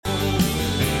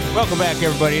Welcome back,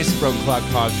 everybody. It's the Broken Clock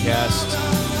Podcast.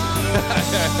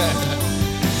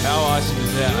 How awesome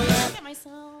is that? Look at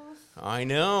myself. I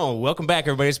know. Welcome back,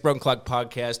 everybody. It's the Broken Clock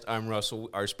Podcast. I'm Russell.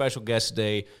 Our special guest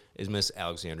today is Miss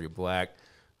Alexandria Black,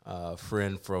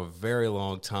 friend for a very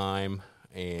long time.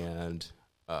 And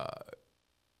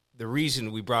the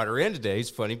reason we brought her in today is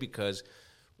funny because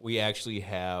we actually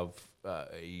have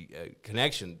a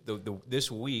connection.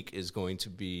 This week is going to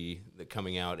be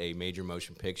coming out a major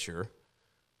motion picture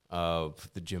of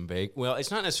the Jim Bakker. Well,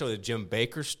 it's not necessarily the Jim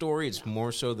Bakker story. It's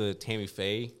more so the Tammy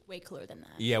Faye. Way cooler than that.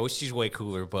 Yeah, well, she's way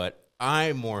cooler, but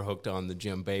I'm more hooked on the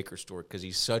Jim Bakker story because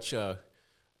he's such a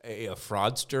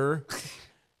fraudster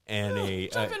and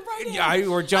Jumping right in. Yeah,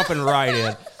 we're jumping right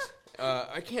in.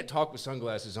 I can't talk with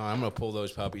sunglasses on. I'm going to pull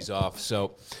those puppies off.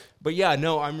 So, but yeah,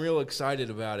 no, I'm real excited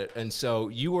about it. And so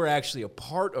you were actually a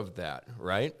part of that,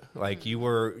 right? Like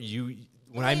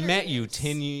when I met you,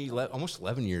 almost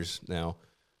 11 years now.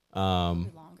 Maybe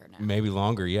longer now. Maybe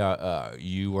longer, yeah.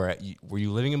 Were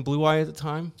you living in Blue Eye at the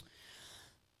time?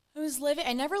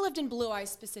 I never lived in Blue Eye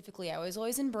specifically. I was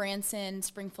always in Branson,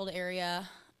 Springfield area.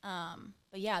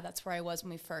 But yeah, that's where I was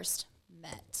when we first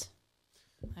met.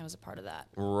 I was a part of that.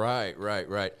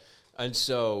 Right. And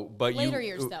so, but Later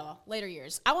years.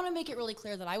 I want to make it really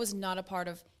clear that I was not a part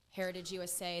of Heritage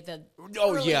USA.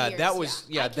 Early years. That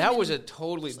was a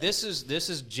totally. This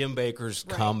is Jim Bakker's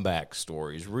comeback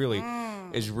story. Is really.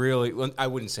 Well, I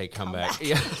wouldn't say comeback.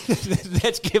 Yeah,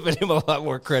 that's giving him a lot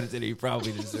more credit than he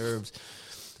probably deserves.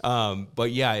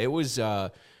 But yeah,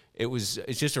 it's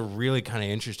just a really kind of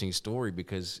interesting story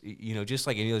because, just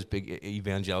like any of those big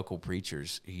evangelical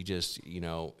preachers, he just,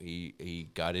 he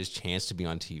got his chance to be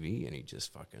on TV and he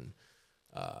just fucking,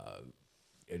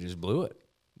 it just blew it,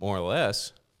 more or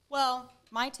less. Well,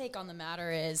 my take on the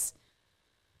matter is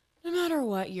no matter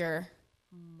what your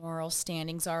moral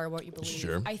standings are, what you believe,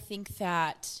 Sure. I think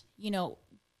that,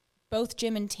 both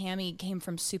Jim and Tammy came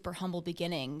from super humble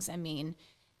beginnings. I mean,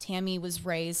 Tammy was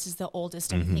raised as the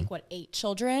oldest of, I think, 8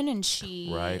 children, and she,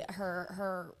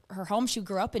 her home she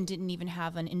grew up in didn't even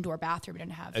have an indoor bathroom. It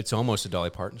didn't have. It's almost a Dolly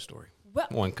Parton story. Well,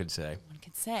 one could say.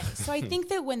 So I think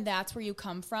that when that's where you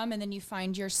come from, and then you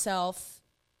find yourself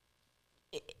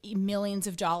millions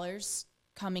of dollars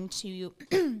coming to you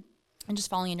and just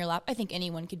falling in your lap, I think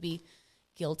anyone could be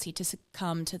guilty to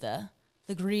succumb to the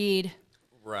greed.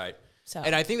 Right. So.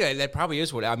 And I think that probably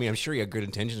is what, I'm sure you had good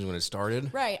intentions when it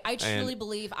started. Right. I truly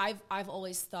believe, I've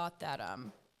always thought that,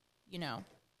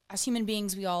 as human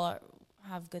beings, we all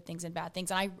have good things and bad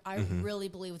things. And I really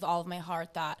believe with all of my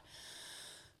heart that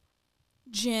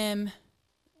Jim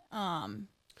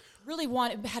really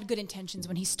had good intentions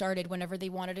when he started, whenever they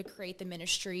wanted to create the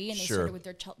ministry and they started with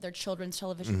their children's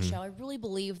television show. I really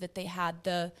believe that they had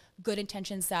the good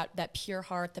intentions, that pure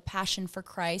heart, the passion for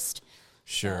Christ.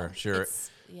 Sure.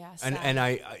 Yeah, and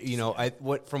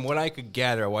from what I could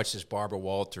gather, I watched this Barbara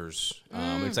Walters.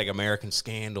 It's like American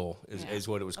Scandal is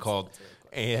what it was called.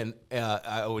 And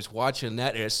I was watching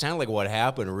that, and it sounded like what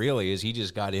happened really is he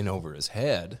just got in over his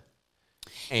head.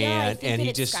 And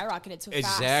he just skyrocketed so fast.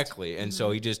 Exactly. And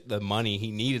so he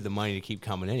needed the money to keep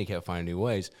coming in. He kept finding new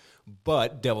ways.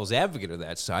 But devil's advocate of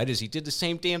that side is he did the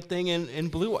same damn thing in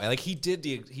Blue Eye. Like he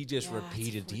just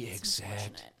repeated the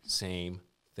exact same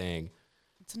thing.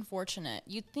 It's unfortunate.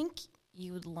 You'd think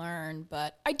you would learn,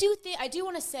 but I do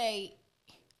want to say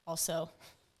also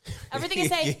everything I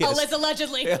say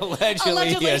allegedly.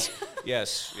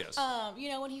 Yes.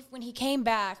 When he came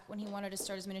back, when he wanted to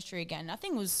start his ministry again,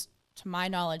 nothing was, to my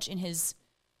knowledge, in his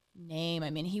name. I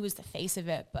mean, he was the face of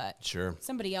it, but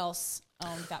somebody else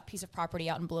owned that piece of property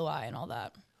out in Blue Eye and all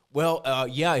that. Well,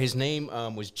 his name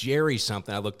was Jerry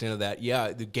something. I looked into that.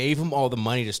 Yeah, they gave him all the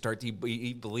money to start. He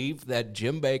believed that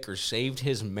Jim Bakker saved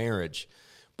his marriage,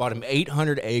 bought him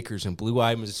 800 acres in Blue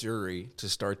Eye, Missouri to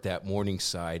start that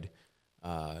Morningside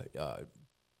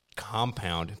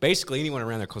compound. Basically, anyone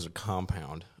around there calls it a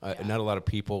compound. Not a lot of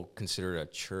people consider it a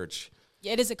church.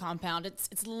 Yeah, it is a compound.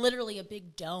 It's literally a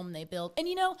big dome they built. And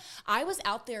I was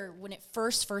out there when it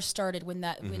first started, when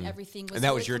everything was. And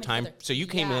that was your time. Together. So you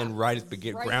came in right at the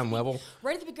ground level.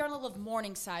 Right at the ground level of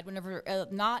Morningside. Whenever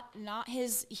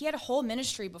he had a whole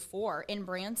ministry before in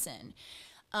Branson.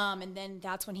 And then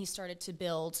that's when he started to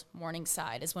build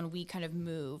Morningside, is when we kind of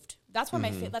moved. That's when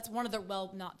that's one of the,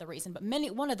 not the reason, but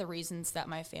one of the reasons that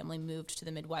my family moved to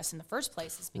the Midwest in the first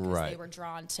place is because they were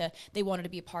drawn to, they wanted to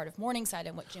be a part of Morningside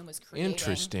and what Jim was creating.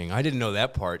 Interesting. I didn't know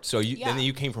that part. So then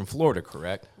you came from Florida,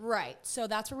 correct? Right. So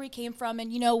that's where we came from.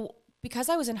 And, because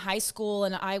I was in high school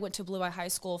and I went to Blue Eye High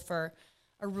School for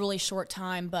a really short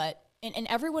time, but, and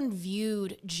everyone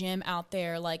viewed Jim out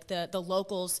there, like the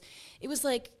locals. It was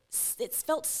like, it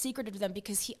felt secretive to them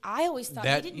because I always thought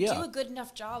That- he didn't yeah. do a good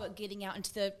enough job at getting out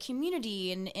into the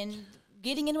community and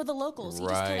getting in with the locals. He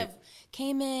just Right. kind of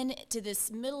came in to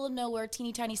this middle of nowhere,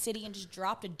 teeny tiny city and just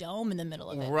dropped a dome in the middle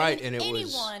of it. Right, And and it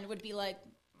was- anyone would be like,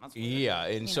 that's weird. Yeah,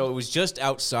 and so it was just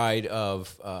outside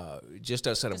of Just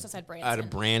outside out of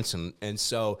Branson, and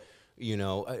so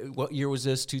what year was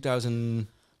this?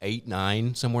 2008,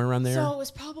 9, somewhere around there. So it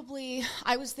was probably,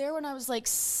 I was there when I was like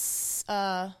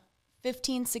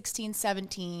 15, 16,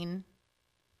 17.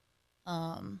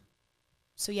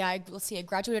 So yeah, let's see, I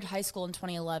graduated high school in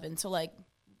 2011. So like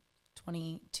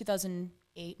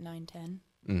 2008, 9, 10.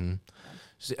 And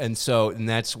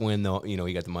that's when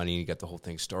he got the money and he got the whole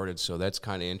thing started. So that's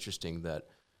kind of interesting that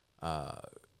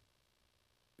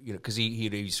because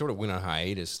he sort of went on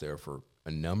hiatus there for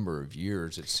a number of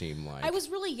years. It seemed like I was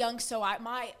really young, so I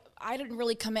didn't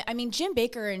really come in. I mean, Jim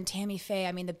Baker and Tammy Faye.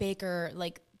 I mean, the Baker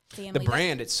family. the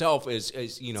brand itself is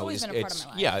always been a part of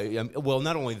my life. Yeah. Well,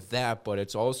 not only that, but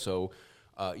it's also.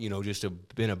 Just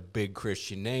been a big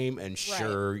Christian name, and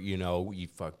sure, you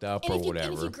fucked up or whatever.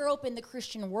 And if you grew up in the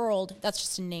Christian world, that's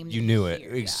just a name. You knew it,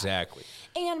 hear, exactly.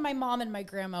 Yeah. And my mom and my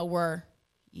grandma were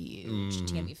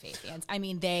huge Tammy Faye fans. I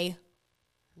mean, they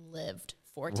lived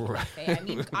for Tammy Faye. I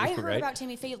mean, I heard about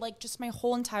Tammy Faye just my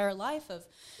whole entire life of,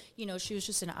 she was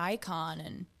just an icon,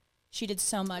 and she did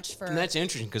so much for. And that's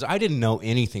interesting because I didn't know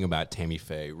anything about Tammy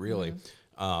Faye, really.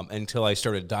 Until I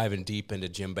started diving deep into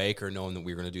Jim Baker, knowing that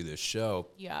we were going to do this show.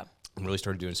 Yeah, and really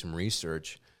started doing some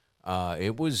research.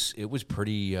 It was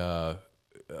pretty.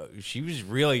 She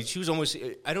was almost.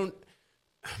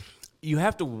 You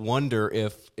have to wonder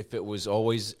if it was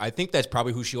always. I think that's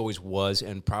probably who she always was,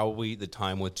 and probably the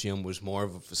time with Jim was more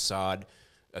of a facade,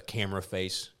 a camera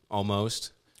face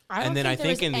almost. I think there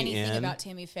was in the anything end about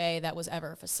Tammy Faye that was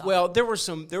ever a facade. Well, there were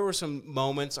some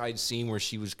moments I'd seen where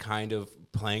she was kind of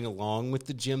playing along with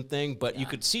the Jim thing, but you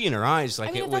could see in her eyes like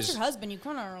if it that's was. your husband, you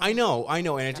kind of. I know,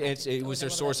 and it was their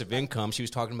source of income. She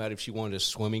was talking about if she wanted a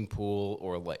swimming pool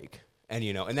or a lake, and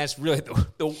and that's really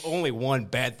the only one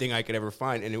bad thing I could ever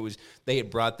find. And it was they had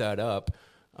brought that up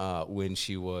when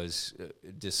she was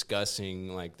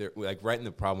discussing writing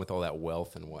the problem with all that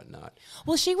wealth and whatnot.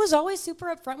 Well, she was always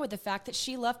super upfront with the fact that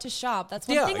she loved to shop. That's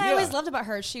one thing I always loved about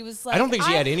her. She was like, I don't think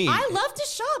she had any. I love to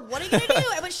shop. What are you gonna do? But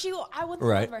I wouldn't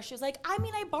love her. She was like, I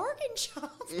mean, I bargain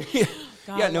shop.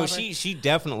 God, she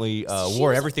definitely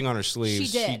wore everything on her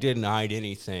sleeves. She didn't hide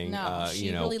anything. No, she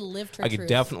really lived her I truth. could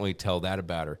definitely tell that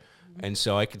about her, and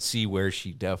so I could see where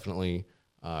she definitely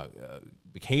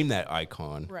became that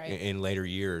icon in later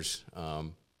years.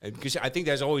 Because I think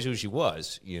that's always who she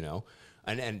was,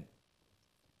 and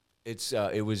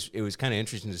it was kind of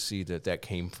interesting to see that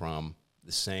came from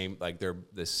the same they're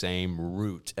the same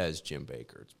root as Jim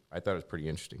Baker. I thought it was pretty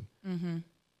interesting. Mm-hmm.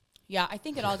 Yeah, I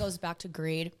think it all goes back to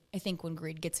greed. I think when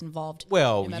greed gets involved,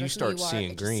 well, no you start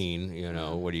seeing green.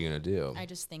 What are you going to do? I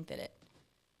just think that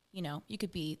you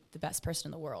could be the best person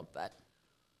in the world, but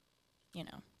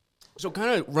So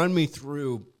kind of run me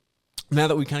through, now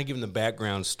that we kind of given the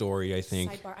background story, I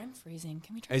think. Sidebar, I'm freezing.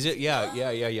 Can we try? Is it?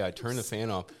 Yeah. Turn the fan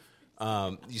off.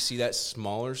 You see that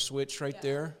smaller switch right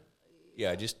there?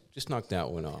 Yeah, just knock that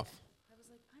one off. I was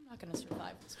like, I'm not going to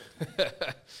survive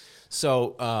this.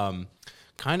 So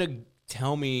kind of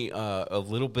tell me a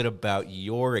little bit about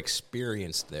your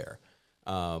experience there.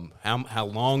 How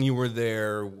long you were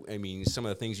there? I mean, some of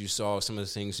the things you saw, some of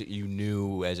the things that you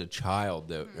knew as a child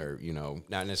that, or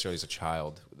not necessarily as a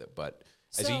child, but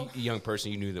as a young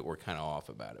person, you knew that were kind of off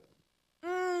about it.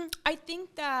 I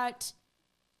think that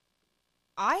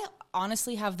I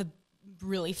honestly have the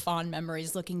really fond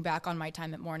memories looking back on my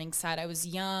time at Morningside. I was a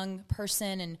young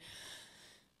person, and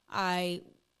I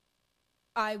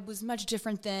was much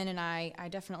different then, and I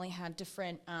definitely had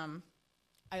different.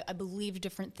 I believed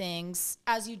different things,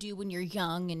 as you do when you're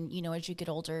young, and as you get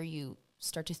older, you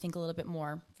start to think a little bit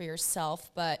more for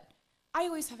yourself. But I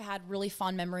always have had really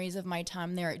fond memories of my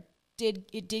time there.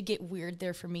 It did get weird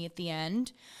there for me at the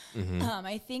end. Mm-hmm.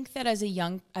 I think that as a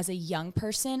young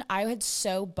person, I had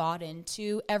so bought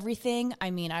into everything.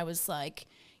 I mean, I was like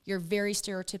your very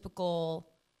stereotypical,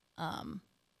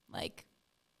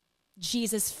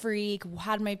 Jesus freak,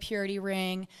 had my purity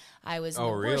ring. I was in the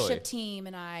worship team,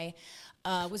 and I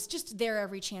Was just there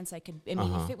every chance I could. I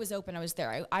mean, if it was open, I was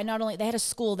there. I not only, they had a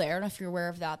school there. I don't know if you're aware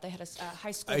of that. They had a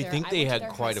high school there. I think they went to had their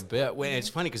quite a bit. Well, it's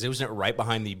funny because it was right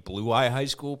behind the Blue Eye High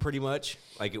School, pretty much.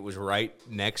 Like, it was right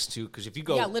next to, because if you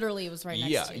go... Yeah, literally, it was right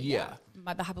next to. Yeah.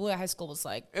 The Blue Eye High School was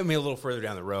like... I mean, a little further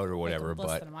down the road or whatever, less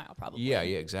but... than a mile, probably. Yeah,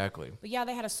 exactly. But yeah,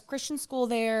 they had a Christian school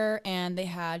there, and they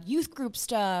had youth group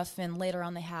stuff, and later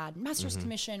on they had Master's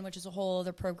Commission, which is a whole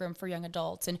other program for young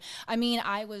adults. And I mean,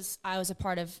 I was a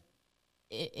part of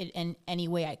it in any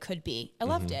way I could be. I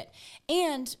loved it.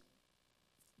 And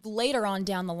later on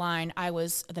down the line, I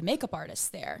was the makeup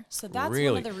artist there. So that's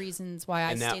one of the reasons why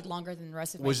I stayed longer than the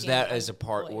rest of my family. Was that as a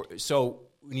part? So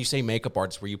when you say makeup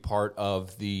artist, were you part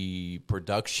of the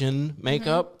production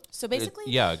makeup? So basically,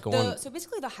 So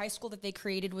basically, the high school that they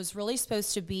created was really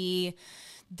supposed to be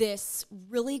this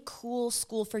really cool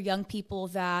school for young people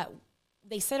that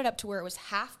they set it up to where it was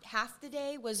half the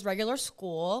day was regular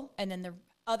school, and then the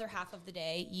other half of the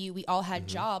day we all had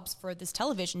jobs for this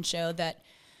television show that,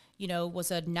 you know,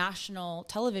 was a national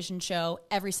television show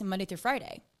every Monday through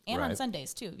Friday. And on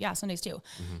Sundays too. Yeah, Sundays too.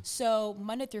 So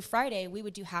Monday through Friday, we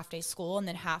would do half day school, and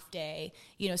then half day,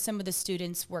 you know, some of the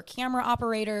students were camera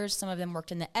operators. Some of them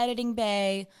worked in the editing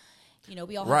bay. You know,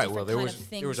 we all had different kind of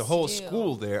things. There was a whole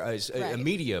school there, a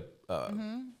media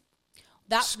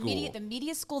school. The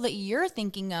media school that you're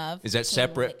thinking of is that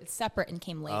separate? It's separate and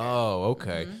came later. Oh,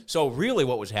 okay. So really,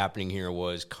 what was happening here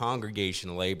was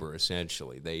congregation labor.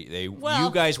 Essentially,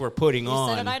 you guys were putting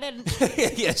on. Said it, I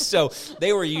didn't. Yes, so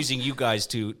they were using you guys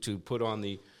to put on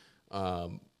the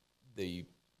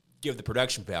give the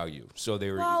production value. So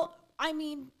they were. Well, I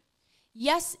mean,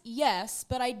 yes,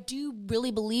 but I do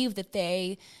really believe that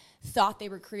they thought they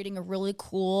were creating a really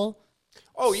cool.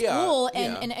 School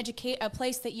and educate a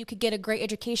place that you could get a great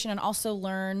education and also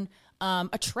learn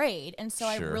a trade. And so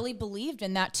I really believed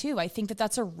in that too. I think that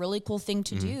that's a really cool thing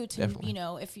to do. To definitely. You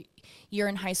know, if you're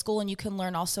in high school and you can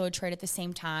learn also a trade at the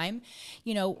same time.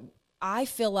 You know, I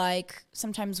feel like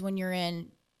sometimes when you're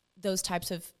in those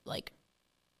types of like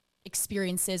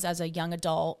experiences as a young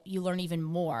adult, you learn even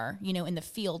more, you know, in the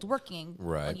field working,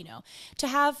 right? You know, to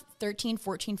have 13,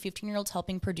 14, 15-year-olds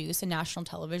helping produce a national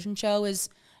television show is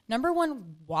number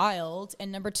one, wild,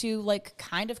 and number two, like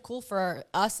kind of cool for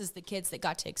us as the kids that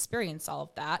got to experience all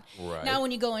of that. Right. Now,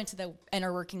 when you go into the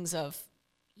inner workings of,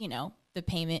 you know, the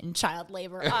payment and child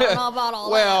labor, I don't know about all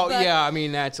that. Well, yeah, I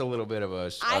mean, that's a little bit of a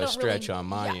stretch on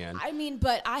my end. I mean,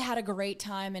 but I had a great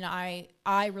time, and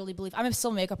I really believe, I'm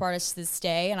still a makeup artist to this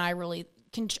day, and I really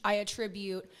I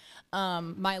attribute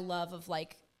my love of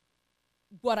like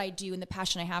what I do and the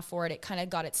passion I have for it. It kind of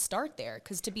got its start there,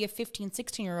 because to be a 15,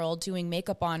 16-year-old doing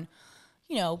makeup on,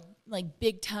 you know, like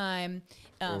big time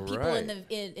people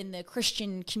in the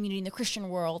Christian community, in the Christian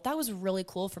world, that was really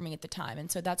cool for me at the time. And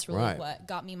so that's really what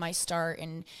got me my start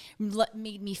and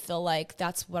made me feel like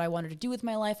that's what I wanted to do with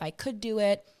my life. I could do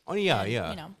it. Oh yeah, and, yeah.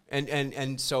 You know.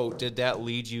 And so did that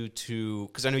lead you to?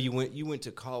 Because I know you went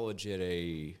to college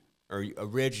or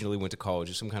originally went to college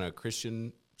at some kind of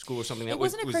Christian school or something. It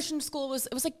wasn't a Christian school.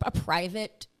 It was like a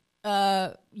private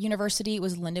university. It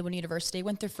was Lindenwood University.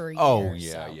 Went there for a year. Oh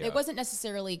yeah, so yeah. It wasn't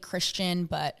necessarily Christian,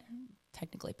 but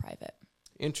technically private.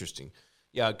 Interesting.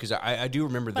 Yeah, because I do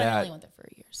remember but that. I only went there for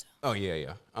a year. So. Oh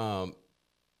yeah.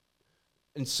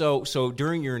 And so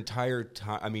during your entire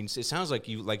time, I mean, it sounds like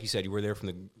you said, you were there from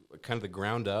the kind of the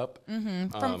ground up.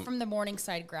 Mm-hmm. From the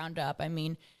Morningside ground up. I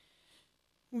mean,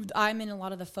 I'm in a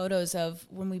lot of the photos of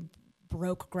when we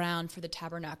broke ground for the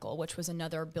Tabernacle, which was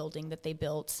another building that they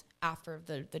built after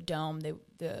the dome.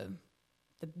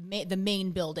 The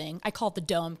main building. I call it the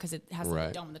dome because it has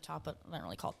a dome on the top, but I don't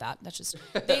really call it that. That's just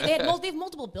they have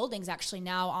multiple buildings actually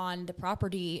now on the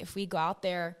property. If we go out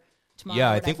there tomorrow,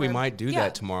 yeah, I think we might do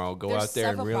that tomorrow. Go out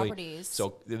there and really. Properties.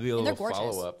 So there'll be a little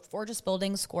follow up. Gorgeous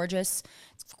buildings, gorgeous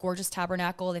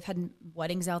tabernacle. They've had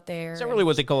weddings out there. Is that really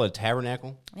what they call a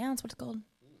tabernacle? Yeah, that's what it's called.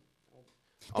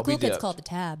 The cool kids call it the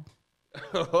Tab.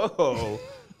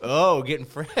 Oh, getting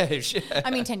fresh. I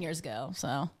mean, 10 years ago,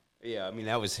 so. Yeah, I mean,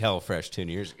 that was hell fresh 10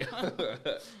 years ago.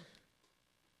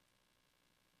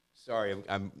 Sorry,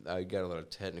 I got a lot of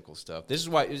technical stuff. This is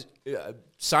why,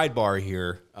 sidebar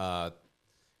here,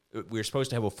 we were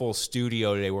supposed to have a full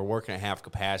studio today. We're working at half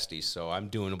capacity, so I'm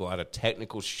doing a lot of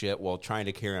technical shit while trying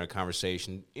to carry on a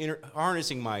conversation,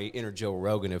 harnessing my inner Joe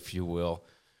Rogan, if you will,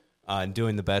 and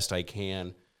doing the best I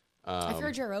can. If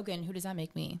you're Joe Rogan, who does that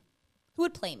make me? Who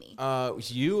would play me?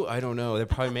 You? I don't know. They'd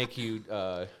probably make you,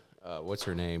 what's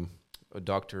her name?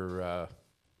 Dr.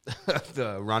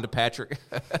 the Rhonda Patrick.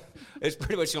 It's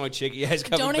pretty much the only chick he has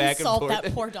coming back and forth. Don't insult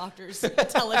that poor doctor's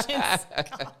intelligence.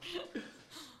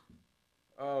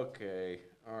 Okay.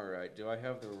 All right. Do I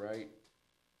have the right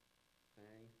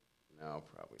No,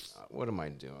 probably not. What am I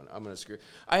doing? I'm gonna screw.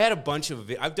 I had a bunch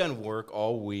of. I've done work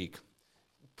all week,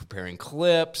 preparing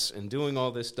clips and doing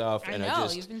all this stuff. I and know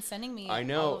I you've been sending me.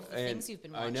 know, all of the things you've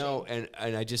been watching. I know, and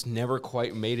I just never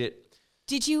quite made it.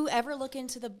 Did you ever look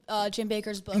into the Jim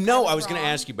Baker's book? No, I was going to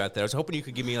ask you about that. I was hoping you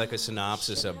could give me like a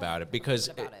synopsis about it because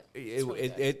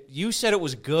you said it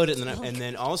was good, and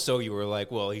then also you were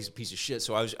like, well, he's a piece of shit.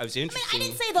 So I was interested. I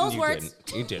didn't say those words.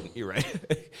 You didn't. You're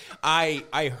right.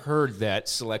 I heard that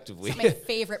selectively. He's my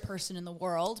favorite person in the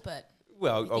world, but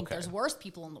well, I think there's worse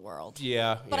people in the world.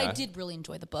 Yeah, but I did really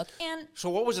enjoy the book. And so,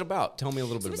 what was it about? Tell me a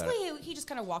little bit about it. Basically, he just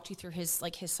kind of walked you through his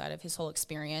side of his whole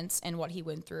experience and what he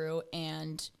went through.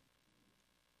 And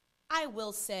I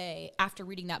will say, after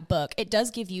reading that book, it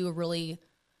does give you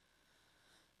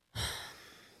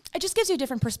it just gives you a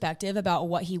different perspective about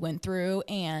what he went through.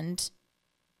 And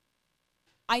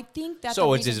I think that.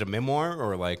 So is it a memoir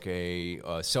or like a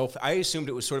self? I assumed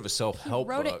it was sort of a self-help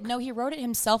book. No, he wrote it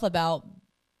himself about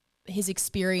his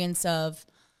experience of.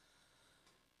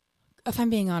 If I'm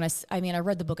being honest, I mean, I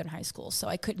read the book in high school, so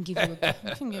I couldn't give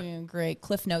you great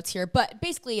cliff notes here. But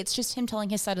basically, it's just him telling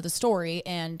his side of the story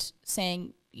and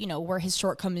saying, where his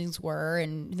shortcomings were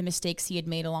and the mistakes he had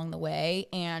made along the way.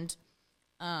 And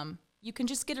you can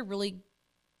just get a really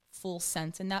full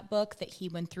sense in that book that he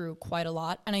went through quite a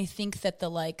lot. And I think that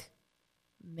the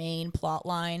main plot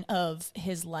line of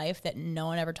his life that no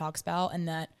one ever talks about and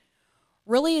that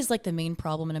really is the main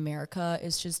problem in America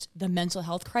is just the mental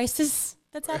health crisis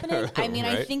that's happening. I mean,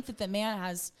 right? I think that the man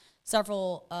has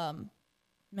several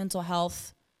mental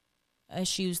health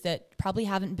issues that probably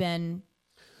haven't been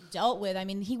dealt with. I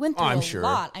mean, he went through a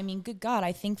lot. I mean, good God,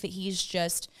 I think that he's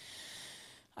just,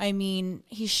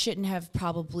 he shouldn't have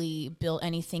probably built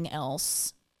anything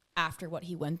else after what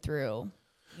he went through,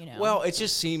 Well, it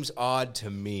just seems odd to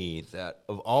me that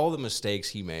of all the mistakes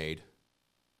he made,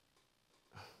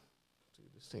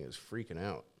 dude, this thing is freaking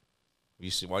out. You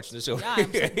see, watching this over? Yeah,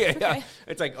 okay.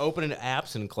 It's like opening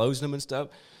apps and closing them and stuff.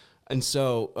 And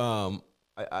so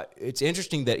it's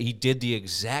interesting that he did the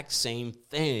exact same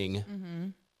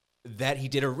thing that he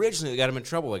did originally. That got him in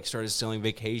trouble. Started selling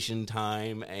vacation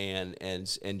time and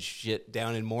shit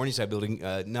down in Morningside, building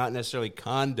not necessarily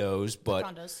condos, but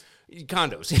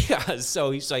condos. Yeah.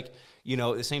 So he's like,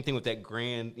 the same thing with that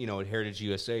Grand, at Heritage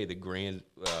USA, the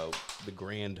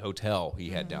Grand Hotel he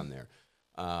had down there.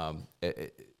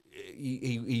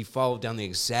 He followed down the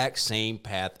exact same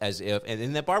path as if, and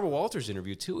in that Barbara Walters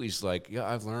interview too, he's like, yeah,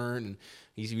 I've learned. And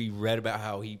he read about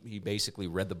how he basically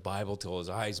read the Bible till his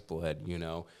eyes bled.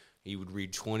 He would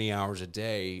read 20 hours a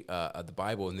day of the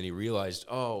Bible, and then he realized,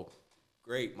 oh,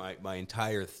 great, my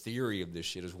entire theory of this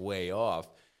shit is way off.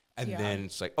 And then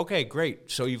it's like, okay,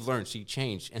 great, so you've learned, so you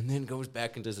changed, and then goes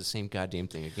back and does the same goddamn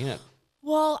thing again.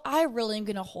 Well, I really am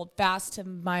going to hold fast to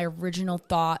my original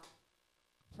thought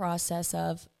process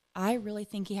of, I really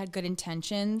think he had good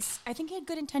intentions. I think he had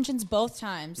good intentions both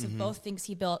times of both things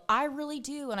he built. I really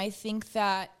do. And I think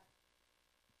that,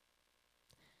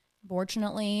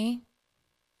 fortunately,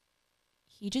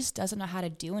 he just doesn't know how to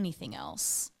do anything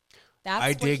else.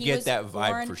 I did get that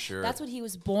vibe for sure. That's what he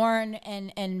was born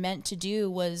and meant to do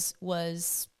was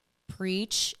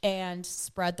preach and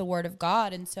spread the word of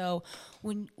God. And so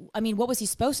what was he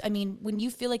supposed to, when you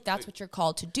feel like that's what you're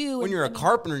called to do. When you're a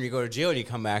carpenter and you go to jail and you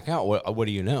come back out, what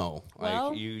do you know?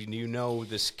 Well, you know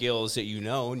the skills that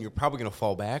and you're probably going to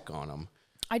fall back on them.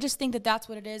 I just think that that's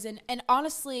what it is. And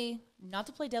honestly, not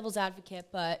to play devil's advocate,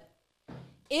 but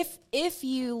if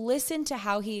you listen to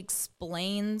how he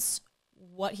explains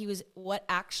what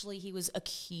actually he was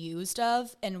accused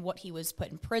of and what he was put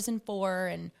in prison for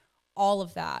and all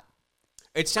of that,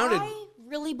 I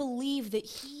really believe that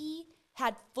he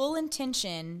had full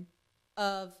intention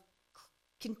of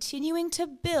continuing to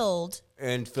build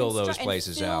and fill those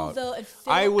places out.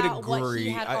 I would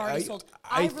agree.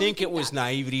 I think it was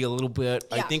naivety a little bit.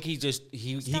 Yeah. I think he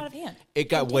out of hand. It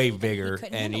got way bigger,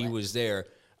 and he was there.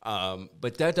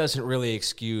 But that doesn't really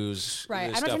excuse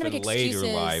the stuff in later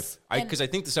life. Because I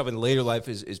think the stuff in later life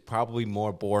is probably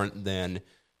more abhorrent than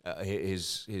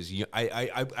his.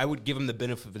 I would give him the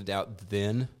benefit of the doubt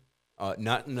then,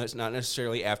 not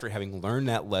necessarily after having learned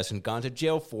that lesson, gone to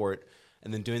jail for it,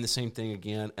 and then doing the same thing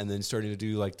again, and then starting to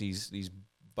do these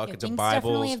buckets of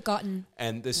Bibles have gotten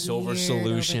and the Silver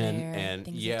Solution, and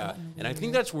I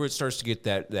think that's where it starts to get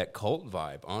that cult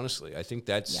vibe. Honestly, I think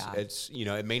it's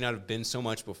it may not have been so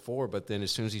much before, but then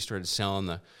as soon as he started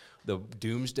selling the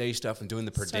doomsday stuff and doing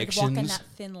the predictions, walking that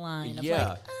thin line.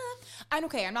 Of I'm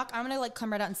okay. I'm gonna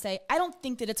come right out and say I don't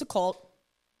think that it's a cult.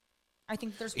 I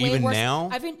think there's way even worse.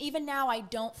 Now. Even now, I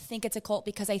don't think it's a cult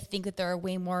because I think that there are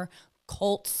way more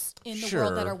cults in the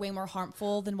world that are way more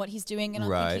harmful than what he's doing, and I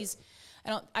don't think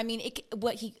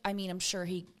I'm sure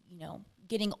he,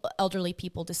 getting elderly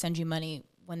people to send you money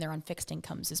when they're on fixed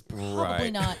incomes is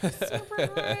probably not super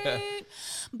great.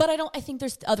 But I think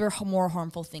there's other more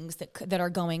harmful things that are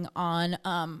going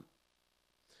on.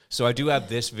 So I do have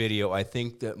this video. I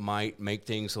think that might make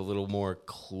things a little more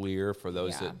clear for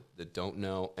those that don't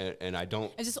know. And I don't.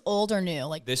 Is this old or new?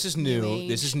 Like this is new.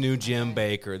 This is new Jim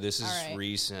Baker. This is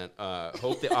recent.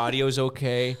 Hope the audio is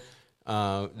okay.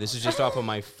 This is just off of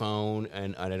my phone,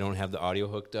 and I don't have the audio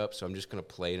hooked up, so I'm just going to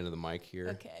play it into the mic here.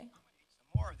 Okay. I'm going to eat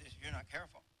some more of this if you're not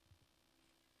careful.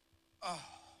 Oh.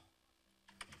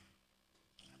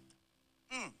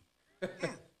 Good.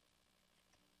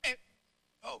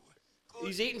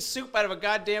 He's eating soup out of a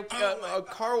goddamn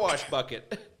car wash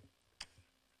bucket.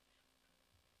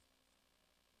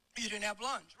 You didn't have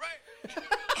lunch, right?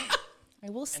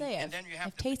 I will say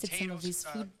I've tasted some of these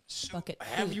food bucket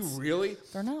foods. Have you really?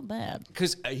 They're not bad.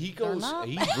 Because he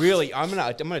really. I'm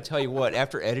gonna tell you what.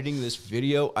 After editing this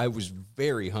video, I was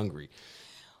very hungry.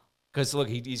 Because look,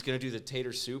 he's gonna do the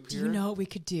tater soup here. Do you know what we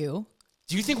could do?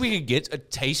 Do you think we could get a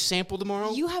taste sample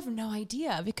tomorrow? You have no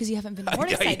idea because you haven't been to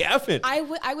Morningside. I haven't.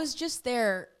 I was just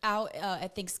there out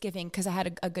at Thanksgiving because I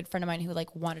had a good friend of mine who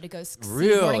wanted to go see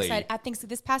Really? Morningside at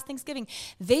this past Thanksgiving.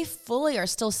 They fully are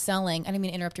still selling. I didn't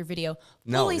mean to interrupt your video.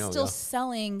 Fully still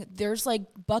selling. There's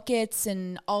buckets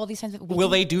and all these kinds of. Will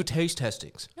they do taste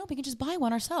testings? No, we can just buy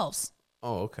one ourselves.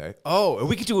 Oh, okay. Oh,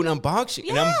 we could do an unboxing.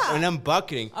 Yeah. An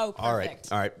unboxing. Oh,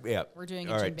 perfect. All right. Yeah. We're doing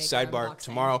a all Jim right. Baker Sidebar unboxing.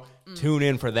 tomorrow. Tune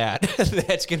in for that.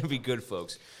 That's going to be good,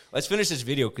 folks. Let's finish this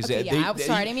video because I'm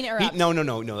sorry, I didn't mean to interrupt.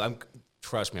 No.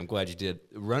 Trust me. I'm glad you did.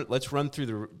 Let's run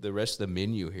through the rest of the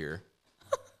menu here.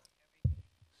 And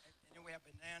then we have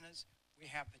bananas. We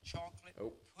have the chocolate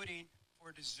pudding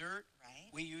for dessert. Right.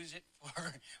 We use it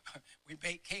for. We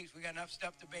bake cakes. We got enough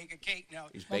stuff to bake a cake now.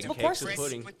 He's baking Multiple cakes and courses.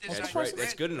 pudding. Put this That's on right. bread.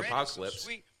 That's good in Bread is so apocalypse.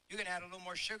 sweet. You can add a little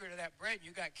more sugar to that bread.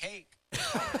 You got cake.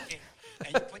 Cake.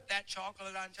 And you put that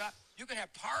chocolate on top. You can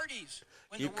have parties.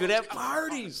 You could have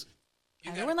parties.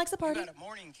 Everyone likes a party. You got a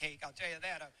morning cake, I'll tell you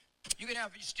that. You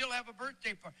still have a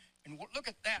birthday party. And look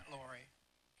at that, Lori.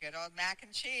 Good old mac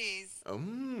and cheese.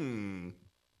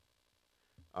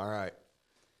 All right.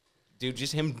 Dude,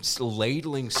 just him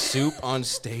ladling soup on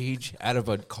stage out of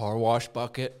a car wash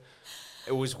bucket.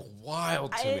 It was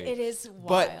wild to me. It is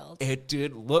wild. But it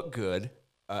did look good.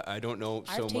 I don't know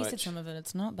so much. I've tasted some of it.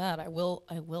 It's not bad. I will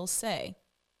say.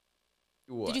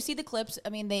 What? Did you see the clips? I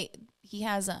mean, he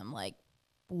has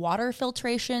water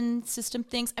filtration system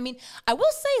things. I mean, I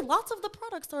will say lots of the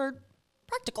products are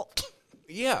practical.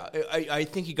 Yeah, I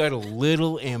think he got a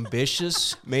little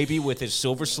ambitious, maybe with his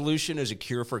silver solution as a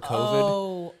cure for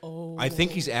COVID. Oh. I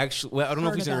think he's actually. Well, I don't know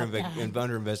if he's Heard about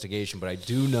under investigation, but I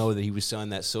do know that he was selling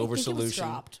that silver I think solution. It was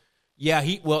dropped. Yeah,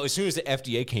 as soon as the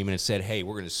FDA came in and said, "Hey,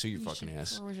 we're going to sue your fucking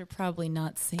ass," Or we should probably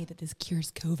not say that this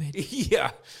cures COVID.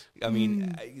 yeah, I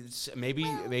mean,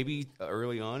 maybe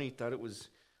early on he thought it was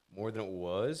more than it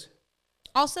was.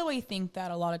 Also, I think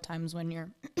that a lot of times when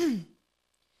you're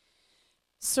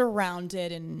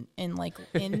surrounded in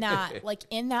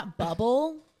that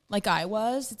bubble, like I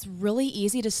was, it's really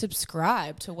easy to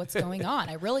subscribe to what's going on.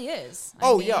 It really is.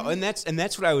 I mean, Yeah, and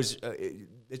that's what I was.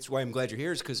 That's why I'm glad you're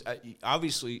here, is because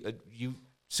obviously you.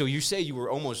 So you say you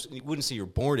wouldn't say you're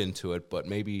born into it, but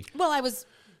maybe. Well, I was.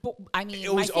 I mean,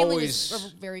 It was my family always-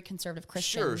 was a very conservative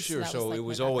Christian. Sure. So, So that it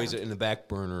was my always background. in the back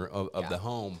burner of the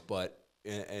home, but.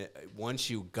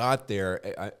 Once you got there,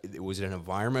 it was an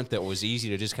environment that was easy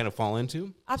to just kind of fall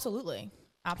into. Absolutely.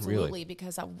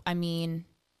 Because I mean,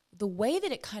 the way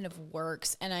that it kind of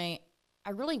works, and I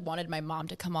really wanted my mom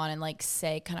to come on and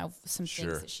say kind of some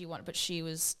things that she wanted, but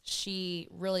she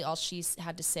really all she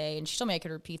had to say, and she told me I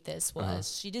could repeat this,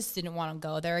 was she just didn't want to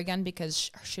go there again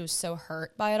because she was so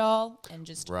hurt by it all and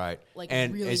just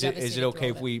And really is it devastated okay through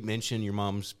if all of we mention your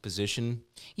mom's position?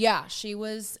 Yeah, she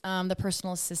was the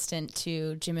personal assistant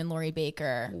to Jim and Lori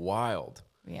Baker. Wild.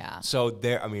 Yeah. So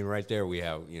there, I mean, right there we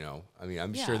have,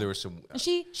 I'm sure there was some. And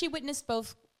she witnessed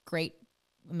both great,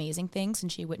 amazing things,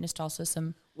 and she witnessed also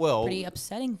some pretty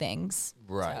upsetting things.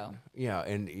 Right. So. Yeah,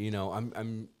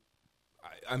 and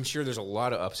I'm sure there's a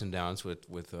lot of ups and downs with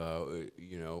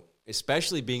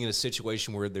especially being in a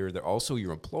situation where they're also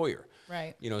your employer.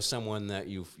 Right. Someone that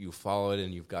you followed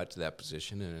and you've got to that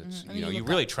position, and it's And you look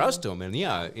really up to. trust them, and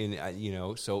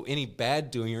so any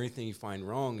bad doing or anything you find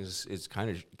wrong is kind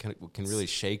of can really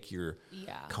shake your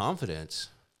confidence.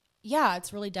 Yeah,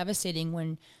 it's really devastating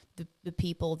when the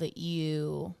people that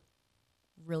you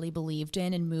really believed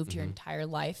in and moved your entire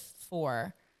life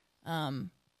for, kind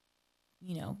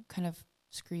of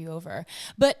screw you over.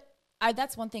 But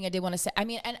that's one thing I did want to say. I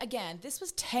mean, and again, this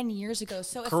was 10 years ago,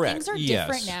 so if Correct. things are Yes.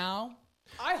 different now,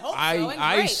 I hope so.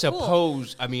 I Great,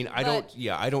 suppose. Cool. I mean, I But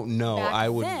don't know. Back I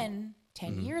would. then,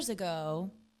 10 years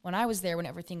ago, when I was there, when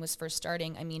everything was first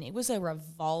starting, I mean, it was a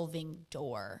revolving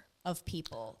door of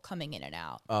people coming in and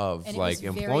out. Of and like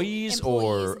employees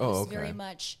or it was okay. very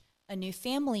much a new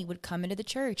family would come into the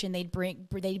church and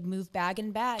they'd move bag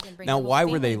and bag and bring. Now, the whole why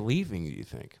were family. they leaving? Do you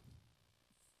think?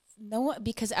 No,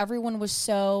 because everyone was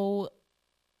so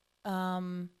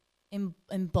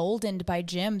emboldened by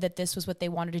Jim that this was what they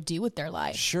wanted to do with their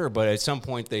life. Sure, but at some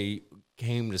point they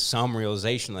came to some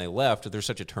realization they left. There's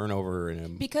such a turnover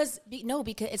in because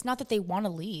it's not that they want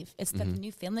to leave. It's that the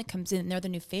new family comes in and they're the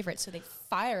new favorite, so they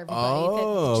fire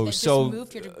everybody. That so just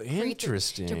moved here to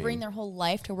interesting. to bring their whole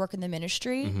life to work in the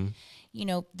ministry. You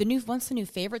know, once the new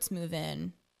favorites move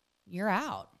in, you're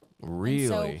out. Really?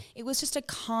 And so it was just a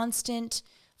constant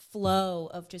flow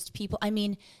of just people. I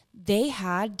mean, they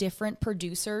had different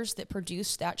producers that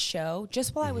produced that show.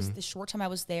 Just while I was the short time I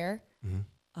was there,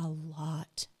 a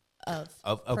lot of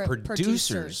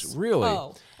producers, really.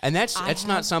 Oh, and that's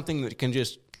not something that can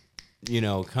just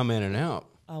come in and out.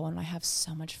 Oh, and I have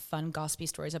so much fun gossipy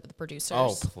stories up at the producers.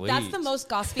 Oh, please. That's the most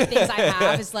gossipy things I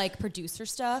have is like producer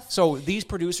stuff. So these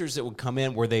producers that would come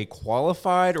in, were they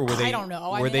qualified or were they? I don't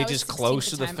know. Were they I was just 16 close at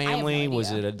to the the time. I have no family?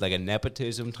 Was idea. it like a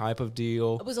nepotism type of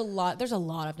deal? It was a lot. There's a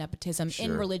lot of nepotism in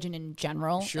Sure. religion in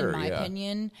general, Sure, in my yeah.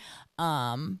 opinion.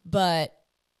 But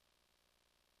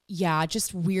yeah,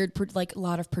 just weird. Like a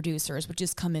lot of producers would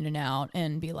just come in and out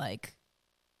and be like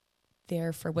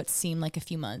there for what seemed like a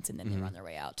few months, and then they run their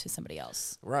way out to somebody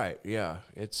else. Right. Yeah.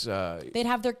 It's They'd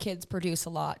have their kids produce a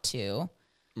lot too.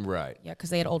 right. Yeah, because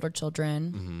they had older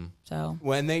children. So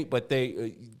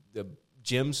The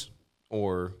Jim's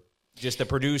or just the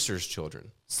producer's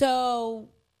children. So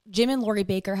Jim and Lori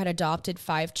Baker had adopted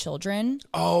 5 children.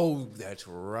 Oh, that's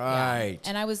right.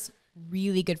 And I was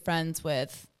really good friends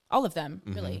with all of them,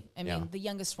 really. I mean, Yeah. the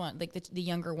youngest one, like the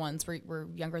younger ones were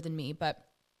younger than me, but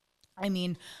I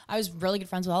mean, I was really good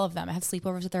friends with all of them. I had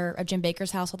sleepovers at Jim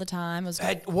Baker's house all the time. It was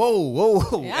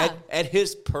Whoa. Yeah. At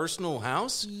his personal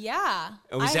house? yeah.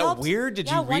 Was I that helped- weird? Did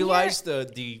yeah, you one year- realize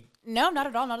the No, not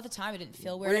at all. Not at the time. It didn't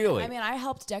feel weird. Really? I mean, I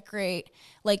helped decorate.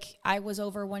 Like, I was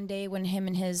over one day when him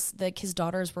and his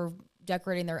daughters were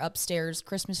decorating their upstairs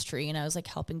Christmas tree, and I was like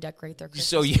helping decorate their Christmas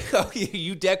So tree.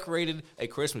 you decorated a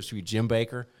Christmas tree, Jim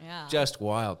Baker? Yeah. Just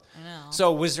wild. I know.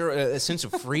 So was there a sense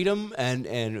of freedom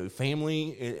and family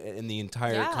in the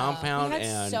entire compound? We had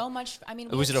and so much. I mean,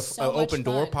 was it an open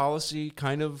door fun. policy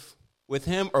kind of with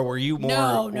him, or were you more?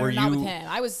 No, were not you, with him.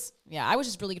 I was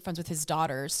just really good friends with his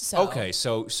daughters. So Okay,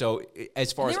 so as far They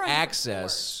as were on different access,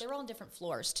 floors. They were on different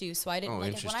floors too. So I didn't Oh, when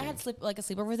I had interesting. a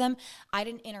sleepover with them, I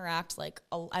didn't interact like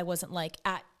I wasn't like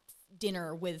at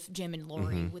dinner with Jim and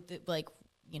Lori Mm-hmm. with the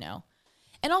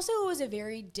And also it was a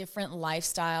very different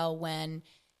lifestyle when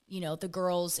the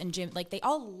girls and Jim, like they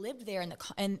all lived there in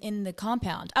the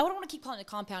compound. I wouldn't want to keep calling it a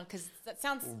compound because that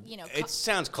sounds, It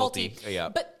sounds culty, yeah.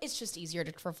 But it's just easier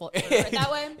to refer it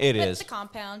that way. It But is. the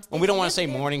compound. and we don't want lived to say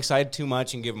there. Morningside too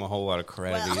much and give them a whole lot of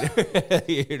credit.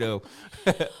 either.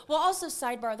 Well, also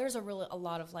sidebar, there's a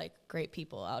lot of like great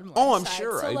people out in Oh, I'm Morningside.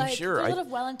 sure, So, I'm like, sure. There's a I- lot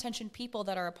of well-intentioned people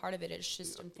that are a part of it. It's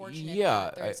just unfortunate. Yeah,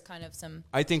 that there's kind of some.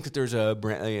 I think that there's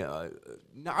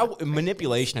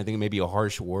manipulation. I think may be a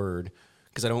harsh word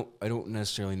because I don't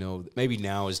necessarily know. Maybe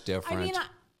now is different. I mean,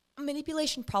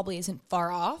 manipulation probably isn't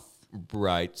far off.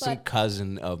 Right, some But-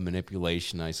 cousin of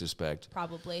manipulation, I suspect.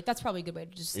 Probably that's probably a good way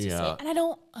to just to Yeah. say it. And I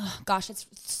don't. Gosh, it's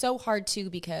so hard too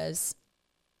because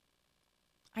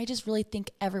I just really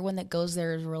think everyone that goes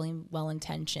there is really well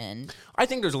intentioned. I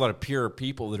think there's a lot of pure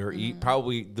people that are Mm-hmm.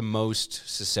 probably the most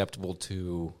susceptible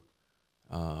to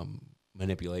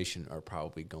manipulation are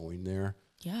probably going there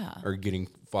Yeah. or getting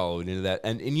followed into that,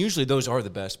 and usually those are the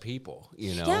best people.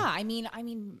 Yeah, I mean,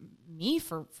 me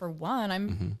for one,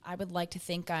 Mm-hmm. I would like to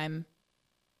think I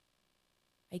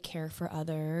care for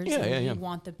others. Yeah, and yeah, you yeah.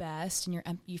 want the best, and you're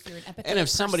an empathetic. And if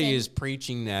somebody person. is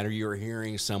preaching that, or you're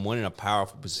hearing someone in a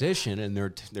powerful position, and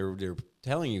they're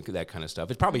telling you that kind of stuff,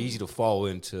 it's probably easy to fall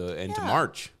into Yeah.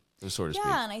 March, so to speak.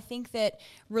 Yeah, and I think that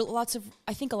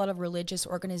a lot of religious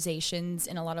organizations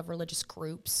and a lot of religious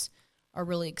groups are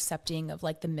really accepting of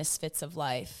like the misfits of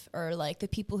life or like the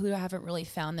people who haven't really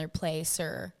found their place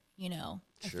or,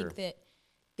 I Sure. think that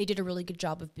they did a really good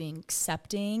job of being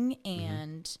accepting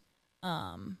and,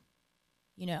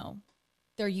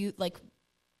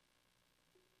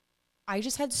 I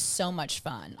just had so much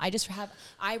fun.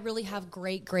 I really have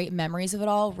great, great memories of it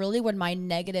all. Really, when my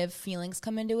negative feelings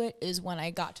come into it is when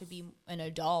I got to be an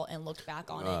adult and looked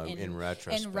back on it. in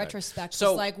retrospect. In retrospect,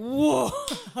 So- it's like, whoa.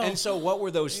 And so, what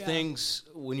were those things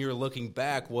when you're looking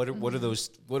back? What are those?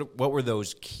 What were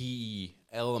those key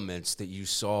elements that you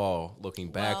saw looking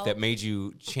back Well- that made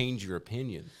you change your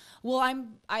opinion? Well,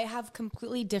 I have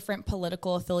completely different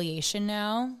political affiliation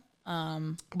now.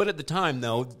 But at the time,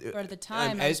 though, But at the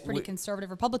time, I was pretty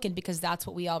conservative Republican because that's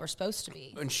what we all were supposed to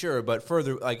be. And sure, but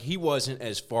further, like he wasn't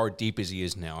as far deep as he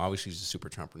is now. Obviously, he's a super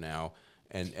Trumper now,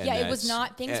 and Yeah, it was that's-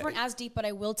 not. Things weren't as deep, but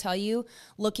I will tell you,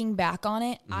 looking back on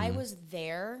it, I was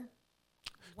there.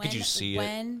 Could you see it?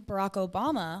 when Barack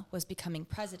Obama was becoming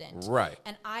president? Right.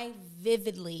 And I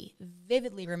vividly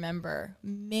remember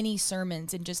many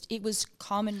sermons, and just it was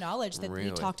common knowledge that we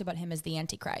Really? talked about him as the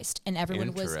Antichrist, and everyone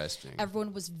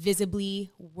Interesting. was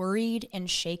visibly worried and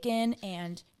shaken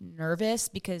and nervous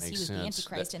because he Makes was the sense.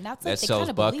 Antichrist, and that's That like they sells kind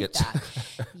of believed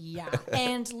buckets. that. Yeah.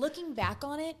 And looking back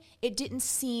on it, it didn't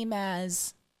seem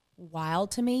as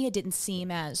wild to me. It didn't seem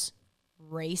as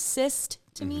racist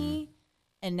to me.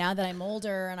 And now that I'm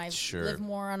older and I've Sure. lived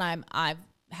more and I've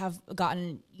have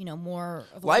gotten, more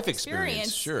of a Life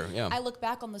experience, sure, yeah. I look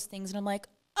back on those things and I'm like,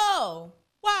 oh,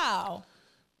 wow.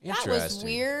 That was Interesting.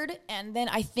 weird. And then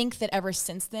I think that ever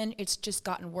since then, it's just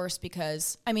gotten worse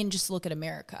because, just look at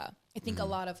America. I think a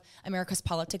lot of America's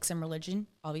politics and religion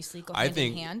obviously go I hand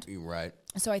think in hand. you're right.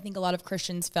 So I think a lot of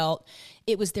Christians felt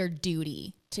it was their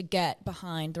duty to get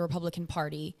behind the Republican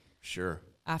Party Sure.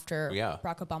 after Yeah.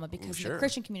 Barack Obama because in Sure. the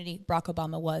Christian community, Barack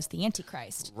Obama was the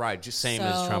Antichrist. Right, just same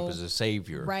as Trump So- as a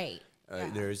savior. Right. Yeah.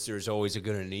 There's always a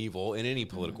good and an evil in any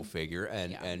political figure,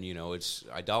 and Yeah. and it's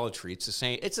idolatry. It's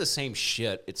the same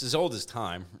shit. It's as old as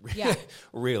time. Yeah.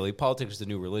 Really, politics is the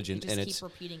new religion, Just and keep it's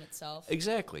repeating itself.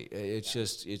 exactly. It's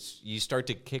just you start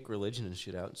to kick religion and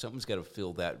shit out, and something's got to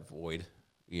fill that void,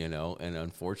 And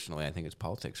unfortunately, I think it's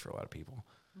politics for a lot of people.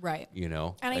 Right. And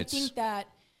I It's- think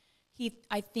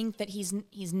that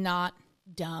he's not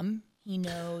dumb. He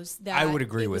knows that I would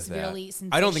agree it with was that. Really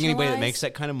I don't think anybody that sensationalized. makes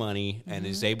that kind of money and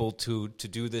is able to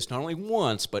do this not only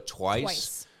once but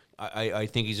twice. I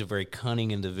think he's a very cunning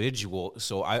individual.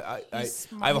 So I He's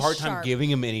smart, I have a hard he's time sharp.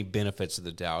 giving him any benefits of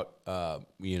the doubt.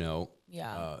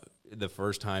 Yeah. The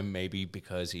first time maybe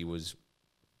because he was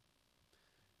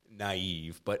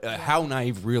naive, but how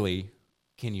naive really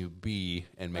can you be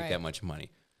and make Right. that much money?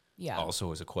 Yeah.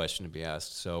 Also is a question to be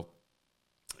asked. So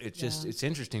it's just Yeah. it's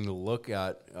interesting to look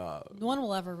at. No one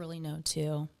will ever really know,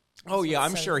 too. Oh yeah,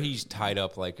 I'm So- sure he's tied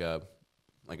up like a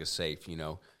safe,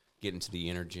 getting to the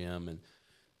inner gym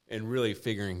and really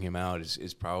figuring him out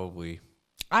is probably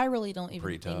I really don't even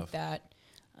Pretty think tough. that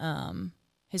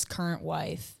his current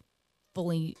wife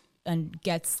fully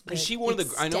gets. is she one of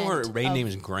the I know her extent maiden of- name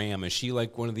is Graham. Is she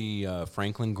like one of the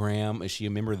Franklin Graham? Is she a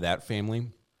member of that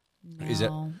family? Is that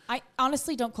No. I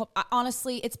honestly don't.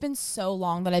 Honestly, it's been so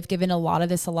long that I've given a lot of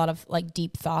this a lot of like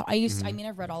deep thought.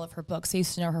 I've read all of her books. I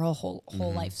used to know her whole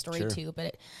life story Sure. too,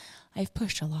 but I've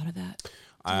pushed a lot of that.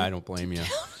 I don't blame you.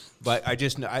 But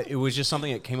it was just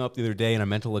something that came up the other day, and I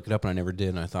meant to look it up, and I never did,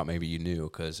 and I thought maybe you knew,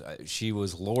 because she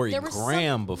was Lori There was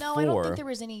Graham before. No, I don't think there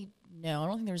was any. No, I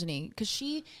don't think there was any because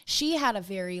she had a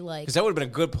very like. Because that would have been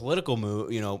a good political move,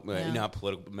 not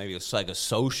political, but maybe it's like a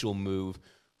social move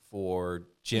for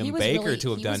Jim He was Baker really- to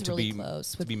have he done was to really be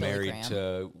close to with be Billy married Graham.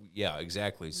 to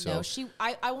exactly. So No,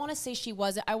 I want to say she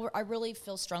wasn't. I really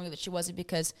feel strongly that she wasn't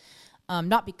because,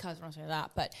 not because I don't say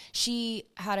that, but she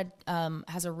had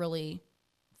has a really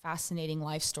fascinating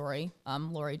life story.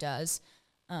 Lori does.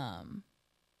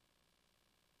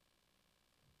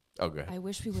 okay, I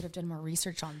wish we would have done more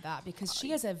research on that because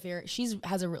she has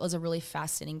has a really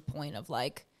fascinating point of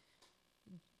like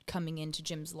coming into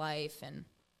Jim's life and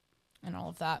all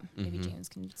of that. Maybe James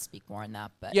can speak more on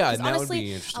that. But Mm-hmm. Yeah, 'cause and that would honestly,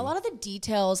 be interesting. a lot of the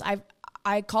details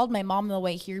I called my mom on the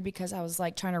way here because I was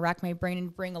like trying to rack my brain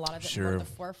and bring a lot of it more Sure. to the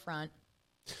forefront.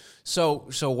 So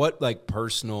what like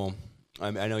personal? I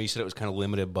know you said it was kind of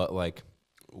limited, but like,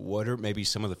 what are maybe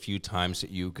some of the few times that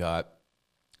you got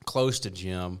close to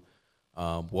Jim?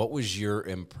 What was your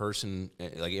impression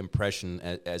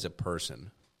as a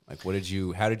person? Like,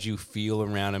 how did you feel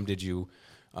around him? Did you,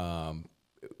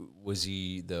 was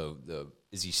he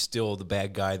is he still the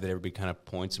bad guy that everybody kind of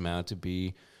points him out to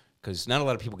be? Because not a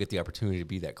lot of people get the opportunity to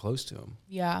be that close to him.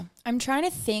 Yeah. I'm trying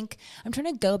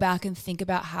to go back and think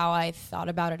about how I thought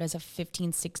about it as a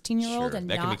 15, 16-year-old. Sure. And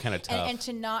That can be not, kinda tough. And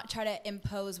to not try to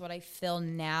impose what I feel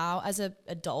now as an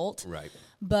adult. Right.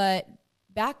 But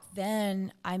back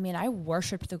then, I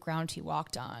worshipped the ground he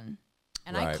walked on.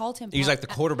 And I called him... He's like the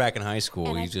quarterback in high school.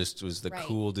 and He I- just was the right.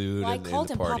 cool dude Well, I in called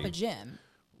the him party. Papa Jim.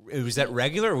 Was that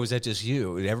regular or was that just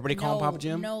you? Did everybody call him Papa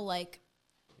Jim? No, like...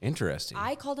 Interesting.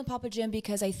 I called him Papa Jim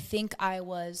because I think I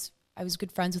was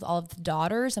good friends with all of the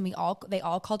daughters, and they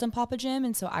all called him Papa Jim,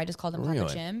 and so I just called him Really?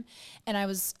 Papa Jim, and I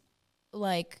was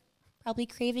like probably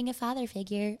craving a father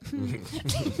figure. And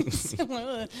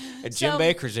Jim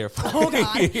Baker's there for Oh,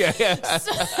 God. yeah.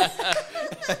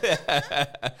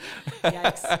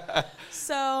 Yikes.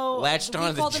 So Latched we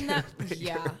on to called the him that.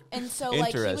 Yeah. And so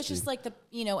like he was Interesting. just like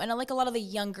and like a lot of the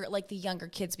younger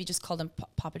kids, we just called him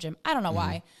Papa Jim. I don't know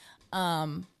why.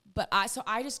 But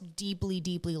I just deeply,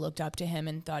 deeply looked up to him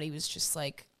and thought he was just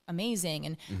like amazing.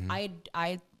 And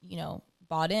I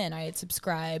bought in. I had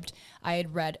subscribed.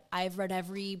 I've read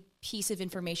every piece of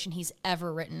information he's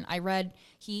ever written. I read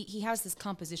he has this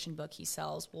composition book he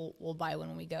sells. We'll buy one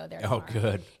when we go there. Oh,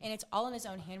 tomorrow. good. And it's all in his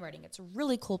own handwriting. It's a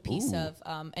really cool piece of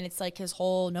and it's like his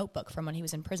whole notebook from when he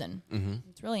was in prison.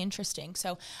 It's really interesting.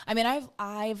 So I mean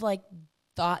I've like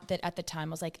thought that at the time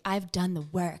I was like, I've done the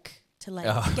work to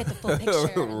like get the full picture.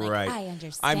 And, like, Right. I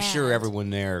understand. I'm sure everyone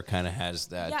there kind of has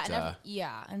that.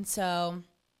 And so,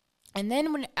 and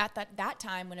then when at that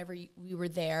time, whenever we were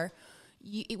there,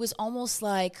 it was almost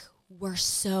like we're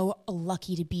so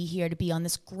lucky to be here, to be on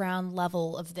this ground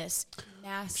level of this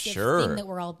massive thing that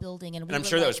we're all building. And I'm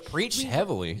sure that was preached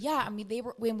heavily. Yeah, I mean,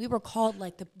 when we were called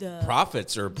like the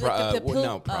Prophets or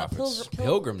prophets,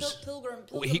 pilgrims.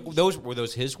 Those were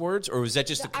those his words, or was that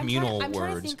just the communal I'm trying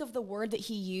to words? think of the word that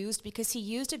he used, because he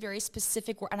used a very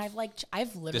specific word, and I've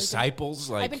literally Disciples,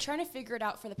 I've been trying to figure it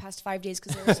out for the past 5 days,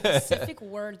 because there was a specific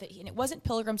word that and it wasn't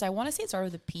pilgrims. I want to say it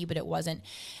started with a P, but it wasn't.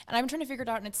 And I've been trying to figure it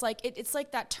out, and it's like it's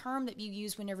like that term that you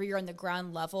use whenever you're on the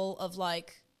ground level of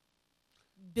like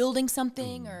building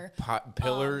something or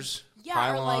pillars, yeah,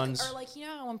 pylons. or like you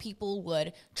know how when people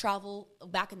would travel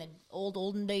back in the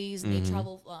olden days, and they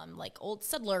travel like old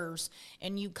settlers,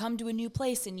 and you come to a new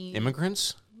place and you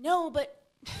Immigrants? No, but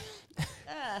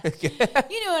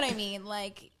you know what I mean,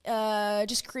 like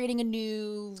just creating a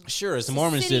new Sure, as the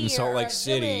Mormons did in city Salt or Lake a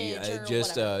City, village or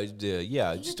just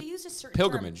just they used a certain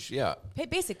pilgrimage, term,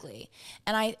 basically,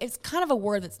 and it's kind of a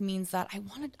word that means that I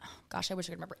wanted. Oh, gosh, I wish I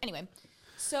could remember. Anyway.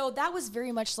 So that was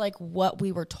very much like what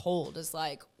we were told, is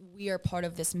like, we are part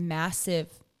of this massive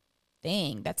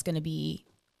thing that's going to be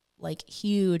like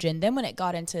huge. And then when it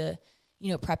got into,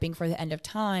 prepping for the end of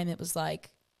time, it was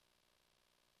like,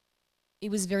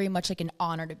 it was very much like an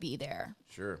honor to be there.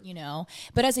 Sure.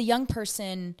 But as a young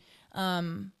person,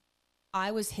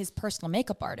 I was his personal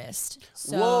makeup artist.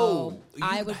 So Whoa.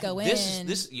 I would go in.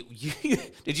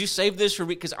 Did you save this for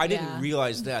me? Because I didn't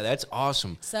realize that. That's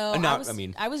awesome. So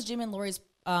I was Jim and Lori's.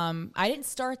 I didn't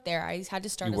start there. I had to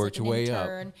start as like an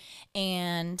intern,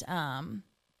 and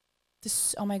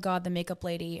oh my God, the makeup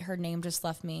lady, her name just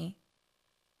left me.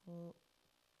 I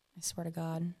swear to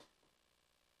God.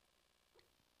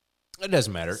 It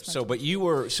doesn't matter. But you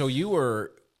were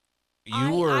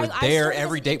there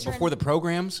every day before the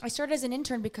programs? I started as an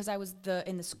intern because I was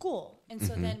in the school. And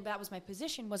so then that was my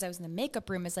position, was I was in the makeup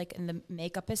room as like in the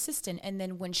makeup assistant. And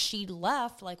then when she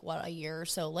left, like a year or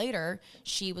so later,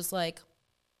 she was like,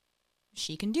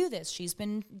 she can do this. She's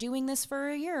been doing this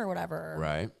for a year or whatever.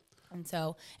 Right. And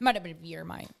so it might have been a year.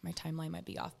 My timeline might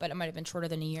be off, but it might have been shorter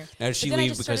than a year. Now, did she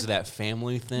leave because of that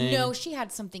family thing? No, she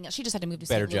had something else. She just had to move to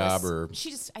better St. Louis. job, or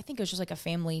I think it was just like a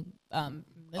family move.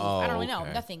 Oh, I don't really know.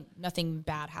 okay. Nothing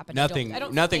bad happened.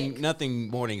 Nothing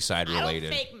Morningside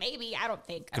related. I don't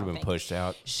think. Could have been pushed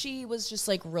out. She was just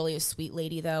like really a sweet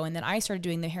lady though. And then I started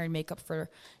doing the hair and makeup for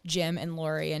Jim and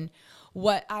Lori. And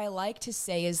what I like to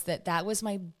say is that was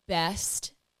my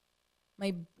best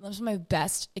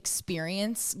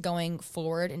experience going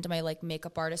forward into my like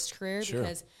makeup artist career,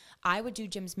 because I would do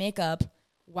Jim's makeup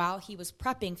while he was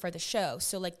prepping for the show.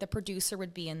 So like the producer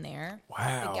would be in there,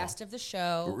 the guest of the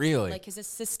show, really, like his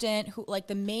assistant, who like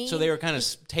the main. So they were kind of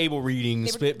table reading,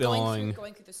 spitballing,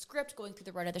 going through the script, going through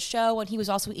the run of the show, and he was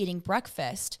also eating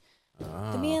breakfast.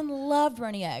 The man loved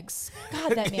runny eggs.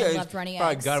 God, that man loved runny eggs.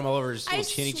 Probably got him all over his little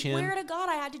chinny chin. I swear to God,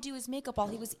 I had to do his makeup while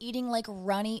he was eating like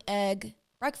runny egg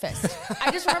breakfast. I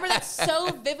just remember that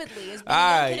so vividly.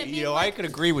 I could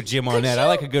agree with Jim on that. I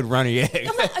like a good runny egg.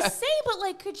 I'm like, but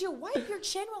like, could you wipe your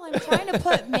chin while I'm trying to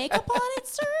put makeup on it,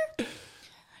 sir?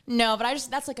 No, but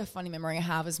that's like a funny memory I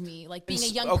have, is me like being a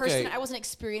young person. I wasn't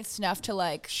experienced enough to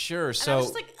like. Sure.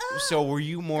 So, were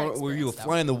you a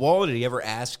fly on the wall? Did he ever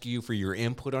ask you for your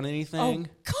input on anything?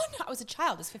 Oh God, no, I was a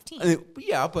child. I was 15.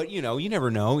 Yeah, but you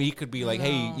never know. He could be like,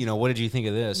 hey, what did you think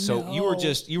of this? So you were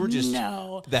just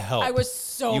the help. I was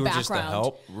so you were background. Just the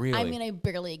help. Really? I mean, I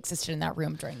barely existed in that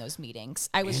room during those meetings.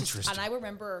 I was just, and I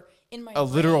remember in my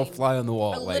literal fly on the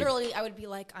wall. Literally, I would be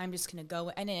like, I'm just gonna go,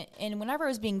 and whenever I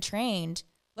was being trained.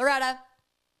 Loretta.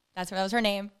 That was her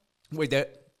name. Wait,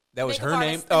 that was her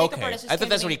name? Oh, okay. I thought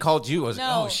that's what he called you. I was like,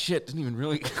 oh, shit. Didn't even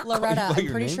really Loretta. I'm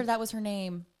pretty sure that was her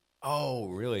name. Oh,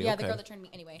 really? Yeah, okay. the girl that trained me.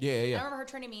 Anyway. Yeah. I remember her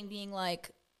training me and being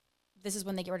like, this is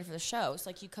when they get ready for the show. It's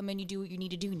like you come in, you do what you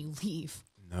need to do, and you leave.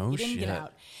 No You didn't shit. get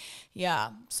out.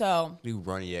 Yeah. So Do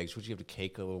runny eggs. Would you have to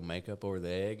cake a little makeup over the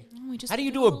egg? we just How do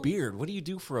you put do a little- beard? What do you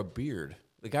do for a beard?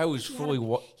 The guy was fully He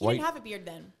white. didn't have a beard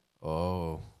then.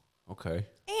 Oh, okay.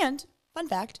 And fun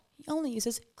fact, he only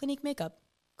uses Clinique makeup.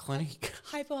 Clinique.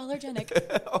 Hypoallergenic.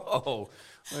 Oh,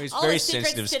 well, he's All very the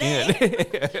secrets sensitive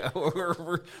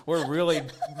skin. we're really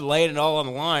laying it all on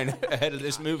the line ahead of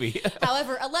this movie.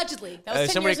 However, allegedly, that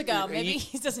was 10 years ago. Maybe you-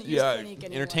 he doesn't use Clinique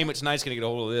anymore. Entertainment Tonight's going to get a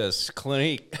hold of this.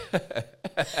 Clinique.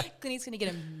 Clinique's going to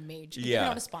get a major. Yeah. They're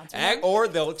not a sponsor. Or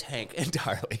they'll tank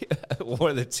entirely.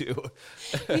 One of the two.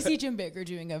 We see Jim Baker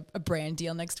doing a brand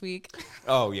deal next week.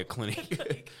 Oh, yeah,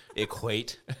 Clinique.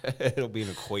 Equate. It'll be an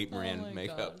Equate brand Oh my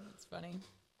makeup. God, that's funny.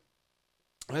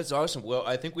 That's awesome. Well,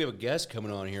 I think we have a guest coming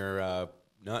on here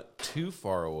not too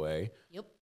far away. Yep.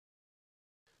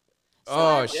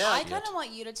 Oh, I shit. kind of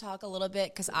want you to talk a little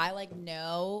bit because I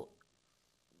know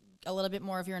a little bit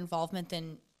more of your involvement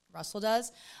than Russell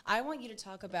does. I want you to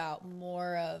talk about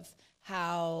more of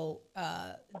how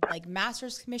like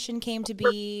Masters Commission came to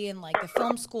be and like the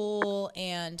film school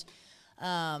and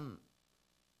how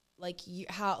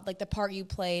the part you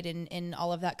played in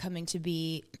all of that coming to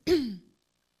be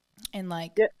and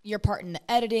like your part in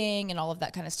the editing and all of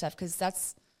that kind of stuff, because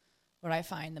that's what I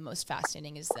find the most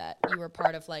fascinating is that you were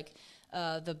part of like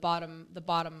the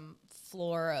bottom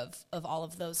floor of all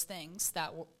of those things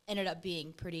that ended up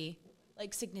being pretty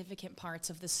like significant parts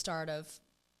of the start of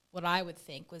what I would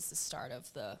think was the start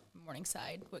of the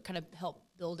Morningside, what kind of helped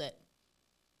build it.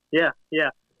 Yeah.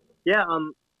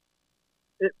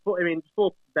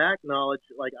 Full back knowledge.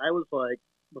 Like I was like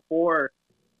before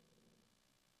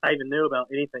I even knew about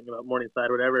anything about Morningside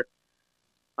or whatever.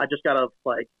 I just got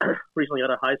recently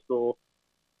out of high school,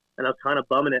 and I was kind of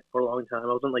bumming it for a long time.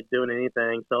 I wasn't like doing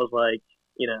anything, so I was like,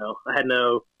 I had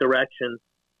no direction.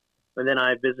 And then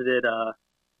I visited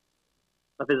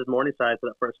Morningside for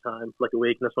that first time for like a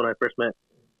week, and that's when I first met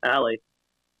Allie.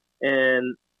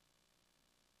 And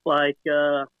I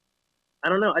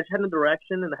don't know, I just had no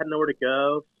direction and I had nowhere to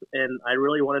go, and I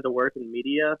really wanted to work in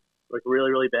media, like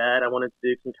really, really bad. I wanted to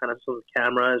do some kind of sort of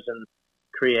cameras and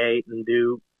create and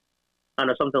do, I don't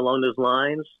know, something along those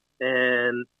lines.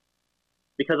 And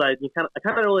because I kind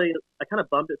of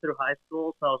bumped it through high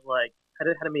school, so I was like, I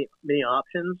didn't have many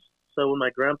options. So when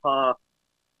my grandpa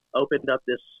opened up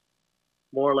this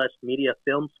more or less media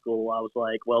film school, I was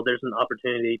like, well, there's an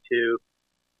opportunity to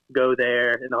go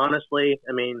there. And honestly,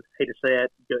 I mean, hate to say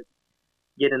it,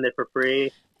 get in there for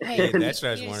free. Hey, that's what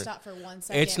I was you wondering. stop for 1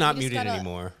 second. It's not We just muted gotta-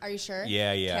 anymore. Are you sure?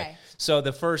 Yeah. Okay. So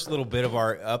the first little bit of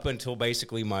our up until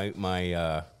basically my Big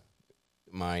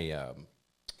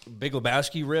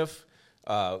Lebowski riff,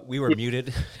 we were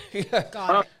muted.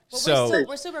 Got it. But So,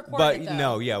 we're still recording but it, though.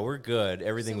 no, yeah, we're good.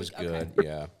 Everything So was we- good. okay.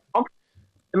 Yeah.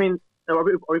 I mean, are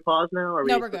we paused now?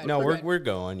 No, we're good. No, good. we're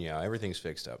going. Yeah, everything's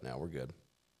fixed up now. We're good.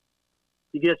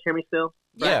 You guys hear me still?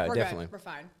 Yeah, we're definitely. Good. We're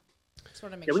fine. Just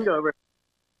want to make Yeah, we sure. can go over.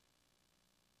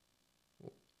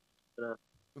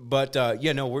 But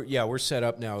we're set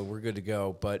up now. We're good to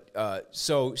go. But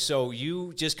so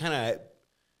you just kind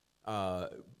of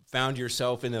found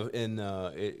yourself in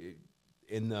the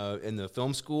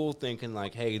film school, thinking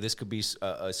like, hey, this could be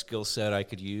a skill set I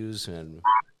could use, and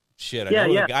shit,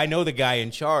 I know the guy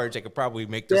in charge. I could probably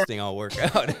make this thing all work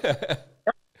out.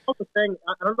 That's the thing.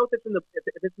 I don't know if it's in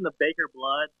the Baker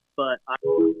blood, but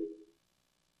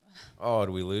Oh,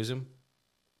 did we lose him?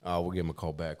 Oh, we'll give him a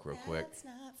call back real quick. That's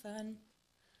not fun.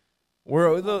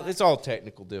 It's all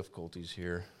technical difficulties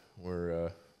here.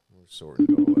 We're sorting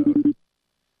it all out.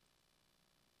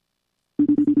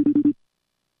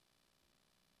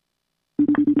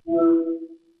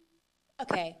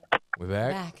 Okay. We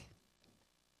back? Back.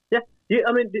 yeah. Do you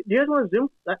guys want to Zoom?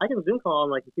 I can Zoom call on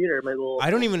my computer. My little. I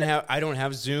don't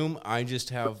have Zoom. I just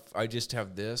have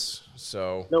this.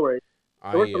 So No worries.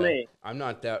 It works for me. I'm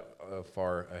not that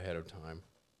far ahead of time.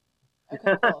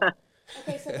 Okay, cool.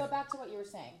 Okay, so go back to what you were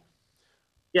saying.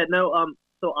 Yeah. No.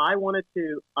 So I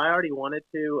already wanted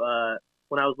to.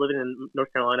 When I was living in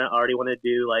North Carolina, I already wanted to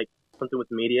do like something with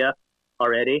media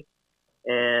already,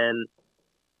 and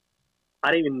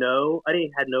I didn't even know.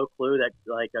 Had no clue that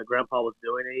Grandpa was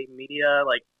doing any media,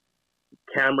 like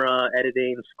camera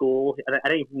editing school. I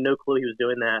didn't even no clue he was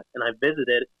doing that. And I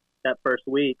visited that first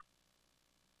week.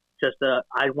 Just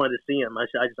I wanted to see him. I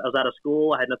was out of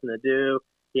school. I had nothing to do.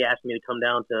 He asked me to come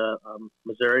down to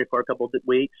Missouri for a couple of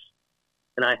weeks,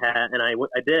 and I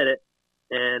did it.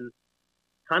 And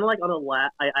kind of like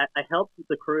I helped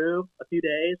the crew a few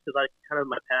days because I kind of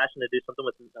my passion to do something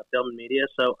with film and media.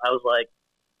 So I was like,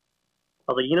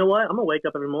 you know what? I'm gonna wake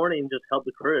up every morning and just help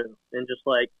the crew and just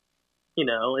like you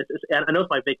know, and I know it's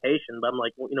my vacation, but I'm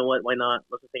like, well, you know what? Why not?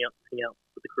 Let's just hang out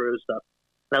with the crew and stuff.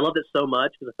 And I loved it so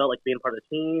much because it felt like being part of the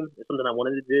team. It's something I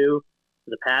wanted to do.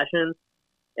 It's a passion,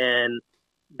 and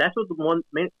that's what one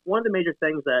of the major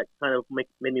things that kind of made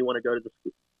me want to go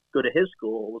to his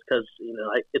school was because, you know,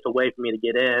 it's a way for me to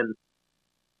get in,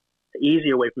 an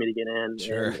easier way for me to get in.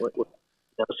 Sure. And,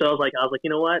 so I was like, you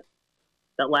know what?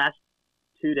 That last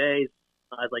 2 days,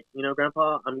 I was like, you know,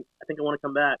 Grandpa, I think I want to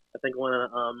come back. I think I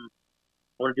want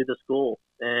to do the school.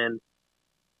 And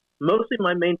mostly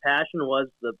my main passion was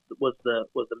the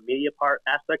media part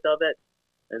aspect of it.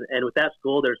 And with that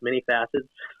school, there's many facets.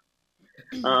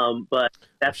 But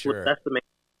that's the main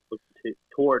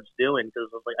towards doing, because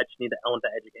I was like, I want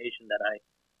that education that I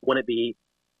want it be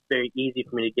very easy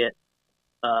for me to get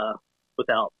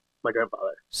without my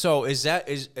grandfather. So is that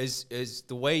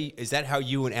how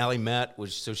you and Allie met? Were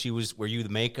you the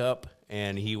makeup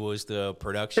and he was the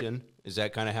production? Is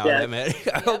that kind of how that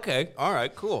met? Okay, all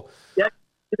right, cool. Yeah,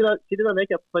 she did my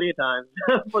makeup plenty of times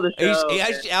for the show. He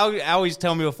always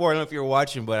tell me before, I don't know if you were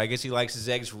watching, but I guess he likes his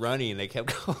eggs runny, and they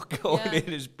kept going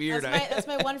in his beard. That's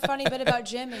my one funny bit about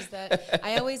Jim is that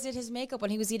I always did his makeup when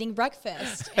he was eating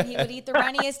breakfast, and he would eat the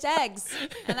runniest eggs,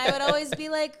 and I would always be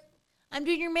like, I'm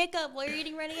doing your makeup while you're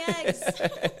eating runny eggs.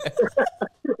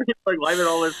 Like, why would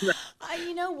all this?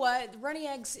 You know what? Runny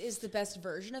eggs is the best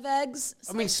version of eggs.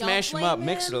 So I mean, smash them up,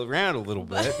 mix it around a little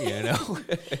bit, you know.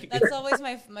 That's always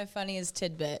my funniest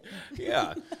tidbit.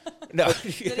 Yeah. No. That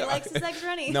he likes his eggs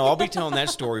runny. No, I'll be telling that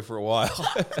story for a while.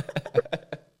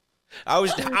 I'll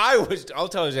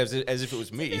tell it as if it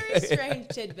was me. It's a very strange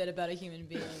tidbit about a human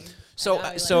being. So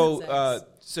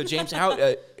James,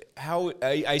 how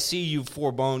I see you've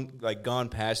gone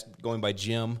past going by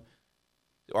Jim.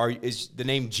 Is the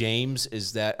name James?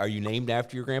 Are you named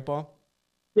after your grandpa?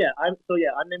 Yeah, I'm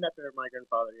named after my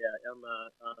grandfather. Yeah,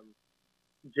 I'm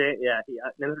James. Yeah,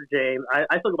 named after James.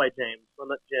 I still go by James. I'm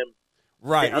not Jim.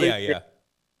 Right. Yeah.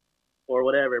 Or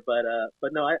whatever, but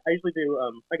no, I usually do.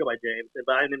 I go by James,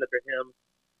 but I'm named after him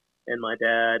and my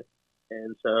dad,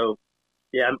 and so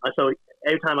yeah. So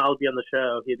every time I would be on the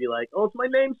show, he'd be like, "Oh, it's my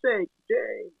namesake,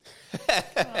 James."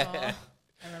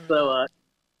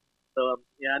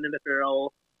 Yeah, I'm named after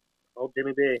old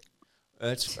Jimmy B.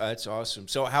 That's awesome.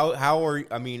 So how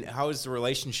is the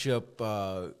relationship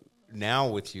now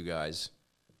with you guys?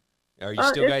 Are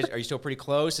you still pretty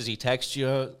close? Does he text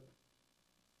you?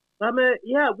 He's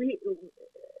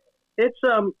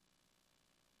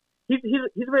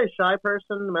a very shy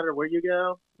person no matter where you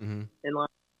go, mm-hmm. and like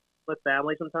with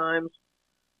family sometimes,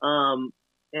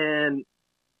 and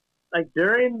like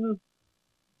during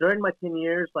my 10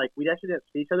 years, like we actually didn't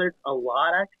see each other a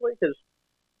lot actually, because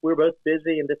we were both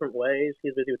busy in different ways. He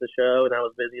was busy with the show, and I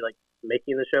was busy like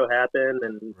making the show happen,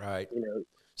 and right, you know.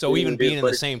 So even being in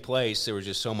the same place, there was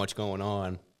just so much going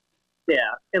on.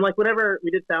 Yeah, and like whenever we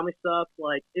did family stuff,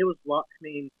 like it was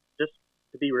just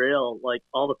to be real, like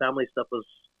all the family stuff was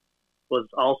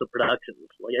also productions.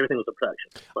 Like everything was a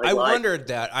production. Like, I wondered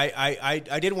that.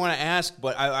 I didn't want to ask,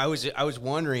 but I was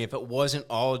wondering if it wasn't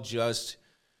all just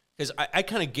because I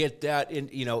kind of get that.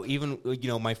 And even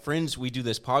my friends, we do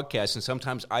this podcast, and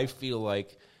sometimes I feel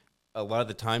like a lot of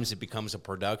the times it becomes a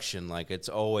production. Like it's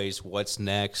always what's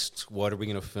next, what are we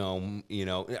going to film?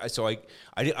 So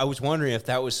I was wondering if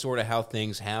that was sort of how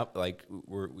things happen. Like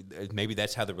maybe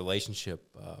that's how the relationship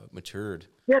matured.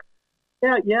 Yeah.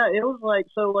 It was like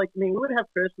we would have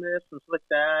Christmas and stuff like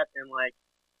that, and like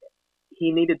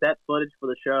he needed that footage for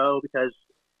the show because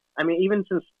even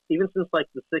since like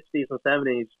the 60s and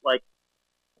 70s, like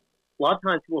a lot of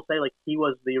times people say like he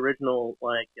was the original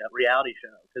like reality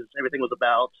show because everything was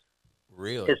about.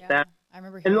 Really? His family. I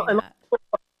remember hearing that.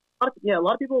 A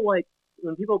lot of people like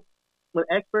when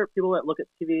expert people that look at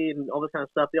TV and all this kind of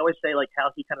stuff, they always say like how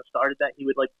he kind of started that. He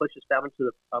would like push his family to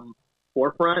the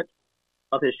forefront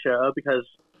of his show because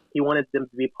he wanted them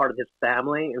to be part of his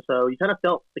family, and so you kind of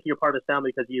felt like you're part of his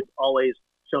family because he's always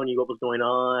showing you what was going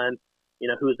on,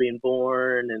 who was being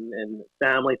born, and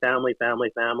family.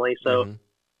 So mm-hmm.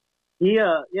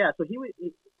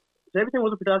 So everything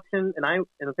was a production, and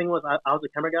the thing was I was a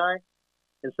camera guy.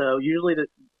 And so usually the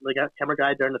camera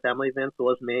guy during the family events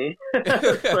was me.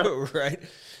 Right.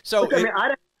 So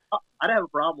I'd have a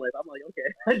problem with. I'm like,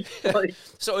 okay.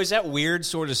 So is that weird,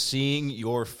 sort of seeing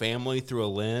your family through a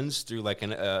lens, through like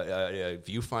a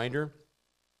viewfinder?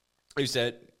 Was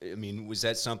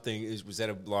that something? Was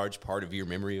that a large part of your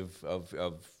memory of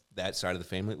that side of the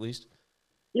family, at least?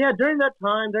 Yeah, during that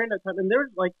time, and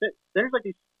there's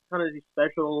these kind of these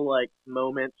special like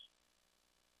moments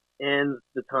in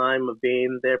the time of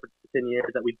being there for 10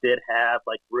 years that we did have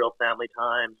like real family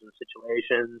times and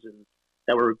situations and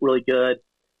that were really good.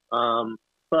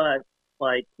 But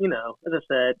like, you know, as I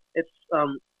said, it's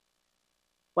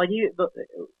like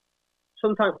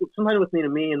sometimes with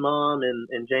me and Mom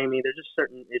and Jamie, there's just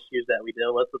certain issues that we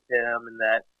deal with him, and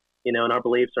that, you know, and our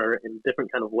beliefs are in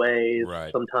different kind of ways.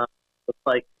 Right. Sometimes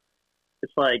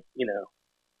it's like, you know,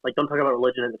 like, don't talk about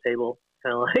religion at the table,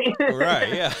 kind of like.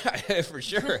 Right. Yeah. For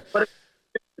sure. But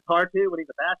it's hard to when he's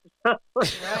a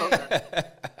Baptist. Right.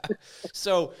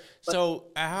 So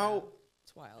how?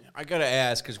 It's wild. I gotta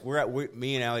ask, because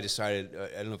me and Allie decided.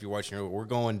 I don't know if you're watching. We're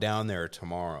going down there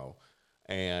tomorrow,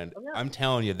 and I'm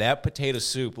telling you, that potato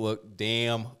soup looked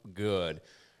damn good.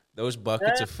 Those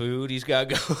buckets of food he's got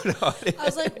going on. I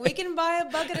was like, we can buy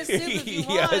a bucket of soup if you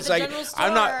want Yeah, at it's the like, general store.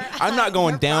 I'm not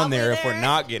going You're down probably there if we're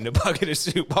not getting a bucket of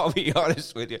soup. I'll be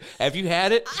honest with you. Have you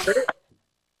had it?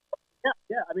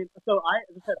 Yeah. I mean, so as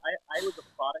I said, I was a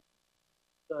product,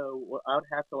 so I would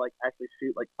have to like actually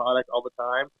shoot like product all the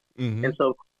time, and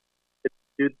so it's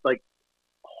dude like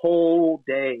whole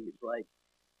days, like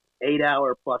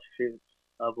 8-hour plus shoots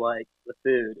of like the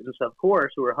food, and so of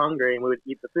course we were hungry and we would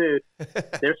eat the food.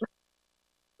 There's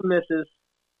some misses,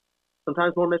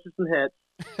 sometimes more misses than hits,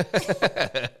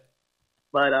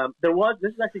 but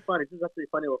this is actually funny. This is actually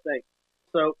a funny little thing.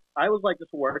 So I was like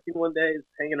just working one day, just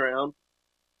hanging around.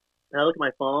 And I look at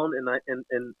my phone, and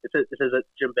it says that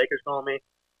Jim Baker's calling me,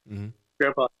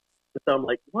 Grandpa. And so I'm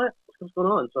like, what? What's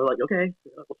going on? So I'm like, okay,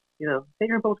 you know, hey,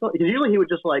 Grandpa, what's going on? Because usually he would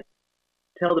just like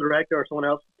tell the director or someone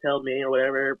else tell me or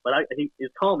whatever, but he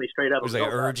was calling me straight up. It was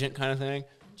like urgent kind of thing?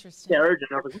 Interesting. Yeah,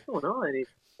 urgent. And I was like, what's going on? And he's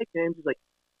like, hey, James, he's like,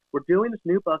 we're doing this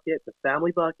new bucket, the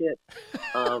family bucket.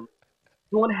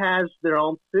 Everyone has their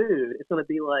own food. It's going to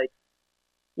be like,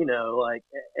 you know, like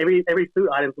every food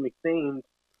item's going to be themed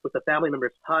with the family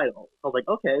member's title. I was like,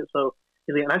 okay. So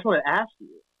he's like, and I just want to ask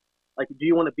you, like, do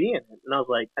you want to be in it? And I was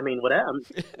like, I mean,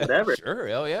 whatever. Sure,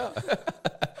 hell yeah.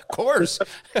 Of course.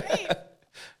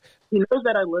 He knows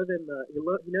that I live in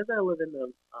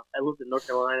I lived in North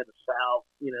Carolina, the South,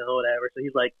 you know, whatever. So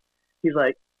he's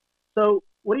like, so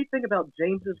what do you think about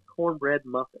James's cornbread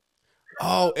muffins?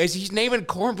 Oh, is he naming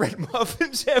cornbread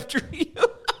muffins after you?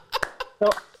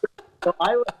 So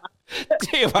I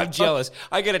Damn, I'm jealous.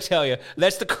 I gotta tell you,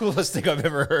 that's the coolest thing I've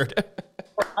ever heard.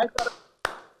 I thought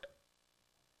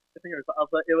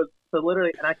it was so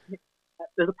literally, and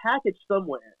there's a package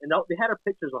somewhere, and they had our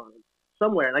pictures on it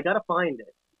somewhere, and I gotta find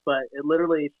it. But it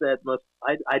literally said,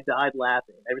 I died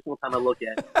laughing every single time I look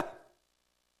at it.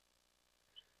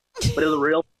 But it was a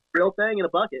real thing in a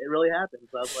bucket. It really happened.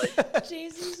 So I was like,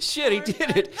 Jesus. Shit, he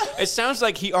did it. It sounds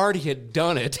like he already had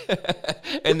done it.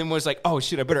 And then was like, oh,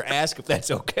 shit, I better ask if that's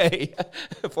okay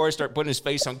before I start putting his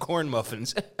face on corn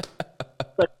muffins. I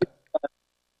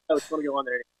was going to go on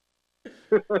there.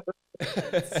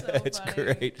 That's funny.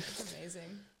 great. It's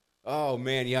amazing. Oh,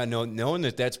 man, yeah, no, knowing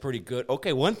that's pretty good.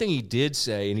 Okay, one thing he did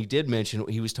say, and he did mention,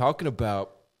 he was talking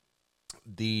about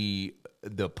the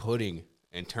pudding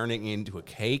and turning it into a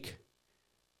cake.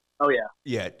 Oh, yeah.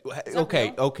 Yeah. Okay.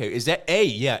 Real? Okay. Is that A?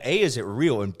 Yeah. A, is it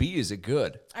real? And B, is it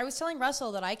good? I was telling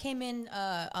Russell that I came in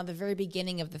on the very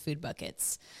beginning of the food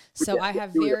buckets, so I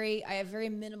have very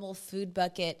minimal food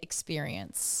bucket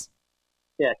experience.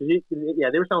 Yeah, because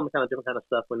they were selling kind of different kind of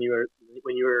stuff when you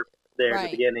were there at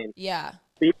the beginning. Yeah.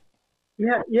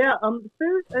 Yeah.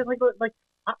 Food, like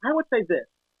I would say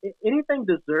this: anything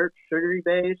dessert, sugary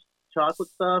based, chocolate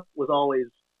stuff was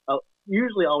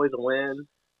usually always a win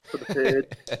for the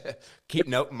food.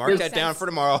 Mark that down for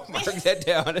tomorrow. Mark that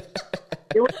down. it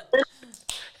was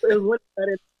when it got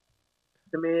into,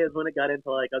 to me, is when it got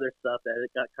into like other stuff that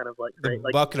it got kind of like The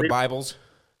bucket of Bibles.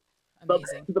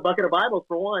 Amazing. The bucket of Bibles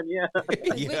for one, yeah.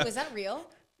 Wait, was that real?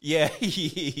 Yeah,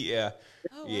 yeah,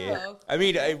 Oh, yeah. wow. I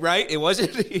mean, right? It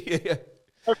wasn't. Yeah.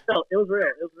 No, it was real.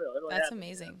 It really That's happened.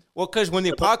 amazing. Well, because when the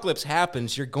apocalypse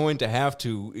happens, you're going to have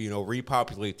to,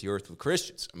 repopulate the earth with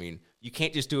Christians. I mean, you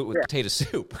can't just do it with potato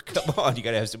soup. Come on, you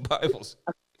got to have some Bibles.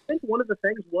 I think one of the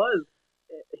things was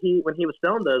when he was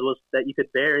selling those was that you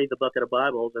could bury the bucket of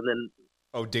Bibles and then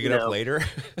dig it up later.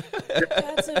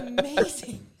 That's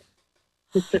amazing.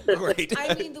 Great.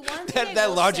 I mean, the one thing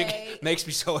that logic makes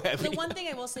me so happy. The one thing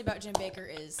I will say about Jim Baker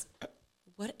is,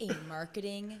 what a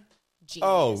marketing genius.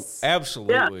 Oh,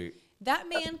 absolutely. That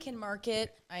man can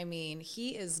market. I mean, he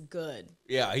is good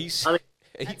Yeah, he's.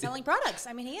 at selling products.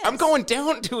 I mean, he is. I'm going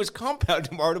down to his compound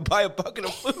tomorrow to buy a bucket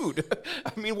of food.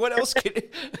 I mean, what else can?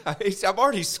 I'm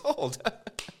already sold.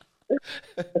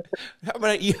 I'm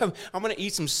gonna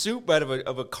eat some soup out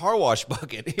of a car wash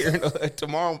bucket here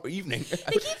tomorrow evening,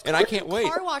 and I can't wait.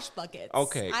 Car wash buckets.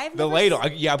 Okay, I've the never ladle.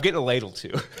 seen- I'm getting a ladle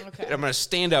too. Okay. I'm gonna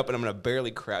stand up and I'm gonna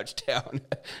barely crouch down.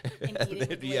 And eat it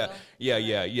with the yeah,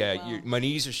 ladle? yeah. Wow. My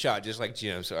knees are shot just like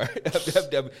Jim's. All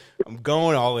right, I'm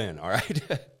going all in. All right,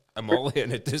 I'm all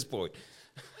in at this point.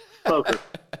 Focus.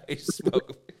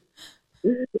 Smoke.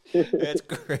 That's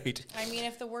great. I mean,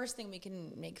 if the worst thing we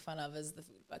can make fun of is the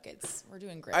food buckets, we're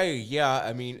doing great.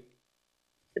 I mean,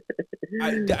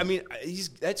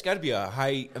 that's got to be a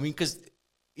high. I mean, because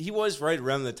he was right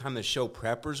around the time the show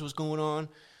Preppers was going on,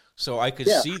 so I could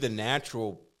see the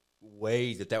natural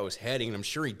way that was heading, and I'm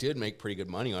sure he did make pretty good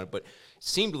money on it, but it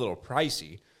seemed a little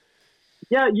pricey.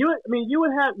 Yeah, you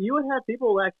would have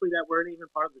people actually that weren't even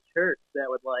part of the church that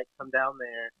would like come down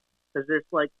there because there's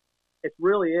like it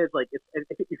really is like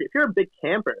if you're a big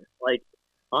camper, like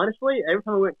honestly, every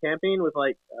time we went camping with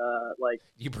like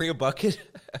You bring a bucket?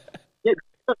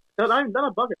 not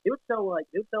a bucket. They would sell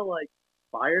like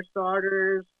fire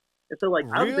starters, and so like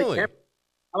I was a big Really? camper.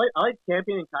 I like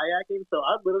camping and kayaking, so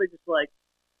I'd literally just like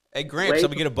Hey, Gramps, Wait.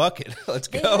 let me get a bucket. Let's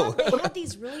They go. had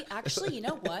these really, actually, you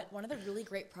know what? One of the really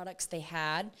great products they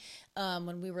had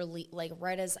when we were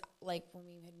right as when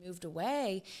we had moved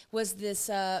away was this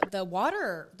the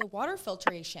water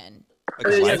filtration. Like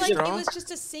a Yeah, It life was like straw? it was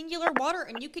just a singular water,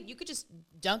 and you could just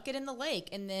dunk it in the lake,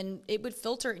 and then it would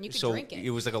filter, and you could So drink it.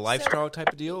 it was like a life So- straw type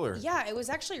of deal, or Yeah, it was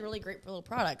actually a really great little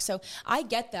product. So I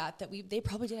get that they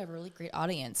probably did have a really great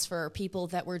audience for people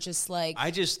that were just like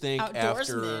I just think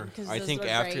outdoorsmen, 'cause those were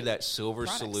after great that silver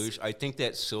products. solution, I think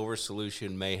that silver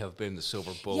solution may have been the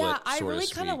silver bullet. Yeah, I so really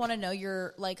to kind of speak. want to know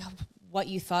your what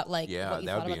you thought Yeah, what you that thought would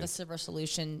about be the Silver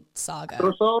Solution Silver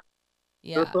saga. Soul,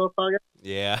 Yeah, Silver Soul saga.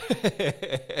 Yeah.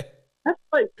 That's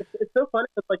like it's so funny.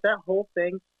 It's like that whole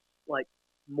thing, like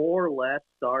more or less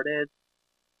started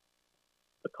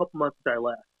a couple months after I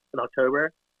left in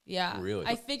October. yeah. Really?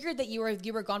 I figured that you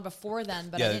were gone before then,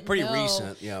 but Yeah, I didn't pretty know,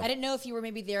 recent, yeah. I didn't know if you were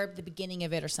maybe there at the beginning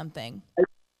of it or something.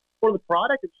 For the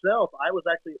product itself, I was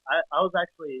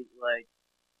actually like,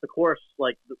 of course,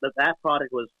 like that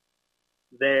product was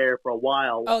there for a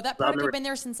while. Oh, that So I product remember- had been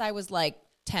there since I was like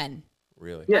 10.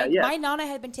 Really? Yeah, yeah. My Nana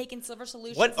had been taking Silver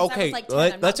Solution What? since I Okay, was like 10. I'm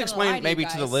not let's gonna lie explain maybe you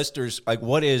to the guys. listeners, like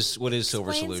what is Silver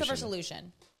Explain Solution? Silver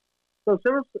Solution. So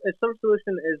Silver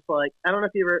Solution is like, I don't know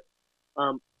if you ever,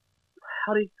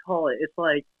 how do you call it? It's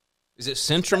like, Is it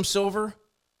Centrum Silver?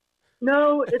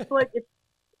 no, it's like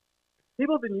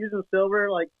people have been using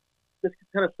silver, like this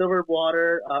kind of silver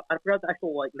water. I forgot the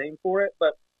actual like name for it,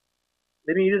 but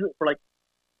they've been using it for like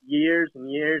years and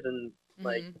years and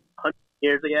like Mhm. hundreds of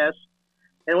years, I guess.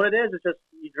 And what it is just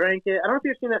you drink it. I don't know if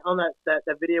you've seen that on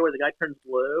that video where the guy turns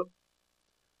blue.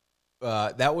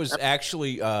 That was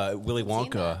actually Willy Seen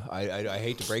Wonka. I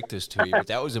hate to break this to you, but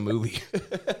that was a movie,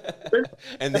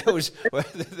 and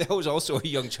that was also a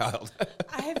young child.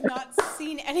 I have not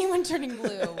seen anyone turning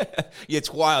blue. Yeah,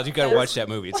 it's wild. You got to watch that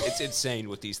movie. It's insane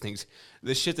with these things.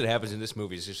 The shit that happens in this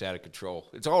movie is just out of control.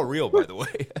 It's all real, by the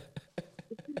way.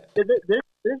 There's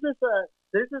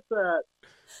this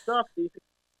stuff,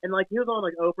 and like he was on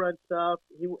like Oprah and stuff.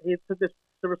 He took this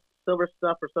silver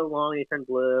stuff for so long, and he turned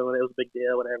blue, and it was a big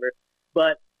deal, whatever.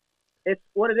 But it's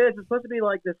what it is. It's supposed to be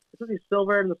like this. It's supposed to be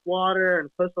silver in this water, and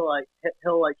it's supposed to like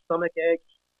heal like stomach aches,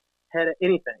 head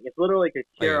anything. It's literally like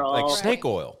a cure all. like Right. snake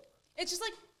oil. It's just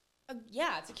like,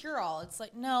 yeah, it's a cure-all. It's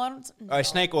like, no, I don't. No. All right,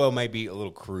 snake oil may be a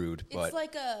little crude, but It's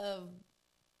like a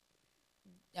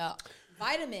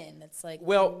vitamin that's like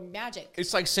Well, magic.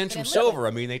 it's like Centrum in Silver. little.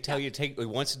 I mean, they tell you take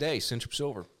once a day Centrum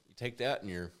Silver. You take that, and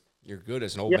you're good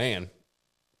as an old Yeah. man.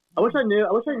 I wish I knew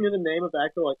the name of the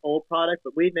actual like old product,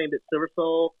 but we named it Silver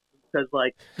Soul because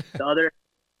like the other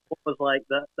was like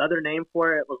the other name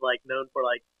for it was like known for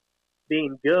like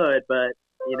being good, but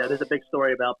you know there's a big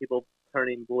story about people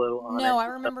turning blue on it. No, I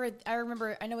remember.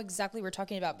 I know exactly what we're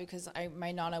talking about because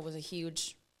my Nana was a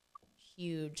huge.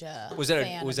 Was that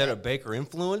fan was of that a it. Baker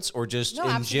influence or just No, in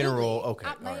absolutely. general? Okay,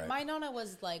 all my, right. my Nana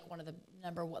was like one of the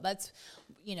number one. That's,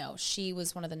 she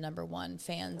was one of the number one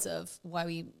fans of why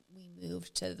we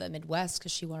moved to the Midwest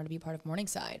because she wanted to be part of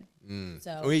Morningside.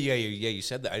 So Oh yeah, you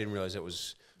said that. I didn't realize it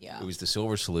was Yeah. it was the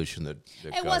Silver Solution that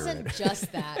it got wasn't her in.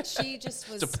 just that. She just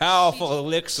was. It's a powerful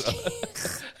elixir.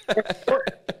 That's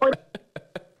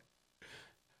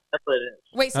what it is.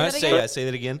 Wait, say that again. Say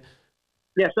that again.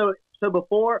 Yeah, so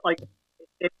before like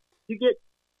if you get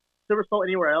Silver Soul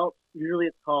anywhere else, usually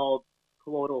it's called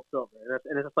colloidal silver,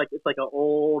 and it's like an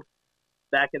old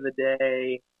back in the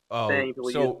day. Oh, thing that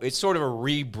we so use. it's sort of a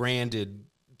rebranded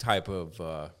type of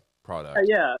product.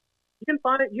 Yeah, you can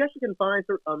find it. You actually can find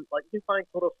like you can find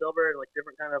colloidal silver in like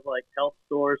different kind of like health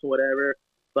stores or whatever.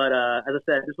 But as I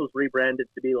said, this was rebranded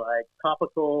to be like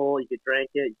topical. You could drink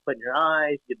it, you could put in your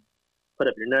eyes, you could put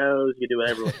up your nose, you could do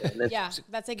whatever with it. And Yeah,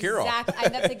 that's Cure-all.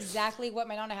 that's exactly what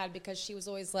my nana had, because she was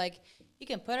always like, you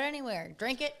can put it anywhere,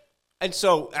 drink it. And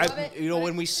so, Love it, you know, put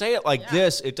when it- we say it like Yeah.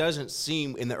 this, it doesn't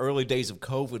seem in the early days of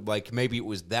COVID like maybe it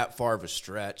was that far of a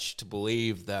stretch to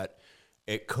believe that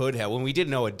it could have, when we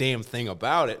didn't know a damn thing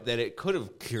about it, that it could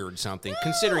have cured something,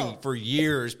 considering for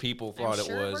years people thought I'm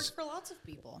sure it it was. works for lots of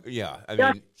people. Yeah, I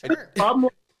Yeah. mean, Sure. I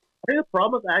think the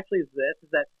problem actually is this: is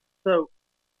that so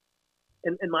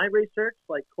in my research,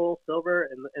 like coil silver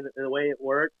and the way it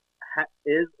works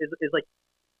is like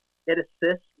it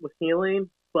assists with healing.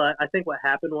 But I think what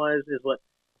happened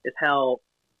is how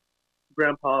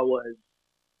Grandpa was,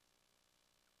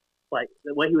 like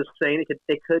the way he was saying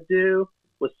it could do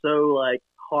was so like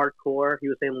hardcore. He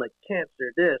was saying like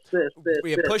cancer, this.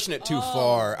 yeah, pushing it too Oh,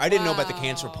 far. I didn't know about the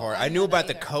cancer wow. part. I I didn't knew know about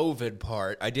the that COVID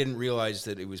part. I didn't realize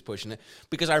that it was pushing it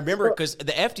because I remember because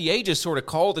the FDA just sort of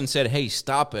called and said, "Hey,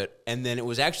 stop it," and then it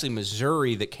was actually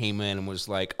Missouri that came in and was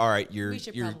like, "All right, We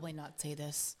should probably not say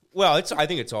this. Well, I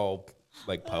think it's all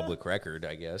like public record,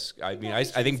 I guess. I mean, I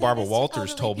think say Barbara this to Walters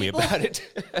elderly told me people. about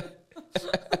it.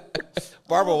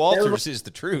 Barbara Walters is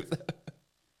the truth.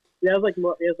 Yeah, it was like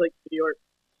New York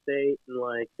State and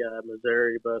like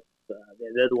Missouri, both.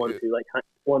 They're the ones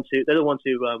who they're the ones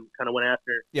who kind of went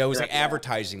after. Yeah, it was like after that.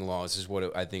 advertising laws is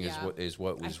what I think Yeah. is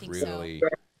what I was think so. really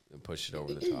pushed it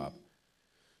over the top.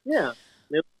 Yeah.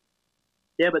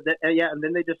 Yeah, but and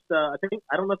then they just I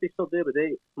don't know if they still do, but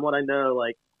they, from what I know,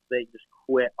 like they just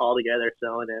quit altogether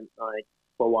selling it like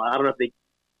for a while. I don't know if they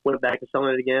went back to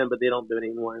selling it again, but they don't do it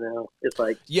anymore now. It's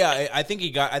like Yeah, I think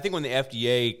I think when the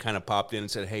FDA kind of popped in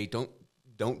and said, "Hey, don't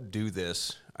do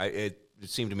this," it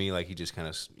seemed to me like he just kind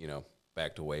of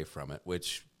backed away from it,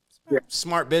 which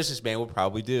smart businessman would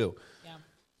probably do.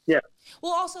 yeah.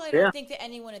 Well, also, I don't Yeah. think that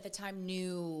anyone at the time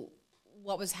knew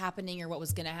what was happening or what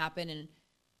was going to happen, and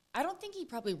I don't think he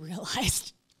probably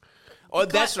realized. Oh,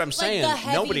 that's what I'm like, saying.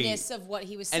 the Nobody heaviness of what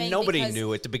he was saying, and nobody because-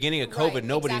 knew at the beginning of COVID. Right,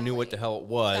 Nobody knew what exactly. the hell it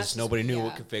was. That's just- Nobody knew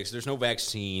what yeah. could fix. There's no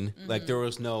vaccine. Like there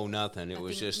was no nothing. It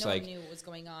was Nothing- just no one like knew what was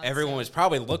going on. everyone so- was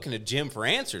probably looking to Jim for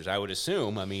answers. I would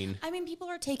assume. I mean, people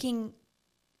are taking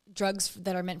drugs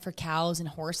that are meant for cows and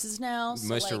horses now. So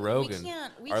Mr. like, Rogan,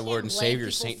 we our can't Lord and blame Savior,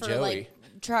 people Saint for, Joey. like,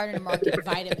 trying to market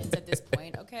vitamins at this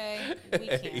point. Okay, we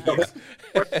can't.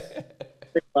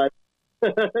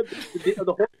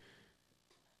 the whole,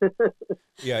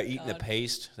 yeah, eating the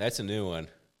paste. That's a new one.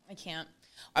 I can't.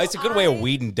 It's a Well, good way of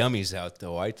weeding dummies out,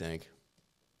 though. I think.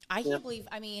 I can't believe.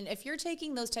 I mean, if you're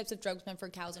taking those types of drugs meant for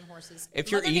cows and horses,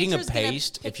 If you're Mother eating a Nature's gonna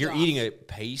paste, pick if you're you eating off. a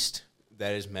paste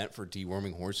that is meant for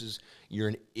deworming horses, you're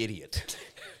an idiot.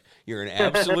 You're an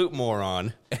absolute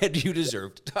moron, and you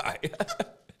deserve to die.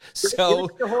 So,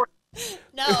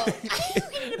 No, we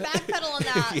need to backpedal on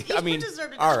that. I You mean,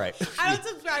 deserve to all die. right. I don't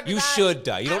subscribe to You that. should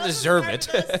die. You I don't don't deserve subscribe it.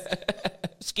 to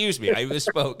this. Excuse me, I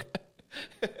misspoke.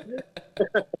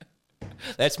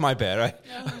 That's my bad.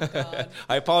 Oh, God.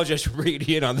 I apologize for bringing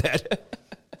you in on that.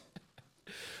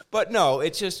 But no,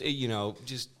 it's just,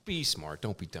 just be smart.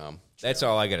 Don't be dumb. That's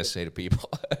all I got to say to people.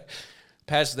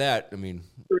 Past that, I mean,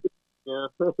 yeah.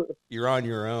 you're on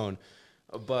your own.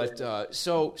 But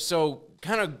so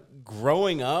kind of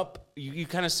growing up, you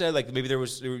kind of said like maybe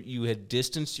you had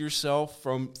distanced yourself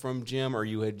from Jim, or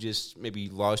you had just maybe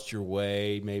lost your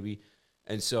way, maybe.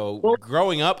 And so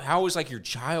growing up, how was like your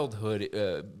childhood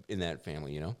in that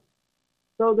family?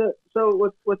 So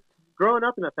with growing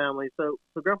up in that family, so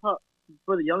Grandpa,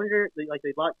 for the younger, they when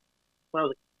I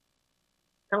was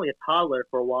kind of like a toddler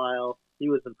for a while, he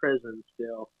was in prison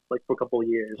still, like for a couple of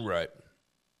years, Right.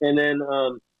 and then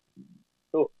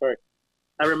sorry,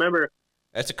 I remember.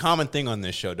 That's a common thing on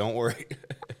this show. Don't worry.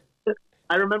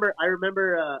 I remember.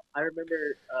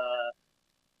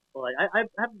 Like I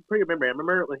have a pretty good memory. I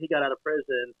remember when he got out of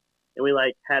prison, and we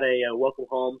like had a welcome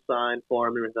home sign for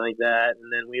him and everything like that.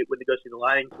 And then we went to go see The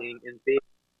Lion King in theater,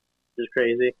 which is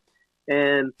crazy.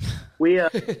 And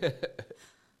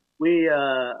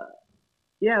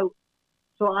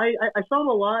So I saw him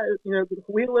a lot.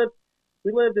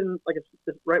 We lived in like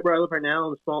right where I live right now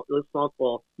in a small,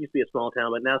 well, used to be a small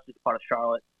town, but now it's just part of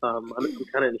Charlotte. I'm kind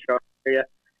of in the Charlotte area,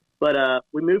 but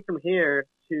we moved from here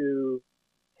to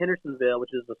Hendersonville,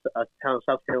 which is a town in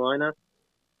South Carolina,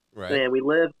 Right. and we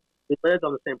lived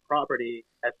on the same property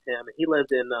as him, and he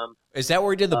lived in. Is that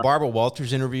where he did the Barbara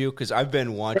Walters interview? Because I've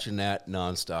been watching that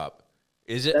nonstop.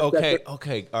 Is it That's okay? it.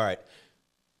 Okay, all right.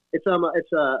 It's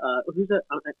who's that?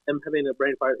 I'm having a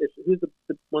brain fart. Who's the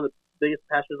one of the biggest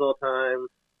pastors of all time?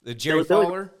 The Jerry Billy-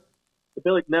 Fowler. The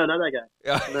Billy? No, not that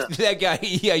guy. No. That guy.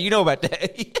 Yeah, you know about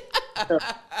that.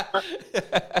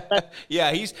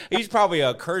 Yeah, he's probably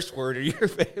a curse word in your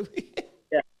family.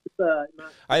 Yeah, it's,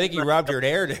 I think he robbed your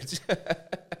inheritance.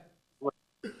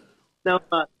 no,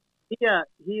 but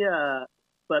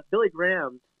Billy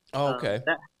Graham. Oh, okay.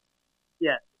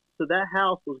 So that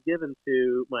house was given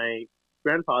to my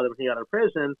grandfather when he got out of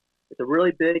prison. It's a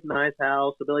really big, nice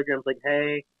house. So Billy Graham's like,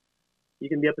 hey, you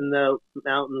can be up in the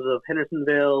mountains of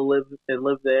Hendersonville, live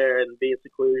there and be in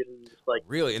seclusion. Just like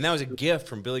Really? And that was a gift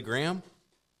from Billy Graham?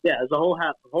 yeah, it's a whole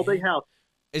house, a whole big house.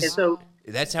 Is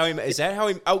that how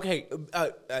he? Okay,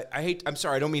 I'm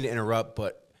sorry, I don't mean to interrupt,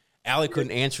 but Allie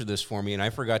couldn't answer this for me, and I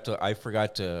forgot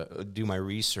to do my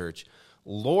research.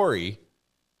 Lori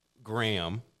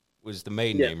Graham was the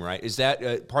maiden name, right? Is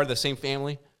that part of the same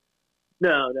family?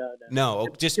 No. No,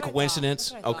 just a That's what I thought. coincidence.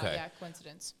 That's what I thought. Okay. Yeah,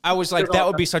 coincidence. I was like, that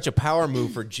would be such a power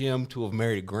move for Jim to have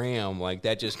married Graham. Like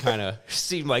that just kind of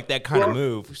seemed like that kind of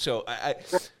move. So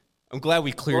I'm glad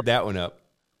we cleared that one up.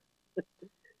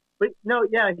 But no,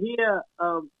 yeah,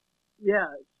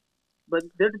 but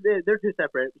they're two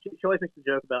separate. She always makes a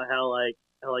joke about how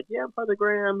yeah, I'm part of the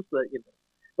Grahams, but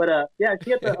yeah,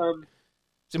 she got the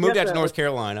So moved out to North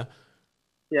Carolina.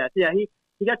 Yeah, he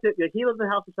lived in a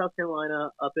house in South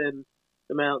Carolina up in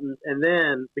the mountains, and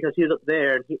then because he was up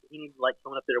there and he needed like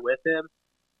someone up there with him,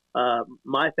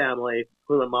 my family,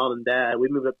 including my mom and dad, we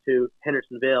moved up to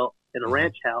Hendersonville in a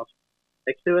ranch house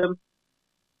next to him,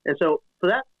 and so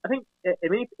that I think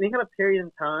any kind of period in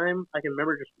time I can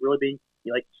remember just really being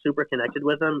like super connected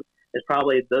with him is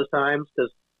probably those times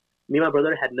because me and my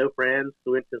brother had no friends,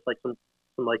 so we went to just like some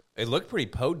like It looked pretty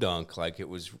podunk, like it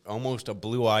was almost a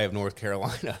blue eye of North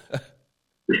Carolina.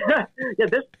 yeah,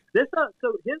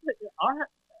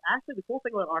 actually the cool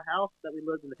thing about our house that we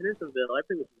lived in Hendersonville,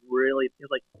 everything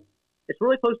it's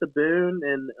really close to Boone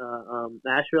and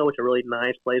Nashville, which are really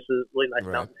nice places, really nice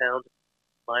mountain towns in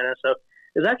Carolina. So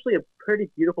it was actually a pretty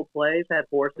beautiful place. It had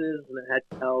horses and it had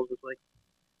cows. It was like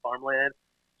farmland.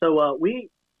 So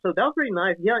so that was pretty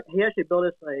nice. He actually built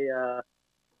us a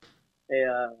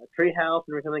tree house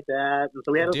and everything like that. And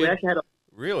so we actually had a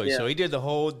really. Yeah. So he did the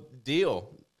whole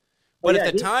deal. But yeah,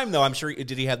 at the time, though, I'm sure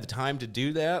did he have the time to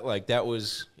do that? Like it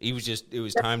was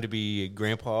time to be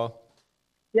grandpa.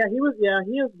 Yeah, he was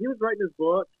writing his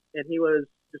book and he was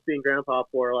just being grandpa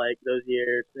for like those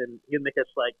years, and he would make us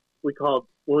like when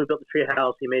we built the tree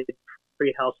house, he made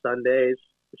tree house sundaes,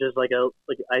 which is like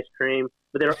ice cream,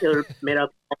 but they were made out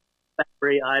of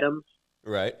fat-free items.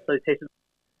 Right. So it tasted.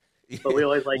 But we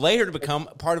always like later to become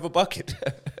part of a bucket.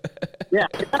 Yeah.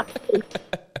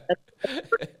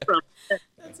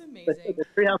 That's amazing. The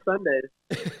Treehouse Sundays.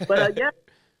 But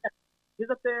he was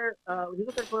up there. He was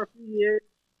up there for a few years,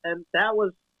 and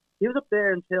he was up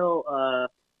there until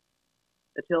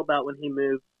about when he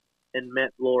moved and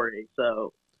met Lori.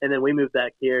 So, and then we moved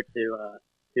back here to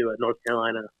North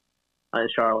Carolina, in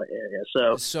Charlotte area.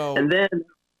 So and then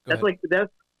that's like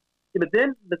that's. But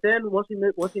then once he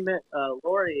met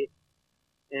Lori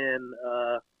in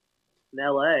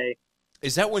L.A.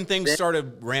 Is that when things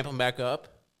started ramping back up?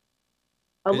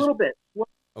 A little bit.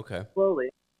 Okay.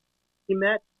 Slowly. He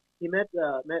met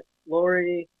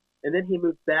Lori, and then he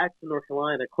moved back to North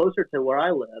Carolina, closer to where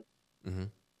I live. Mm-hmm.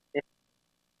 And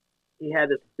he had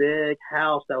this big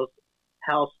house that was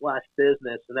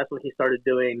house/business, and that's when he started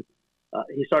doing.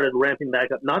 He started ramping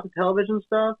back up, not the television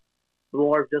stuff, but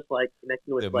more of just like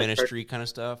connecting with the ministry kind of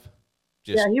stuff.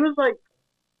 Yeah, he was like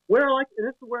and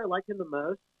this is where I liked him the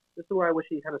most. This is where I wish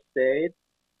he kind of stayed.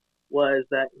 Was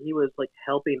that he was like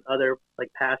helping other like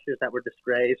pastors that were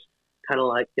disgraced, kind of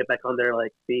like get back on their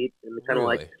like feet and kind of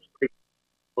like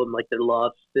and like their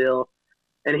love still.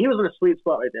 And he was in a sweet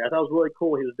spot right there. I thought it was really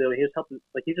cool what he was doing. He was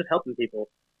just helping people.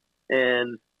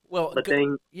 And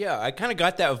I kind of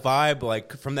got that vibe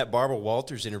like from that Barbara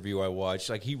Walters interview I watched.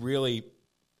 Like he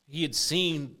had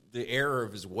seen the error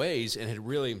of his ways and had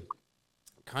really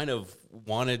kind of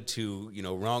wanted to,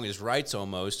 wrong his rights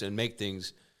almost and make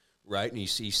things right. And he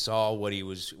saw what he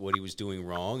was doing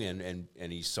wrong and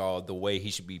he saw the way he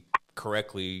should be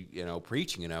correctly,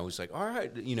 preaching. And I was like, all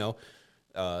right,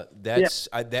 that's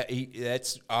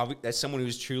someone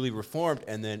who's truly reformed.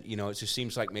 And then, it just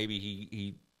seems like maybe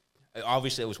he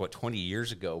obviously it was 20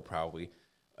 years ago probably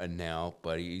now,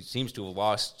 but he seems to have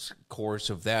lost course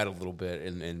of that a little bit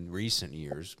in recent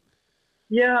years.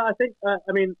 Yeah, I think. I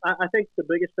think the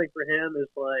biggest thing for him is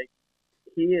like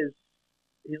he's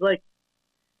like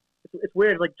it's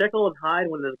weird. Like Jekyll and Hyde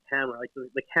when there's a camera. Like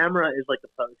the camera is like the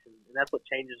potion, and that's what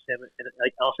changes him. And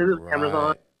like as soon as the camera's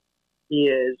on, he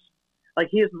is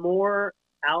more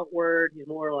outward. He's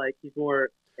more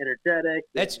energetic.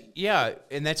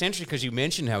 And that's interesting because you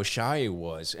mentioned how shy he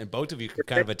was, and both of you can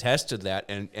kind of attest to that,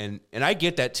 and I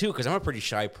get that too because I'm a pretty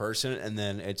shy person, and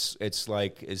then it's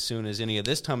like as soon as any of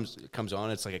this comes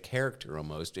on, it's like a character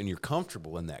almost, and you're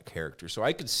comfortable in that character. So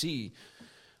I could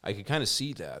kind of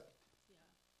see that.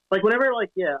 Like whenever,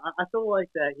 like, yeah, I feel like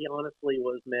that he honestly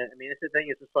was meant. I mean, it's the thing.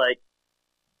 It's just like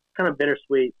kind of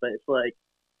bittersweet, but it's like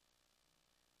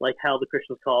how the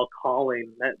Christians call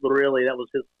calling. That was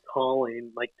his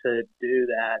calling, like to do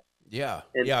that. Yeah,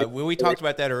 and we talked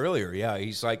about that earlier. Yeah,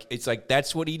 it's like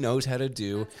that's what he knows how to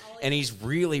do, and he's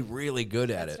really, really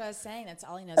good at it. That's what I was saying. That's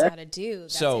all he knows how to do.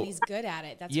 And he's good at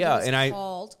it. That's what he's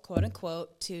called, quote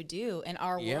unquote, to do in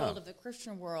our world of the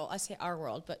Christian world. I say our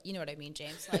world, but you know what I mean,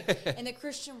 James. Like in the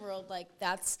Christian world, like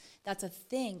that's a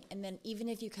thing. And then even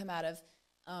if you come out of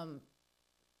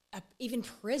even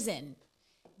prison,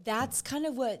 that's kind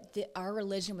of what our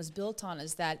religion was built on,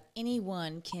 is that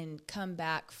anyone can come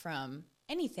back from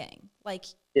anything. Like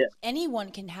anyone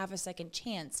can have a second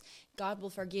chance. God will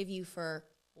forgive you for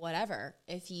whatever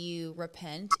if you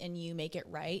repent and you make it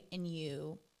right and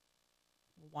you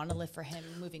want to live for him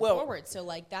moving forward. So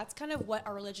like that's kind of what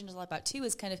our religion is all about too,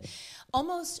 is kind of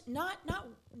almost not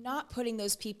putting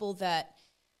those people that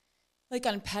like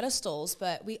on pedestals,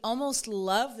 but we almost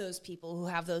love those people who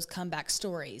have those comeback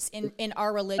stories in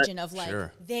our religion of like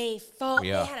they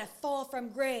had a fall from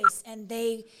grace and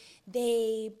they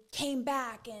came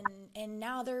back and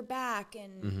now they're back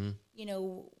and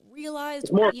realized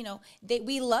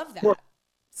we love that.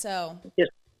 So it's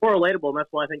more relatable, and that's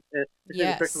why I think in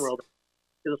the Christian world,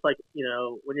 because it's like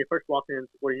when you're first walking in,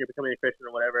 when you're becoming a Christian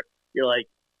or whatever, you're like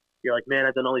man,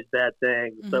 I've done all these bad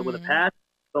things, but with the past.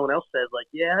 Someone else says, like,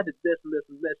 yeah, I did this and this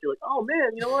and this. You're like, oh,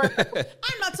 man, you know what?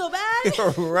 I'm not so bad.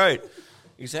 Right.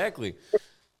 Exactly.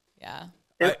 Yeah.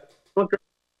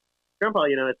 Grandpa,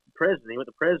 it's prison. He went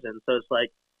to prison. So it's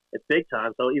like, it's big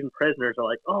time. So even prisoners are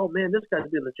like, oh, man, this guy's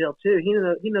been in the jail, too. He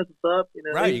knows what's up.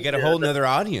 Right. You got a whole nother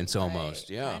audience almost.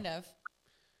 Right. Yeah. Kind of.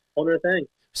 Whole other thing.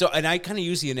 So, and I kind of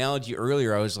used the analogy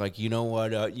earlier. I was like, you know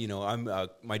what? I'm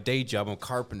my day job, I'm a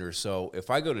carpenter. So if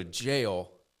I go to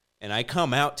jail and I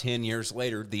come out 10 years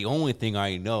later, the only thing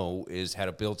I know is how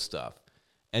to build stuff.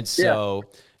 And so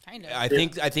I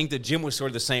think that Jim was sort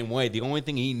of the same way. The only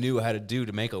thing he knew how to do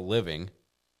to make a living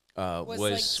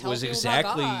was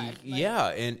exactly, and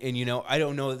I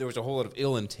don't know that there was a whole lot of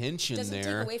ill intention there. Doesn't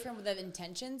take away from the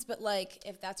intentions, but like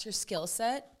if that's your skill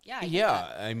set,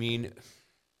 I mean,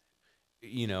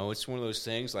 it's one of those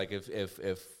things like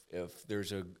if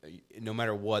there's no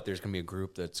matter what, there's going to be a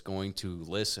group that's going to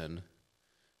listen.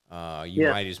 You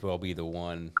might as well be the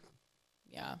one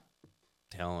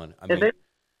telling. I mean, the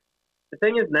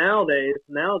thing is nowadays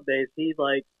he's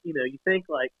like, you think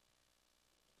like,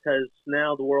 because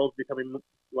now the world's becoming a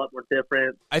lot more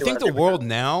different. I think the world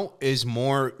now is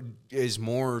more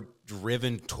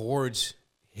driven towards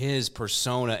his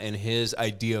persona and his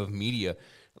idea of media,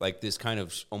 like this kind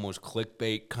of almost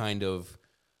clickbait kind of,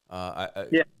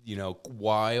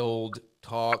 wild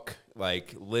talk,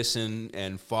 like listen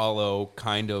and follow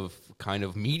kind of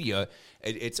media.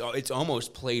 It's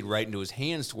almost played right into his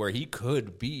hands to where he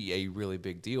could be a really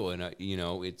big deal. And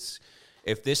it's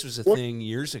if this was a thing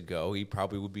years ago, he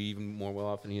probably would be even more well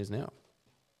off than he is now.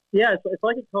 Yeah, it's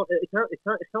like it's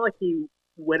kind of like he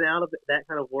went out of that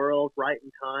kind of world right in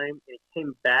time, and he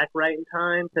came back right in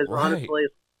time. Because honestly,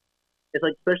 it's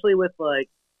like, especially with like,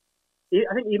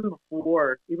 I think even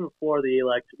before the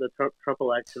election, the Trump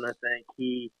election, I think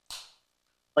he,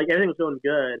 like, everything was going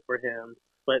good for him.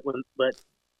 But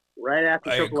right after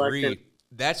the Trump election,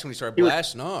 that's when he started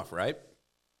blasting off, right?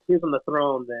 He was on the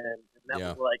throne then, and that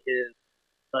was like his.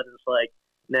 But it's like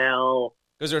now,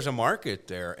 because there's a market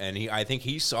there, and I think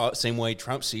he saw it same way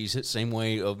Trump sees it, same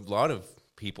way a lot of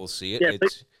people see it. Yeah,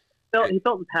 he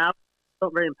felt empowered,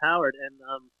 felt very empowered, and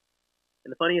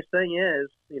the funniest thing is,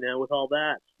 with all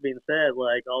that being said,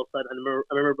 like all of a sudden,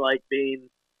 I remember like being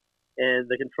in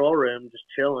the control room, just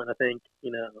chilling. I think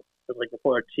it was like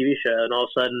before a TV show, and all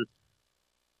of a sudden,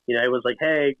 it was like,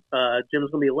 "Hey,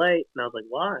 Jim's gonna be late," and I was like,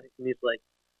 "Why?" And he's like,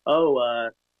 "Oh,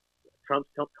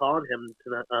 Trump's calling him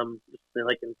tonight,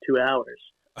 like in 2 hours."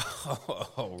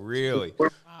 Oh, really?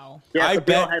 Wow. Yeah,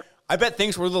 I bet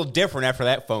things were a little different after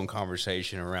that phone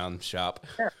conversation around shop.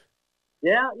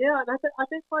 Yeah. And I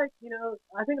think like,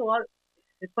 I think a lot of,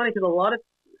 it's funny because a lot of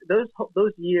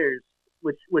those years,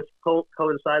 which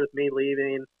coincide with me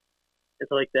leaving and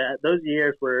stuff like that, those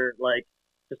years were like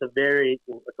just like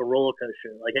a roller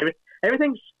coaster. Like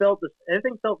everything felt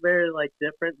very like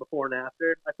different before and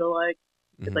after. I feel like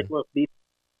it's like, look,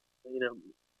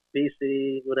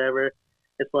 BC, whatever.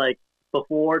 It's like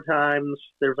before times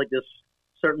there was like this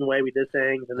certain way we did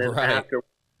things, and then Right. after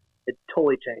it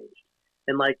totally changed.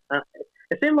 And like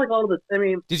it seemed like all of this. I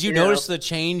mean, Did you notice the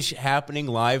change happening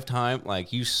live time?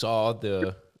 Like you saw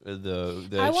the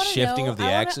shifting of the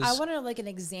axis? I want to like an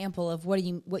example of what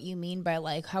you mean by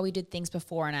like how we did things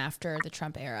before and after the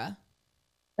Trump era.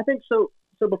 I think so.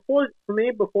 So before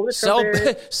the Sell Trump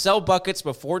era, sell buckets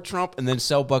before Trump and then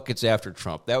sell buckets after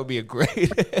Trump. That would be a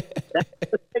great.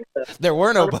 There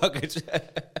were no buckets.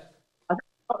 I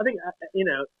think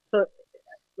So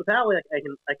with that way,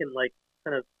 I can like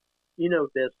kind of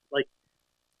this like.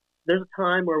 There's a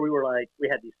time where we were like we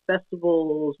had these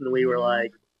festivals and we were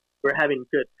like we're having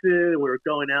good food and we were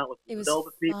going out with It was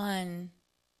people, fun.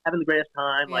 having the greatest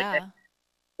time. Yeah. Like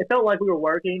it felt like we were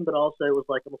working, but also it was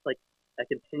like almost like a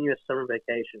continuous summer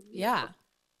vacation. Yeah.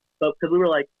 But because we were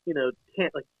like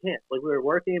can't we were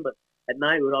working, but at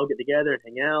night we would all get together and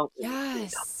hang out.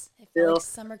 Yes. It felt like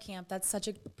summer camp. That's such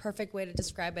a perfect way to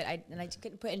describe it. I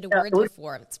couldn't put it into words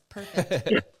before. It's perfect.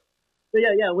 So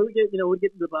yeah, we would get we'd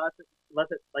get to the bus like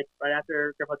right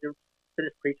after Grandpa Jim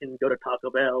finished preaching, go to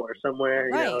Taco Bell or somewhere,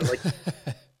 Right. like.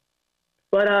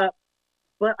 But I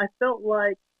felt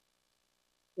like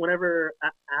whenever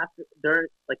during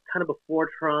like kind of before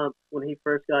Trump, when he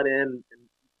first got in, and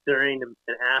during and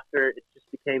after, it just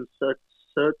became so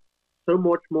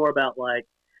much more about like,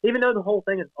 even though the whole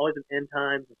thing is always an end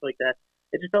times and stuff like that,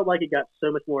 it just felt like it got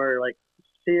so much more like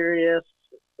serious,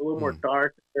 a little more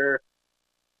darker.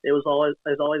 It was always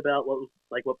about what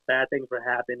bad things were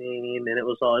happening, and it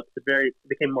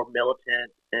became more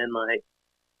militant and like.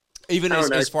 Even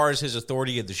as far as his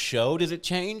authority of the show, did it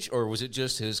change, or was it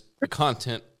just his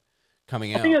content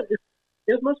coming out? I think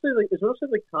it was mostly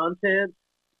the content,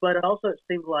 but it also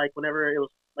seemed like whenever it was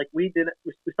like we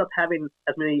stopped having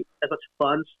as much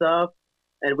fun stuff,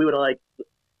 and we would like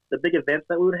the big events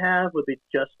that we would have would be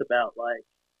just about like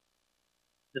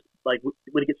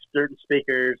we'd get certain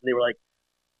speakers, and they were like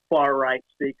far right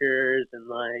speakers, and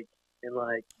like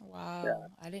Wow. yeah.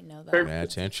 I didn't know that.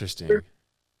 That's interesting.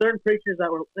 certain preachers that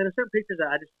I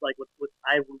just like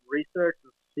I would research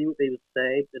and see what they would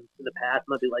say in the past,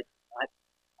 and I'd be like,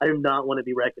 I do not want to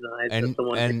be recognized as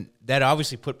someone. And that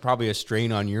obviously put probably a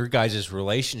strain on your guys'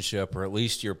 relationship, or at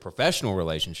least your professional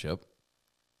relationship.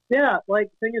 Yeah,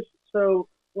 like the thing is, so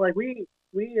like we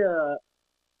I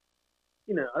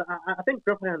think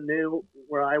Grandpa knew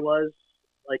where I was,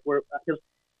 like because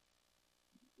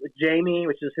with Jamie,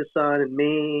 which is his son, and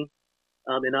me,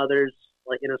 and others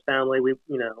like in his family, we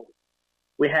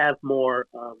have more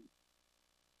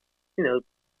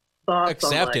thoughts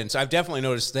Acceptance. on, like, I've definitely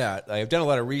noticed that. I've done a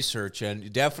lot of research,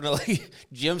 and definitely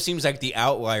Jim seems like the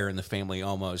outlier in the family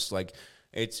almost. Like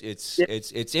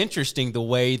it's interesting the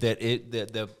way that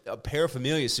the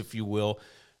paterfamilias, if you will,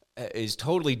 is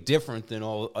totally different than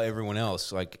everyone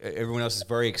else. Like everyone else is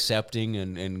very accepting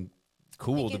and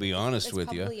cool, to be honest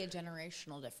with you. It's probably a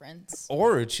generational difference.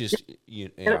 Or it's just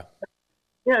yeah.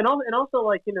 Yeah, and also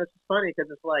like it's funny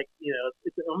because it's like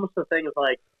it's almost the thing of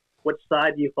like which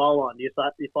side do you fall on? Do you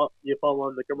fall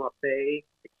on the Grandma Faye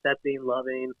accepting,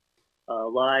 loving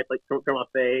life like Grandma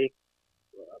Faye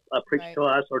preach to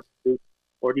us, or do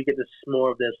you get this more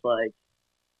of this like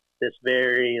this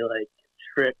very like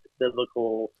strict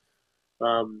biblical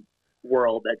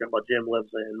world that Grandpa Jim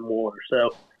lives in more? So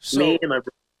me and my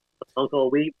uncle,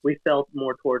 we felt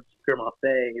more towards Grandma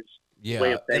Faye's.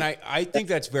 Yeah, and I think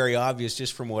that's very obvious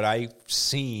just from what I've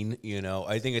seen.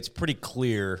 I think it's pretty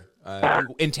clear,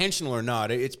 intentional or not,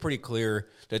 it's pretty clear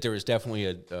that there was definitely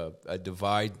a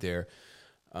divide there.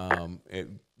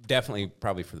 Definitely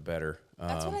probably for the better.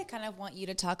 That's what I kind of want you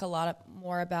to talk a lot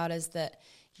more about is that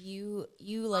you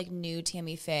like knew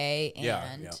Tammy Faye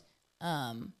and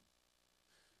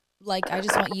like I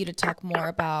just want you to talk more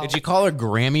about. Did you call her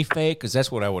Grammy Faye? Because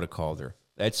that's what I would have called her.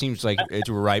 That seems like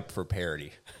it's ripe for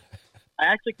parody. I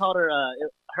actually called her,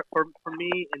 for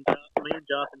me and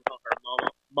Justin called her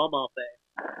Mama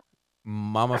Faye.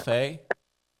 Mama Faye?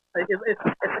 Like it's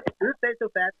say it so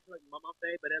fast, it's like Mama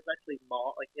Faye, but it's actually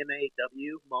like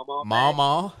MAW, Mama.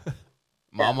 Mama?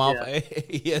 Mama Yeah.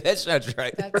 Faye? Yeah, that sounds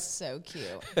right. That's so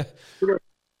cute.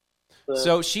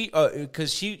 So she,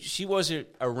 because she wasn't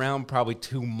around probably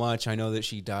too much. I know that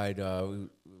she died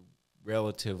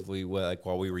relatively like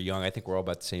while we were young. I think we're all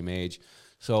about the same age.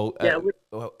 So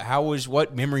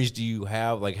what memories do you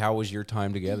have? Like, how was your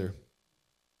time together?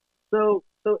 So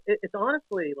it's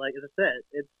honestly, like, as I said,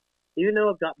 even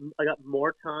though I got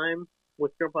more time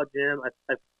with Grandpa Jim,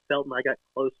 I felt I got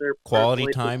closer. Quality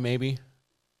time, maybe?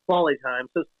 Quality time.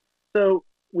 So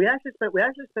we actually spent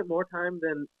more time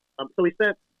than, so we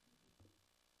spent,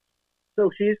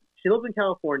 so she lives in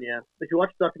California. If you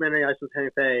watch the documentary Ice with Tammy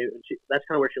Faye, that's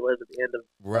kind of where she lives at the end of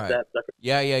that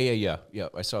documentary. Yeah.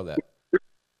 I saw that.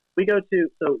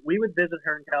 So we would visit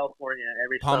her in California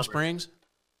every summer. Palm Springs,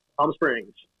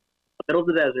 middle of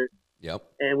the desert. Yep.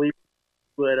 And we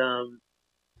would,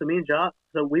 so me and Josh,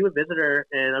 so we would visit her,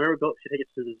 and I remember she'd take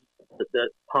us to the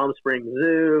Palm Springs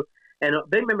Zoo. And a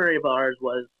big memory of ours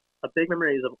was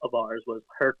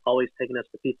her always taking us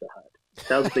to Pizza Hut.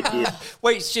 That was a big deal.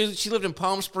 Wait, she lived in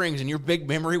Palm Springs, and your big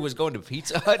memory was going to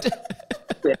Pizza Hut?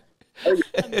 Yeah.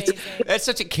 Amazing. That's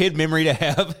such a kid memory to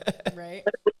have. Right.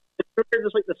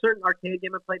 Just like the certain arcade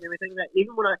game I played and everything that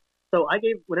even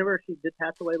whenever she did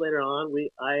pass away later on, me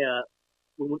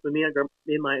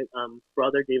and my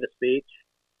brother gave a speech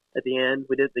at the end.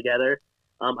 We did it together.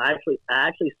 I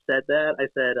actually said that. I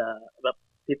said about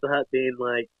Pizza Hut being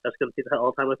like, I was going to Pizza Hut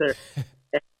all the time with her.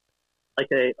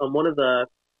 And, one of the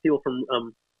people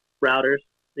from Routers,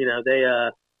 they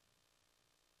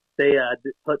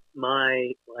put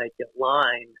my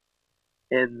line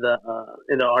in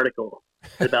the article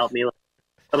about me. Like,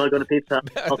 I'm going to go to Pizza Hut.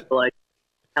 Also, like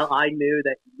how I knew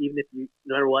that even if you,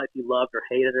 no matter what, if you loved or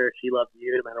hated her, she loved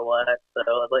you no matter what.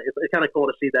 So it's kind of cool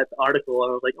to see that article.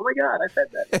 And I was like, oh my God, I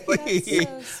said that. That's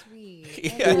so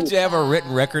sweet. Yeah, did you have a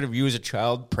written record of you as a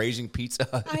child praising Pizza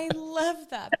Hut? I love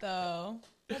that though.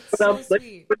 That's so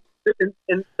sweet.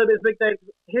 And so this big thing.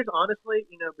 Here's honestly,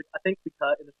 I think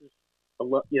because and this is I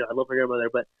love my grandmother,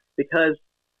 but because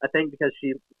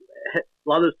she a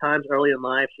lot of those times early in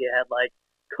life she had like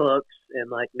cooks and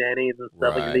like nannies and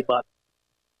stuff. Right. Like they bought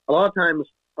a lot of times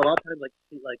like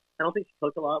she I don't think she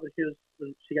cooked a lot when she was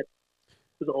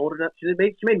older enough. She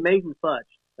made amazing fudge.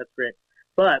 That's great,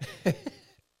 but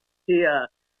she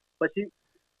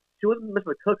wasn't much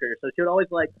of a cooker, so she would always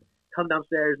like come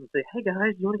downstairs and say, "Hey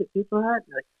guys, you want to get Pizza Hut?"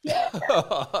 And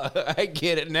yeah. I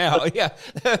get it now. Yeah,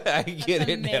 I get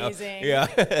it amazing. now.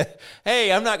 Yeah.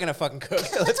 Hey, I'm not gonna fucking cook.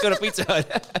 Let's go to Pizza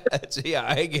Hut. Yeah,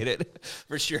 I get it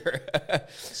for sure.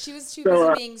 She was too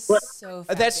busy being so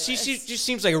fabulous. She just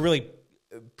seems like a really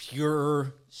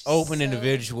pure, open so,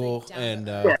 individual, like, and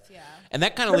yeah. and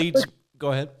that kind of leads.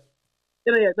 Go ahead.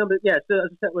 So as I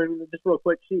said, just real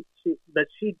quick, she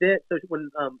did. So when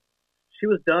she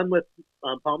was done with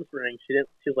Palm Springs, she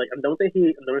was like, I'm done with the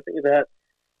heat, I'm done with that,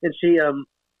 and she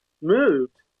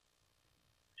moved.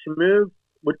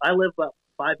 I live about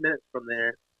 5 minutes from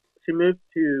there. She moved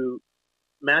to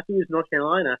Matthews, North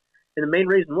Carolina, and the main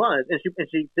reason was, and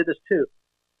she did this too.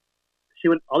 She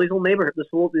went all these little neighborhoods, these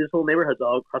little neighborhoods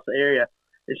all across the area,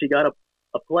 and she got a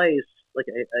place like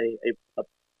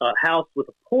a house with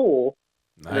a pool.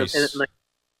 Nice. And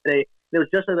it was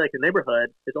just like a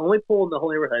neighborhood. It's the only pool in the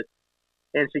whole neighborhood.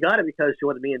 And she got it because she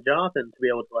wanted me and Jonathan to be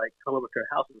able to like come over to her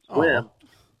house and swim.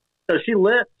 So she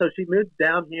moved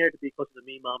down here to be closer to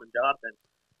me, Mom, and Jonathan.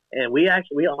 And we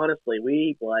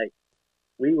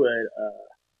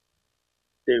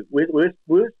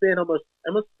would spend almost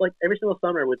like every single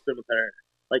summer we'd swim with her,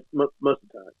 like most of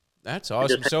the time. That's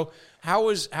awesome. So how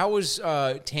was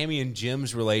Tammy and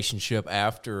Jim's relationship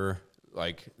after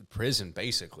like prison,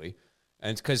 basically?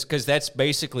 And because that's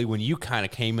basically when you kind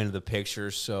of came into the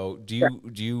picture. So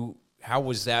how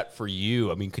was that for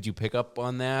you? I mean, could you pick up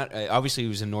on that? Obviously, he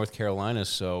was in North Carolina,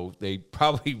 so they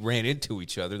probably ran into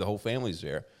each other. The whole family's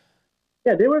there.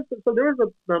 Yeah, there was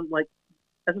like,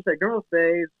 as I said, Grandma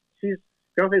Faye is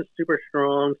super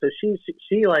strong. So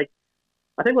she like,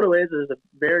 I think what it is a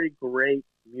very great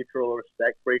mutual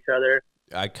respect for each other.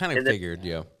 I kind of figured,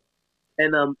 yeah.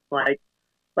 And like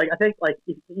I think like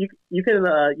you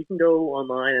can go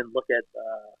online and look at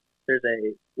there's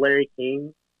a Larry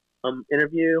King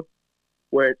interview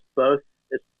where it's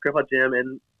Grandpa Jim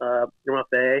and Grandma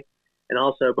Faye, and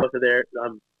also both of their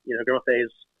Grandma Faye's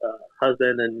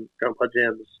husband and Grandpa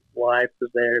Jim's wife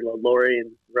was there, Lori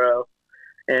and Roe,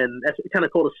 and that's kind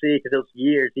of cool to see because it was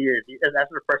years. That's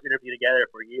their first interview together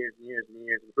for years and years and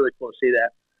years. It's really cool to see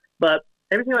that, but.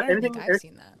 I've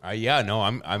seen that. Yeah, no,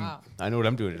 wow. I know what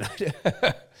I'm doing tonight.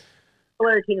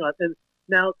 Larry King, and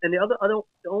the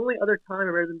only other time I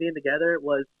remember them being together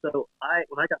was when I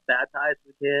got baptized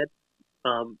as a kid.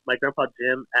 My grandpa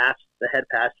Jim asked the head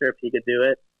pastor if he could do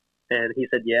it, and he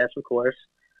said yes, of course.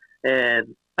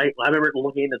 And I remember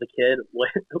looking at the kid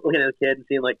and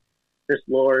seeing like there's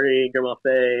Lori, Grandma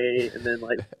Faye, and then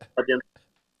like Jim.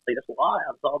 Like that's wild,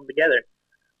 it's all together.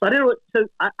 So I didn't. So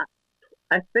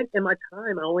I think in my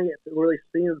time, I only really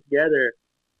seen them together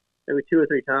maybe 2 or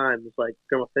 3 times, like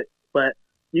Grandma Faye. But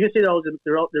you can see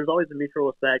there's always a mutual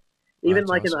respect. Even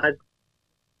like awesome.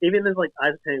 Even in like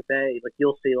Isaac and Faye, like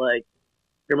you'll see like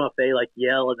Grandma Faye like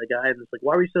yell at the guy and it's like,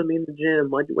 "Why were you so mean to Jim?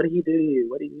 What did he do to you?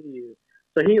 What did he do to you?"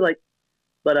 So he like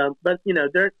but you know,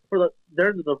 there's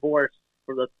a divorce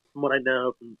from what I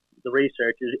know from the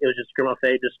research. It was just Grandma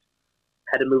Faye just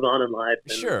had to move on in life.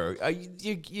 And, Sure. I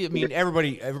mean,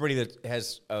 everybody that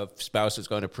has a spouse that's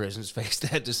going to prison has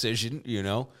faced that decision, you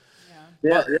know?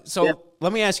 Yeah. So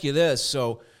let me ask you this.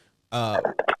 So,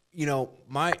 you know,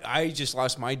 I just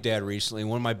lost my dad recently.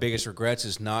 One of my biggest regrets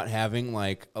is not having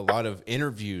like a lot of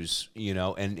interviews, you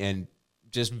know, and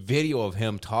just video of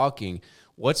him talking.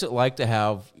 What's it like to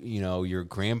have, you know, your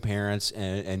grandparents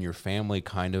and your family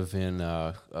kind of in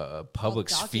a public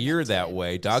sphere that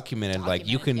way, documented? Like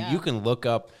you can look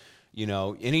up, you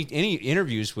know, any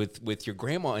interviews with your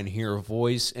grandma and hear her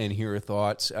voice and hear her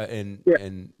thoughts,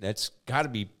 and that's got to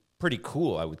be pretty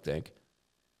cool, I would think.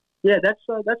 Yeah, that's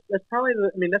probably.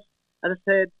 I mean, that's, as I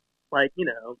said, like, you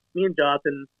know, me and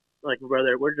Jonathan, like my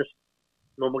brother, we're just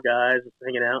normal guys just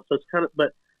hanging out. So it's kind of,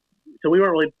 but so we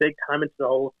weren't really big time into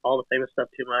all the famous stuff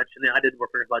too much. And then I did work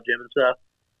for Grandpa Jim and stuff.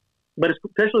 But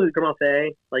especially with Grandma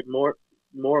Faye, like more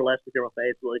or less with Grandma Faye,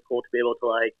 it's really cool to be able to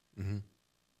like. Mm-hmm.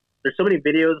 There's so many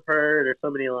videos of her. There's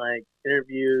so many like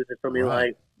interviews. There's so many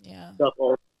like stuff,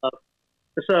 old stuff.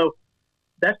 So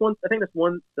that's one. I think that's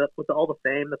one with all the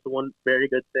fame. That's the one very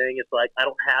good thing. It's like I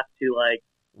don't have to like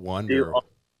wonder. I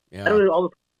don't do all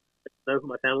the know who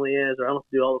my family is, or I don't have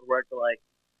to do all this work to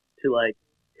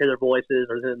hear their voices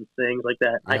or them things like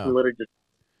that. Yeah. I can literally just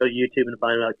go to YouTube and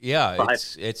find out. Yeah,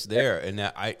 it's there, and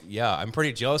I'm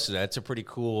pretty jealous of that. It's a pretty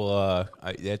cool.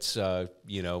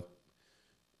 You know,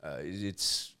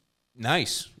 it's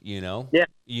nice. You know. Yeah.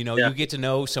 You know, you get to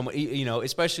know someone. You know,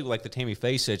 especially like the Tammy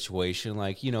Faye situation.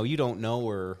 Like, you know, you don't know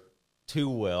her too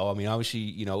well. I mean, obviously,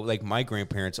 you know, like my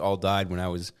grandparents all died when I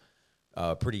was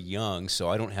pretty young, so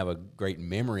I don't have a great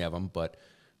memory of them. But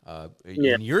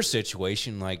in your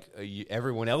situation, like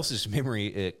everyone else's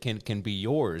memory can be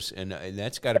yours, and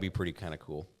that's got to be pretty kind of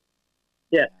cool.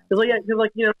 Yeah, because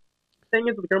you know, the thing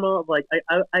is with grandma, like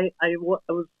I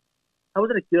was at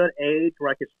a good age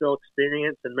where I could still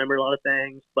experience and remember a lot of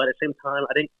things, but at the same time,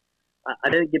 I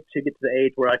didn't get to the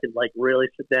age where I could like really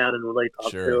sit down and really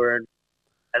talk to her. And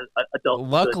as adult,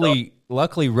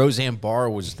 luckily, Roseanne Barr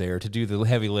was there to do the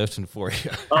heavy lifting for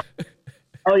you.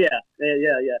 Oh yeah.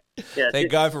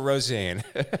 Thank God for Roseanne.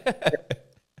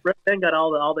 Roseanne got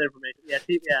all the information.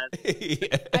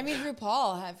 Yeah. I mean,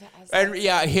 RuPaul has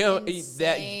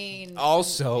that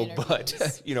also,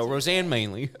 but you know, Roseanne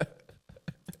mainly.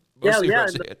 Roseanne.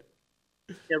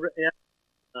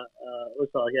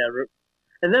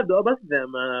 And then both of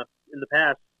them in the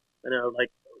past, you know,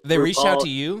 like they reached out to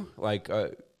you, like.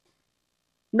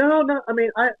 No. I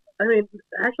mean,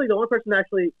 actually, the only person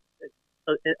actually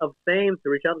of fame to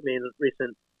reach out to me in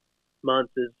recent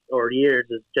months or years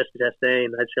is Jessica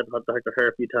Chastain. I just got to talk to her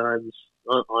a few times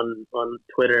on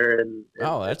Twitter and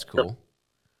oh, that's cool. Stuff.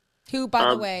 Who,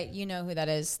 by the way, you know who that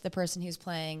is? The person who's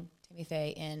playing Tammy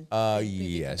Faye in.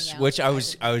 Yes. Which I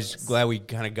was glad we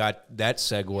kind of got that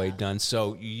segue done.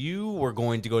 So you were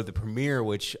going to go to the premiere,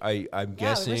 which I'm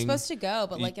guessing. We were supposed to go,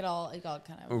 but like it all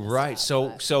kind of right.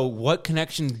 So what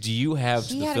connection do you have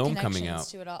to the film coming out?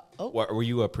 To it all. Oh. Were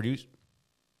you a producer?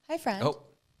 Hi, friend. Oh.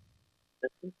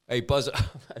 Hey, Buzz.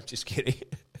 I'm just kidding.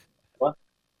 What?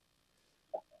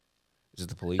 Is it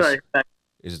the police? Sorry.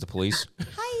 Is it the police?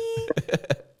 Hi.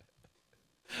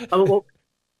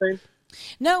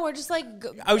 No, we're just like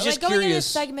I was just going curious. into this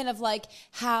segment of like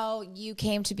how you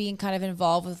came to being kind of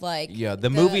involved with like the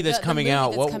movie that's coming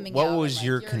out. What was like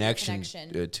your connection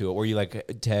to it? Were you like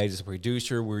tagged as a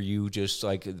producer? Were you just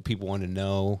like people wanted to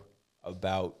know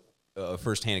about a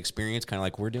firsthand experience, kind of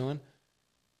like we're doing?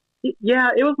 Yeah,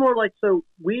 it was more like so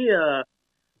I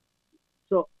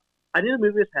knew the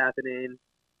movie was happening,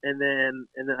 and then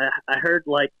I heard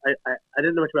like I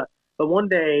didn't know much about it, but one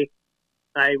day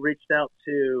I reached out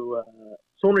to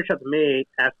someone reached out to me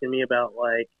asking me about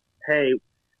like, hey,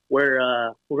 we're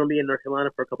gonna be in North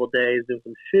Carolina for a couple of days doing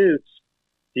some shoots.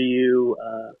 Do you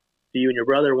and your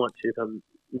brother want to come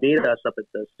meet us up at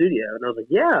the studio? And I was like,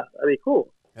 yeah, that'd be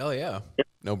cool. Hell yeah,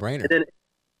 no brainer. And then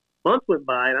months went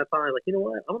by, and I finally was like, you know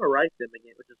what? I'm gonna write them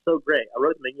again, which is so great. I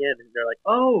wrote them again, and they're like,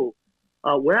 oh,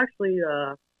 we're actually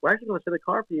gonna send a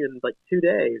car for you in like 2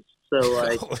 days. So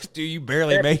like, dude, you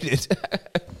barely made it.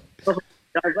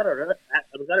 I gotta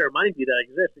remind you that I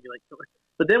exist. And you're like,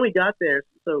 but then we got there.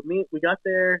 So we got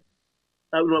there.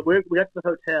 We got to the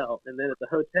hotel, and then at the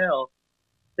hotel,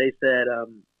 they said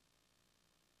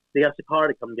they got the car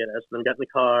to come get us. And then we got in the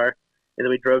car, and then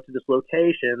we drove to this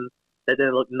location that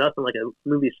didn't look nothing like a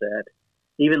movie set.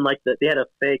 Even like they had a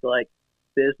fake like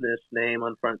business name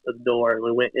on front of the door, and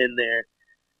we went in there,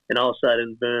 and all of a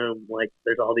sudden, boom! Like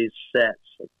there's all these sets,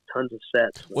 like tons of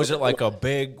sets. Was it like a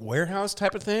big warehouse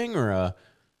type of thing, or a?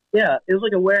 Yeah, it was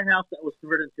like a warehouse that was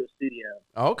converted into a studio.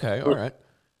 Okay, all right.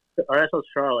 Our SL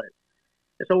Charlotte.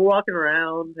 And so we're walking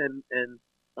around, and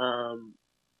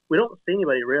we don't see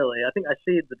anybody really. I think I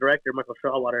see the director, Michael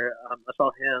Shawwater. I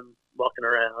saw him walking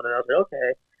around, and I was like,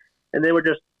 okay. And they were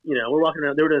just, we're walking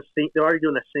around. They were doing a scene. They were already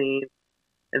doing a scene.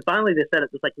 And finally, they set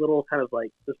up this like little kind of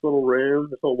like this little room,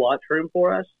 this little watch room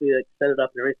for us. We like set it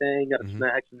up and everything, got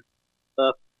snacks and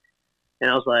stuff. And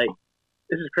I was like,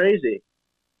 this is crazy.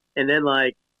 And then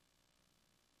like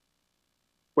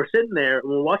we're sitting there and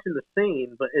we're watching the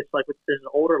scene, but it's like there's an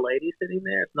older lady sitting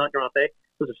there. It's not Grande. It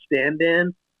was a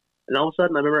stand-in. And all of a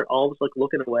sudden, I remember all of us like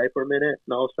looking away for a minute,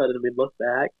 and all of a sudden we looked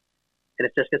back, and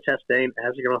it's Jessica Chastain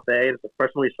as a Grande. And it's the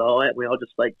first time we saw it, and we all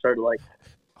just like started like,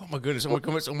 oh my goodness! Oh my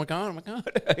goodness! Oh my god! Oh my god!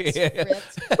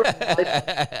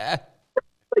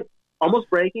 like almost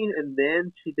breaking. And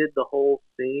then she did the whole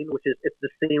scene, which is it's the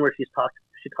scene where she talks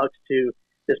to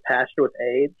this pastor with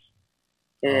AIDS,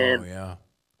 and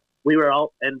we were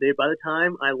all by the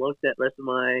time I looked at the rest of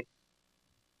my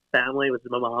family, which is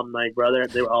my mom, my brother,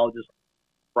 they were all just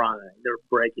crying. They were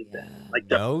breaking down. Like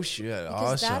no shit,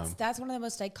 because awesome. That's one of the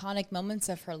most iconic moments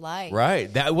of her life.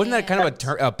 Right. That wasn't that kind of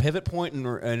a pivot point in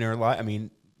her life. I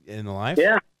mean, in the life.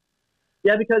 Yeah.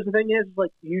 Yeah, because the thing is,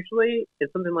 like, usually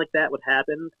if something like that would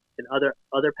happen in other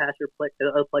pastor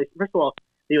other places, first of all,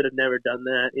 he would have never done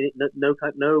that.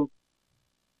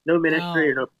 No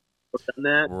ministry or no done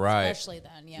that. Right. Especially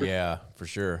then, yeah. Yeah, for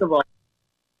sure.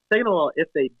 Second of all, if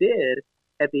they did,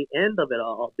 at the end of it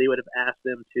all, they would have asked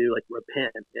them to like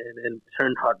repent and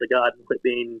turn hard to God and quit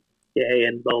being gay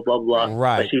and blah blah blah.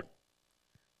 Right. But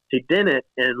she didn't,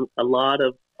 and a lot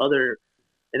of other,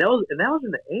 and that was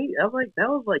in the 80s. That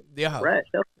was like yeah. fresh.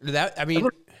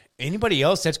 Anybody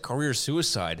else, that's career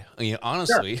suicide. I mean,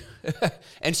 honestly. Yeah.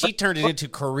 And she turned it into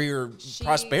career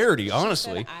prosperity,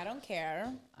 honestly. Said, I don't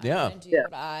care. I'm going to do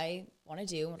what I want to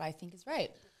do, what I think is right.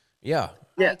 Yeah.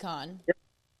 Icon. Yeah.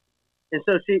 And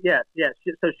so she did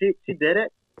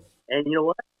it. And you know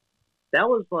what? That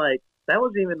was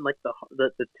even like the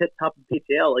tip top of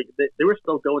PTL. Like they were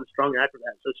still going strong after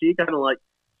that. So she kind of like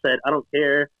said, I don't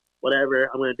care, whatever,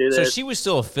 I'm going to do this. So she was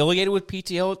still affiliated with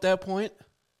PTL at that point?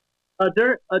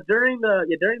 During the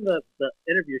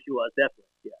interview, she was definitely.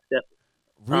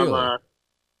 Really?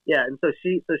 And so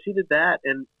she did that,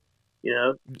 and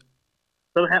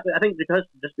so I think because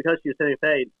she was Tammy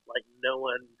Faye, like no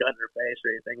one got in her face or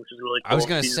anything, which is really cool. I was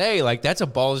gonna say, like, that's a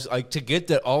balls, like, to get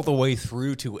that all the way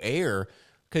through to air,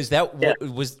 because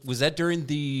was that during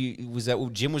was that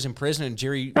when Jim was in prison and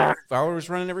Jerry Fowler was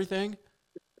running everything?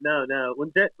 No.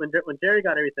 When Jerry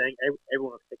got everything,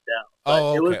 everyone was kicked out.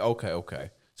 But okay.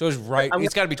 So it was right.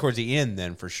 It's got to be towards the end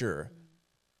then, for sure.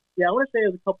 Yeah, I want to say it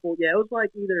was a couple. Yeah, it was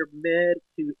like either mid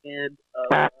to end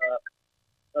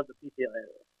of the PTL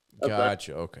era.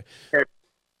 Gotcha. Okay.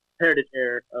 Heritage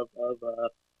era of.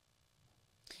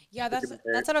 Yeah, that's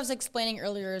what I was explaining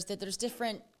earlier. Is that there's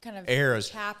different kind of eras,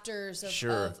 chapters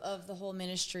of the whole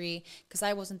ministry. Because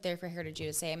I wasn't there for Heritage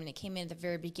USA. I mean, it came in at the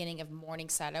very beginning of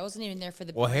Morningside. I wasn't even there for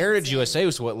the. Well, Heritage USA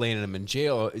was what landed him in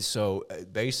jail. So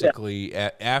basically,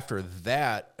 after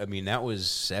that, I mean, that was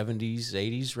 70s,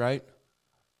 80s, right?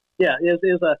 Yeah, it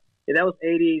was that was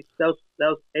 80s. That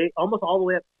was almost all the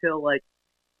way up till like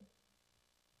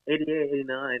 88,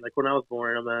 89, like when I was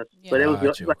born almost. Yeah. But it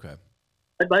was okay.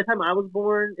 By the time I was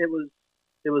born, it was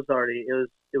already on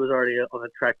a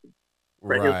track.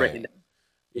 Right. It was breaking down.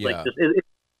 It was like just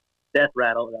death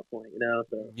rattle at that point,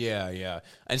 So. Yeah.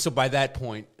 And so by that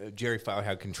point, Jerry Fowler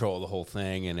had control of the whole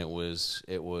thing, and it was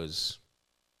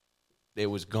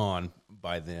gone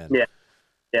by then.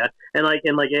 Yeah, and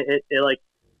it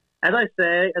as I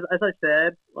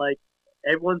said, like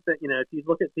everyone said, if you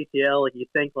look at PTL, like you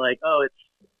think like, oh,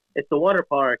 it's the water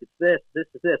park, it's this,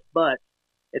 but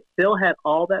it still had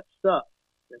all that stuff.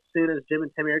 As soon as Jim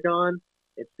and Tammy are gone,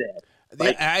 it's dead.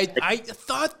 Like, I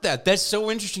thought that. That's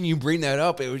so interesting you bring that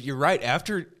up. You're right.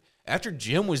 After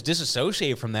Jim was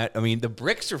disassociated from that, I mean, the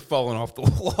bricks are falling off the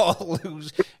wall.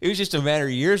 It was just a matter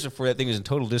of years before that thing was in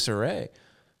total disarray.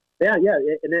 Yeah,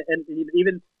 and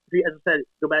even as I said,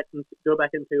 go back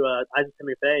into Isaac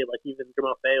Tammy Faye. Like even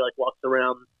Grandma Faye like walks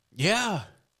around. Yeah.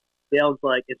 Yells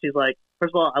like, and she's like,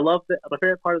 first of all, I love my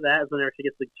favorite part of that is whenever she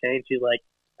gets the chain, she's like,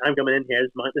 I'm coming in here.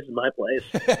 This is my place.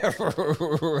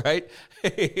 Right?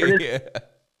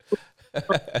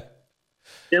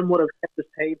 Jim would have kept this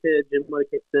painted. Jim would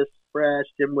have kept this fresh.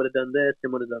 Jim would have done this.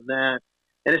 Jim would have done that.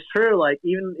 And it's true. Like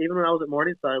even when I was at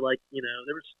Morningside, like it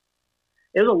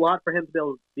was a lot for him to be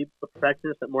able to be a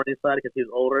perfectionist at Morningside because he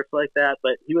was older, stuff like that.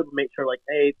 But he would make sure, like,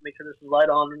 hey, make sure this is light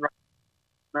on and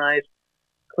nice.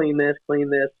 Clean this.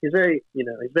 He's very,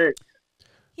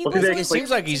 He Well, was it It always seems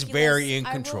very like he's meticulous. very in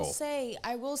control.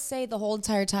 I will say the whole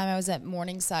entire time I was at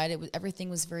Morningside, everything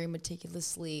was very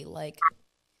meticulously like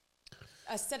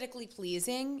aesthetically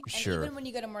pleasing. And Sure. even when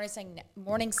you go to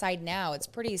Morningside now, it's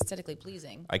pretty aesthetically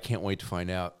pleasing. I can't wait to find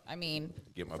out. I mean,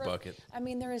 Get my bucket. I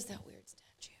mean, there is that weird statue.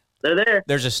 They're there.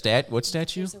 There's a what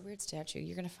statue? There's a weird statue.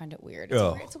 You're gonna find it weird.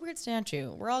 Oh. It's a weird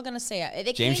statue. We're all gonna say it.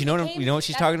 It James, came- you know it what- came- you know what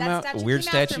she's that- talking that about? A statue weird came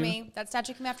after statue? me. That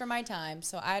statue came after my time.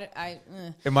 So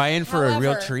Am I in for a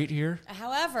real However- treat here?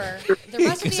 However, the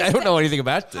rest of Because the I don't know anything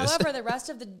about this. However, the rest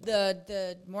of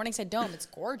the Morningside Dome, it's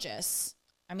gorgeous.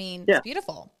 I mean, Yeah. it's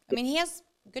beautiful. I mean, he has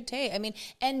good taste. I mean,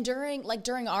 and during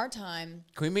our time,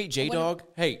 Can we meet J Dog?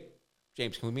 Hey,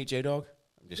 James, can we meet J Dog?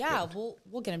 yeah,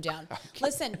 we'll get him down.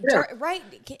 Listen, right?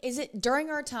 Is it during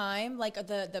our time, like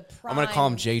the prime? I'm gonna call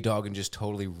him J Dog and just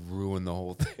totally ruin the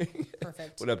whole thing.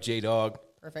 Perfect. What up, J Dog?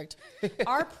 Perfect.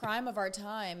 Our prime of our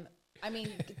time. I mean,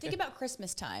 think about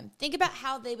Christmas time. Think about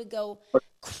how they would go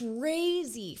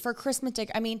crazy for Christmas Day.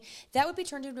 I mean, that would be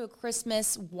turned into a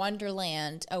Christmas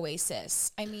wonderland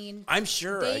oasis. I mean, I'm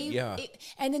sure. Yeah.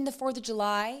 And then the 4th of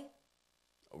July.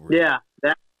 Yeah,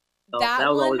 that That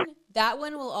was one, always that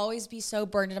one will always be so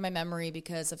burned into my memory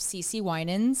because of CeCe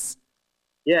Winans.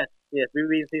 yes. BB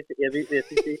and CC. Yeah, BB and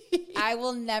CC. I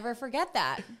will never forget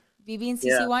that. BB and CeCe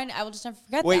Yeah. Winans. I will just never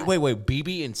forget Wait, that. wait.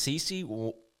 BB and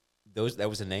Cece. That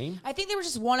was a name. I think they were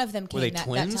just one of them Were they came that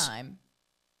twins? time.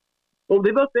 Well,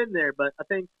 they've both been there, but I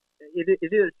think it's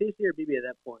either CC or BB at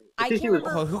that point. I CC can't was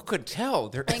remember. Oh, who could tell?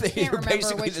 They're, I they're can't remember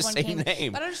basically which the one same came.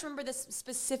 name. But I just remember this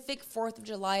specific 4th of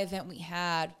July event we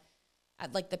had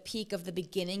at like the peak of the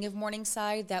beginning of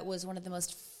Morningside. That was one of the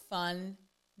most fun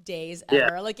days Yeah.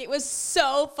 ever. Like it was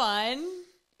so fun.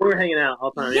 we were hanging out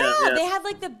all the time. Yeah, Yeah.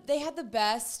 they had the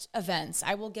best events.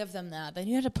 I will give them that. They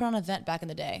knew how to put on an event back in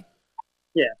the day.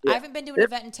 Yeah. I haven't been to an It-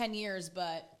 event in 10 years,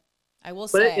 but I will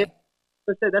But say.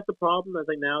 I said that's the problem. I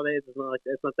think nowadays it's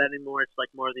not that anymore. It's like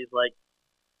more of these like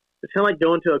it's kind of like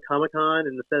going to a Comic-Con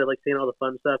and instead of like seeing all the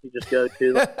fun stuff, you just go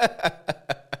to.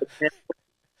 Like,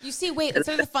 You see, wait,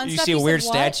 instead of the fun You stuff, see a said weird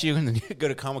what? statue and then you go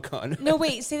to Comic Con. No,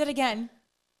 wait, say that again.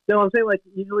 no, I'm saying like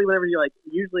usually when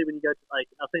you go to like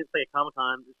I'll say it's like a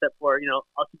Comic-Con, except for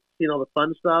seeing all the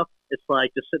fun stuff. It's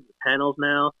like just sitting at panels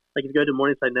now. Like if you go to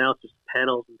Morningside now, it's just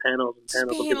panels and panels and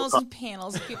panels. of people Panels talking. and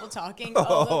panels of people talking. Oh.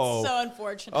 Oh, that's so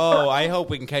unfortunate. Oh, I hope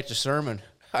we can catch a sermon.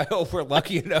 I hope we're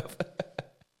lucky enough. I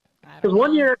don't Because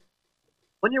one know. year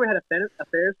we had a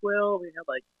Ferris wheel. We had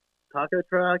like taco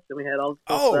trucks, and we had all this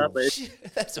cool Oh, stuff. But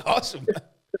shit, that's awesome.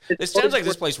 It it's sounds like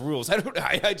this place rules.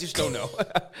 I just don't know.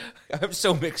 I'm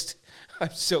so mixed. I'm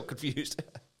so confused.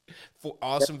 For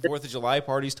awesome 4th of July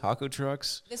parties, taco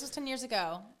trucks. This was 10 years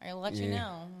ago. I'll let you Yeah.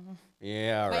 know.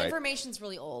 Yeah, all My right. information's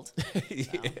really old. Yeah.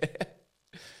 So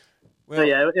Well,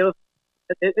 yeah,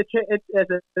 it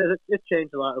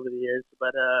changed a lot over the years,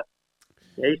 but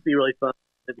it used to be really fun.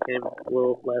 It became a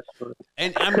little less fun.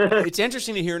 and it's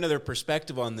interesting to hear another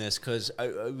perspective on this because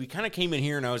we kind of came in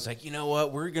here and I was like, you know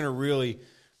what, we're going to really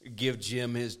give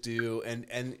Jim his due,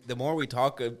 and the more we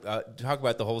talk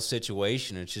about the whole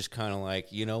situation, it's just kind of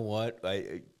like, you know what,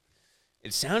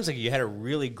 it sounds like you had a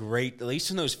really great, at least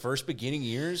in those first beginning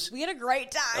years. We had a great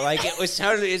time. Like it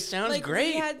sounds like,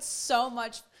 great. We had so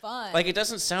much fun. Like it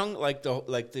doesn't sound like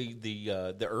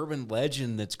the urban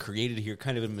legend that's created here,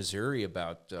 kind of in Missouri,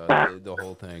 about the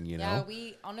whole thing. You know. Yeah,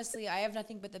 we honestly, I have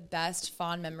nothing but the best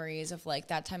fond memories of like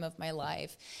that time of my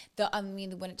life. When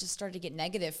it just started to get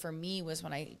negative for me was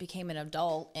when I became an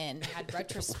adult and had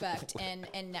retrospect and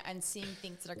seeing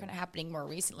things that are kind of happening more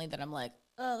recently that I'm like,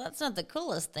 oh, that's not the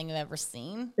coolest thing I've ever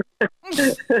seen.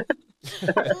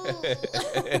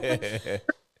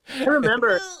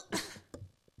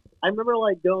 I remember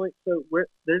like going. So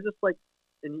there's just like,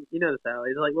 and you know this, Allie.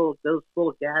 There's like those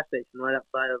little gas stations right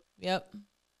outside Yep.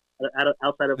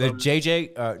 of The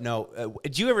JJ, no.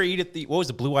 Did you ever eat at what was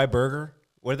the Blue Eye Burger?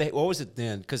 What was it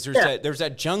then? Because there's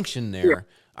that junction there. Yeah.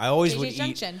 I always JJ would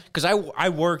Junction. eat because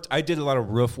I did a lot of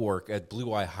roof work at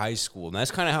Blue Eye High School, and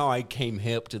that's kind of how I came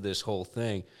hip to this whole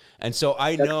thing. And so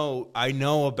I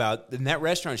know about, and that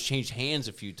restaurant's changed hands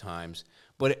a few times,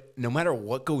 but no matter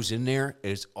what goes in there,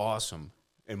 it's awesome.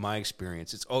 In my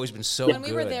experience, it's always been so When good.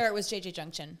 we were there, it was JJ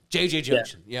Junction. JJ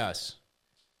Junction, yes.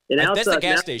 And That's the outside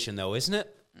gas now- station, though, isn't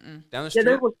it? Down the Yeah, street.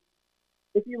 there was.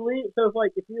 If you leave,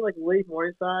 if you leave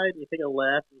Morningside and you take a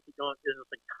left and you keep going, there's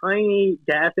this like tiny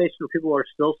gas station where people are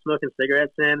still smoking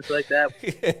cigarettes in and stuff like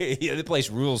that. Yeah, the place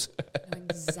rules. I know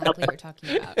exactly what you're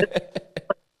talking about.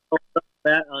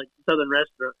 That like Southern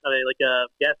restaurant, like a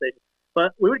gas station.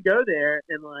 But we would go there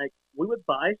and like we would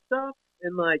buy stuff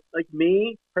and like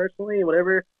me personally,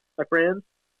 whatever my friends,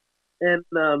 And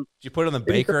Did you put it on the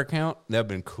Baker account? That'd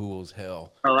been cool as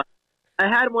hell. I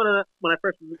had one when I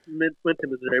first went to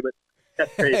Missouri, but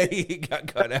that's crazy. He got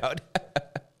cut out.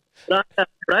 But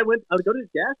I would go to these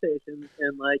gas stations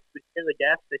and like hear the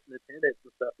gas station attendants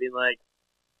and stuff being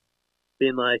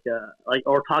like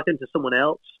or talking to someone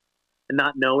else and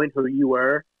not knowing who you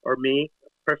were or me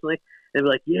personally, and be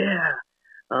like, yeah,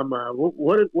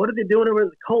 what are they doing over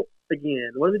the Colt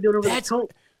again? What are they doing over the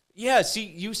Colt? Yeah,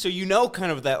 see, so you know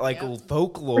kind of that like old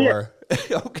folklore.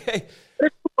 Yeah. Okay.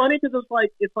 It's funny because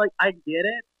it's like I get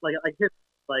it. Like I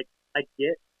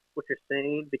get what you're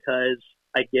saying because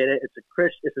I get it. It's it's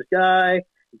this guy.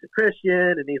 He's a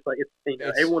Christian, and he's like,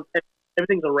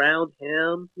 everything's around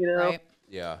him. You know. Right.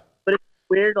 Yeah. But it's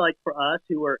weird, like for us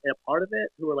who were a part of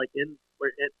it, who were like in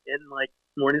like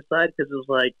Morningside, because it was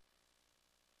like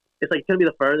it's like going to be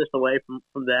the furthest away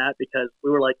from that because we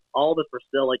were like all of us were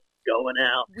still like going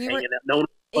out, hanging out. No one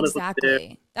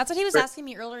exactly. That's what he was asking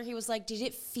me earlier. He was like, "Did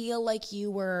it feel like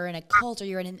you were in a cult or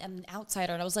you're an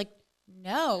outsider?" And I was like,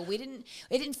 "No, we didn't.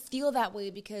 It didn't feel that way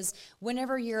because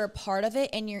whenever you're a part of it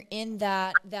and you're in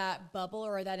that bubble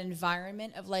or that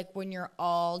environment of like when you're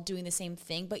all doing the same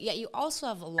thing, but yet you also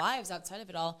have lives outside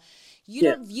of it all. You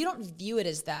don't view it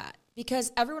as that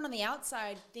because everyone on the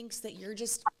outside thinks that you're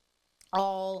just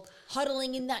all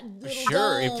huddling in that little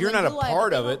Sure, dome if you're not a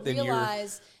part of it, then then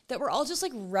realize that we're all just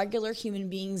like regular human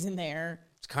beings in there.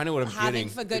 It's kind of what I'm having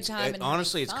getting. a good time. And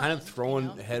honestly, it's kind of fun, throwing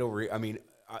you know? head over. I mean,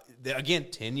 again,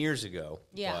 10 years ago.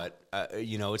 Yeah. But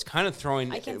it's kind of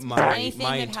throwing anything my that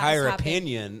has entire happened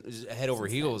opinion head over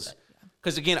since heels. then, but,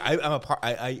 Because again, I'm a part.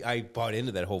 I bought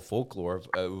into that whole folklore.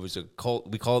 It was a cult.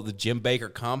 We call it the Jim Baker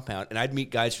compound. And I'd meet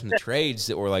guys from the trades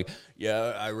that were like,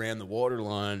 "Yeah, I ran the water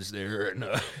lines there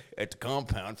at the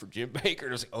compound for Jim Baker."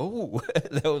 And I was like, "Oh,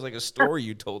 that was like a story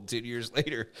you told 10 years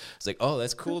later." It's like, "Oh,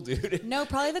 that's cool, dude." No,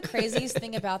 probably the craziest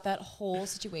thing about that whole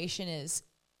situation is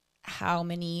how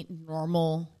many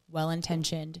normal,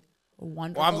 well-intentioned,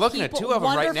 wonderful. Well, I'm looking at two of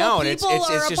them right now, and it's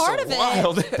just so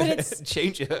wild. It's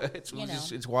change. It's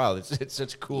wild. It's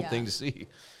such a cool thing to see.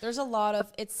 There's a lot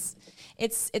of it's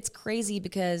crazy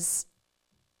because,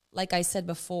 like I said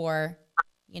before,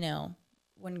 when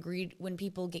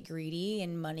people get greedy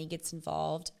and money gets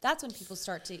involved, that's when people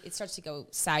starts to go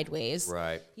sideways.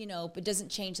 Right. But it doesn't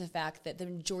change the fact that the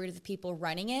majority of the people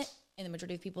running it and the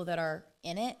majority of people that are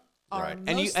in it are right.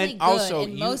 mostly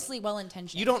mostly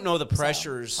well-intentioned. You don't know the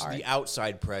pressures, the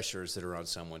outside pressures that are on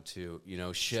someone too.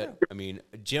 Shit. True. I mean,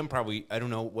 Jim probably, I don't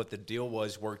know what the deal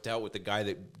worked out with the guy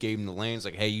that gave him the lands.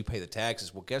 Like, hey, you pay the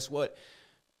taxes. Well, guess what?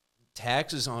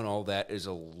 Taxes on all that is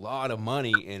a lot of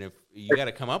money, and if you got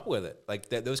to come up with it, like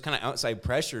that, those kind of outside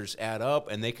pressures add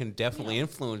up, and they can definitely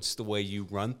influence the way you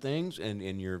run things and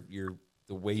the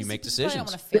way you make decisions. I don't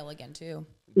want to fail again too.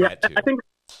 Yeah, I think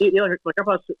like I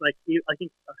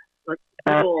think. Like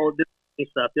people did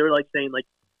stuff. They were like saying like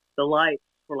the lights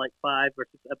for like 5 or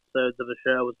 6 episodes of the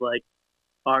show was like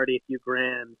already a few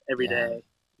grand every day.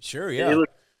 Sure, yeah. It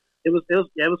was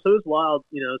wild,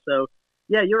 So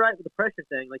yeah, you're right with the pressure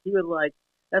thing. Like he would like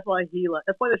that's why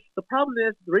the problem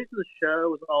is the reason the show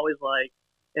was always like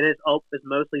and it's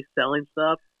mostly selling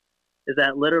stuff is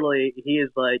that literally he is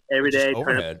like every day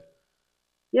overhead.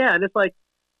 And it's like.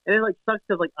 And it like sucks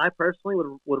because like I personally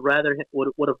would have rather him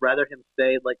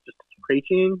stay like just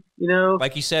preaching,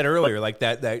 Like you said earlier, like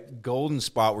that golden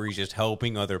spot where he's just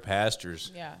helping other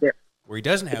pastors, where he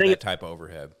doesn't have that type of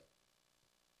overhead.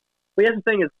 But yeah, the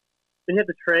thing is, we have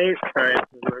to trade. Sorry,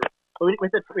 we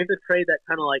have to trade that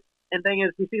kind of like. And thing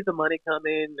is, he sees the money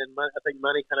coming, and I think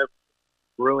money kind of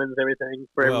ruins everything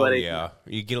for everybody. Yeah,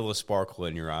 you get a little sparkle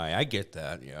in your eye. I get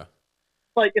that. Yeah.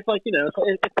 It's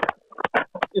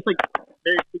like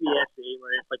very CBS-y,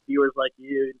 where it's like viewers like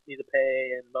you need to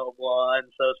pay and blah blah blah,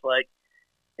 and so it's like,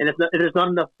 and if there's not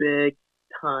enough big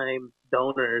time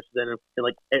donors, then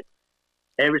like I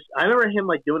remember him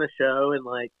like doing a show and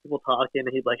like people talking,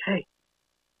 and he'd be like, hey,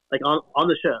 like on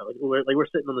the show, like we're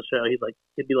sitting on the show, he'd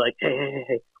be like,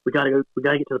 hey, we gotta get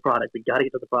to the product, we gotta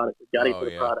get to the product.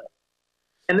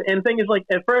 And the thing is, like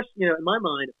at first, in my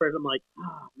mind, I'm like,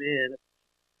 oh man,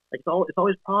 like it's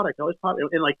always product, and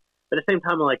like. But at the same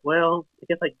time, I'm like, well, I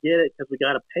guess I get it because we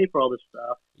got to pay for all this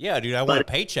stuff. Yeah, dude, I want a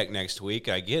paycheck next week.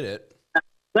 I get it.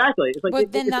 Exactly. It's like,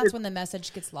 but then that's when the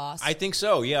message gets lost. I think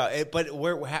so. Yeah, but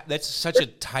that's such a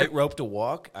tightrope to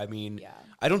walk. I mean,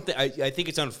 I don't think I think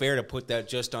it's unfair to put that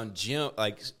just on Jim.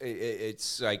 Like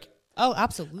it's like. Oh,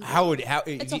 absolutely.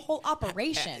 It's a whole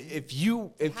operation. If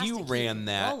you ran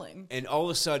that, rolling. And all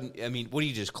of a sudden, I mean, what do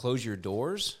you just close your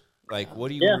doors? Like, what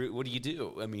do you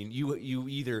do? I mean, you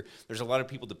either, there's a lot of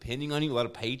people depending on you, a lot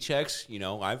of paychecks. You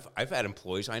know, I've had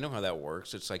employees. I know how that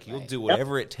works. It's like you'll do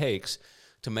whatever it takes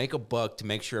to make a buck to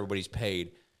make sure everybody's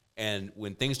paid. And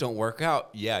when things don't work out,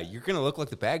 yeah, you're going to look like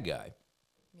the bad guy.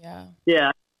 Yeah.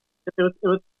 Yeah. It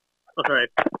was. Oh, sorry.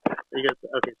 Are you guys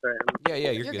okay? Sorry.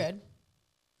 Yeah, You're good.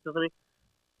 Listening?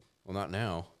 Well, not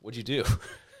now. What'd you do?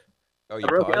 Oh, you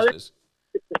broke paused out. this.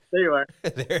 There you are.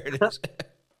 There it is.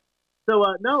 So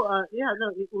and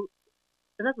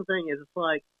that's the thing is, it's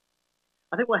like,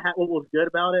 I think what was good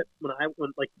about it when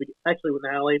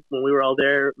Natalie, when we were all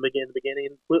there in the beginning,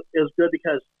 it was good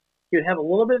because he would have a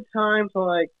little bit of time to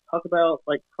like talk about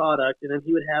like product, and then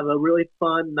he would have a really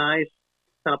fun, nice,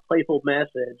 kind of playful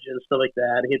message and stuff like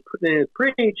that. And he'd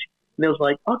preach, and it was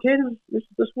like, okay,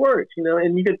 this works, you know.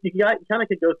 And you kind of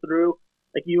could go through,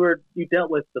 like you dealt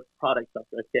with the product stuff.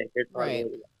 Okay, here's right.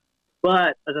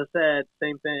 But as I said,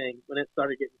 same thing when it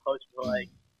started getting closer to like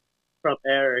Trump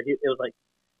era, it was like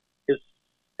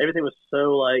everything was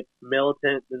so like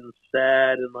militant and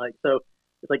sad, and like so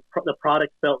it's like the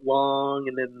product felt long,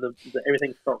 and then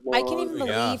everything felt long. I can't even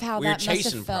believe how that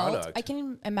must have felt. Product. I can't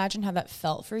even imagine how that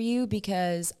felt for you,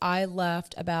 because I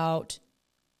left about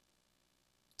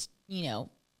 9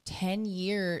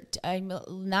 years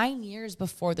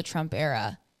before the Trump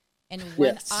era. And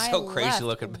when I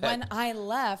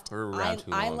left,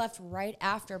 I left right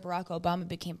after Barack Obama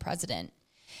became president.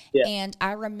 Yeah. And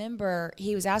I remember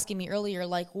he was asking me earlier,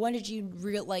 like, when did you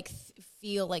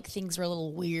feel like things were a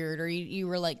little weird, or you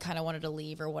were like kind of wanted to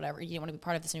leave or whatever, you didn't want to be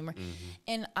part of this anymore. Mm-hmm.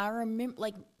 And I remember,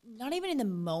 like, not even in the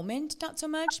moment, not so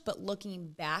much, but looking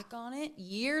back on it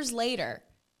years later,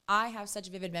 I have such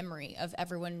a vivid memory of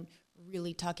everyone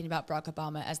really talking about Barack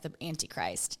Obama as the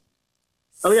Antichrist.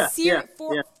 Oh yeah,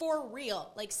 for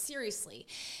real, like seriously,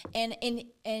 and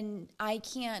I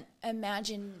can't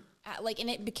imagine, like, and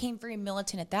it became very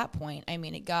militant at that point. I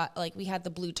mean, it got like we had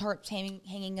the blue tarps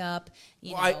hanging up.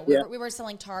 We were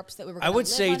selling tarps that we were. I would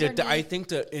say underneath. that I think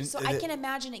that. I can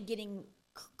imagine it getting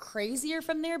crazier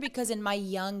from there, because in my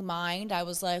young mind, I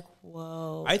was like,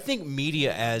 whoa. I think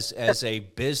media as a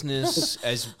business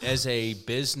as a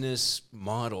business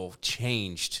model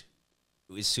changed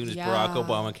as soon as Barack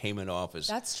Obama came into office.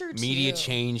 That's true. Media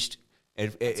changed.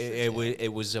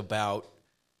 It was about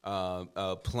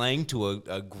playing to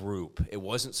a group. It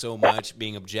wasn't so much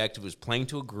being objective. It was playing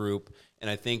to a group. And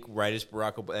I think right as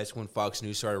Barack Obama, that's when Fox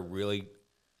News started really.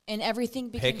 And everything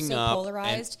became so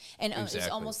polarized, and exactly. It's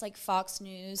almost like Fox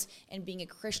News and being a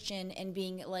Christian and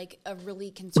being like a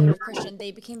really conservative Christian,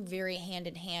 they became very hand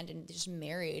in hand and just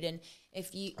married. And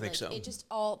if you, I think so. It just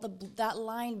that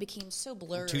line became so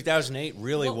blurred. 2008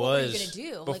 really was. What were you gonna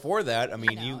do? Before that, I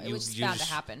mean, it was just bound to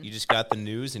happen. You just got the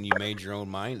news and you made your own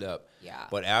mind up. Yeah.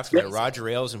 But after that, Roger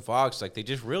Ailes and Fox, like, they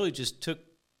just really just took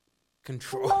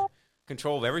control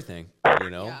of everything, you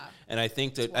know. Yeah. And I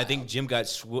think Jim got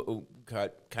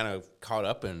kind of caught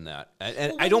up in that,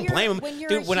 and I don't blame him.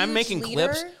 Dude, when I'm making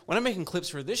clips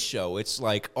for this show, it's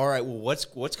like, all right, well, what's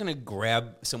going to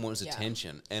grab someone's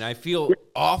attention? And I feel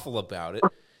awful about it.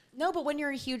 No, but when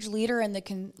you're a huge leader in the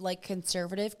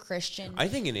conservative Christian, I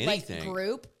think in anything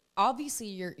group, obviously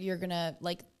you're gonna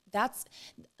like. That's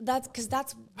because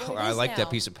that's what it is I like now. that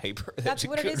piece of paper. That's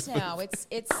what it is now. It's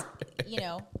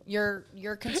you're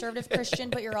a conservative Christian,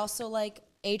 but you're also like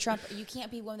a Trump. You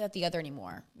can't be one without the other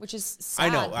anymore, which is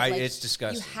sad. I know. It's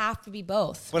disgusting. You have to be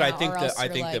both. But now, I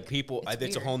think that people.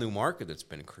 It's a whole new market that's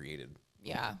been created.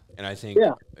 Yeah. And I think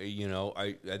I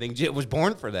think it was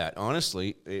born for that.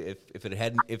 Honestly, if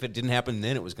it didn't happen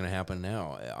then, it was going to happen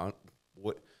now.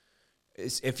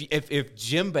 If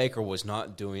Jim Baker was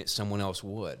not doing it, someone else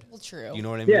would. Well, true. You know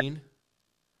what I mean?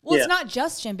 Well, it's not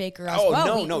just Jim Baker as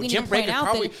well. No. We Jim Baker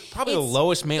probably the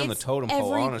lowest man on the totem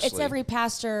pole, honestly. It's every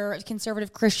pastor,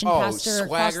 conservative Christian pastor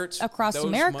across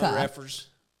America.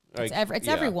 It's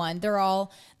everyone. They're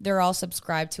all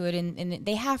subscribed to it, and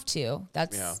they have to.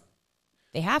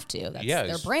 They have to. That's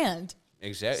their brand.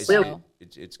 Exactly. So.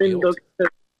 It's guilt.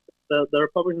 The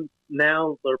Republican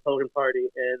Party,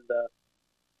 and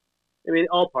I mean,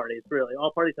 all parties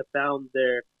have found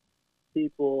their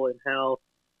people and how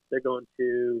they're going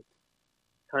to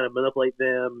kind of manipulate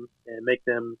them and make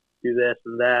them do this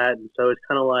and that. And so it's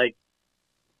kind of like,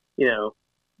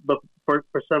 but for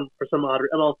some odd,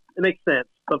 well, it makes sense.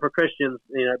 But for Christians,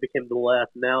 it became the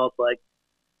left. Now it's like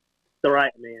the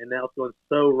right, man. Now it's going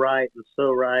so right and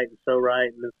so right and so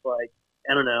right. And it's like,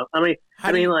 I don't know. I mean,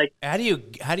 how do you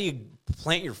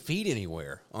plant your feet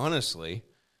anywhere? Honestly,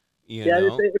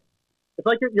 it's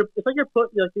like you're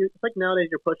put. It's like nowadays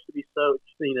you're pushed to be so.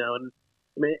 And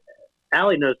I mean,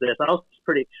 Allie knows this. I was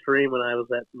pretty extreme when I was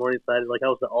at Morningside. Like, I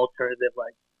was the alternative,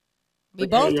 like We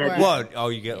both yeah, were. What? Oh,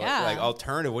 you get Yeah. like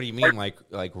alternative. What do you mean? Like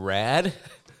rad?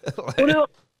 Like- Well, no,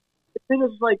 the thing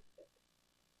is, like,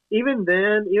 even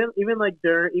then, even like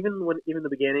during, even the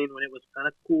beginning when it was kind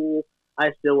of cool,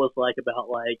 I still was like about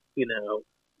like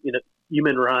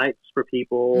human rights for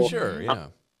people. Sure, yeah.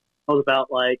 I was about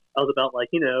like I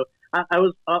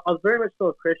was very much still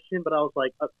a Christian, but I was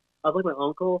like my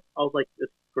uncle. I was like this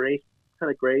grace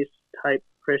type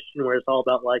Christian where it's all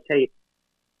about like, hey,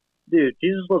 dude,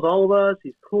 Jesus loves all of us.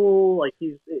 He's cool. Like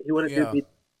he wanted to be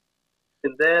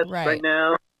in this right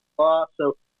now.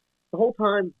 So the whole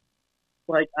time,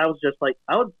 like I was just like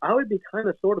I would be kind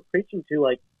of sort of preaching to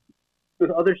like with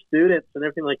other students and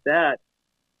everything like that,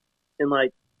 and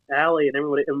like Allie and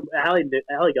everybody. And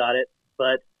Allie got it,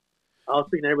 but I was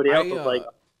speaking to everybody else. I was like,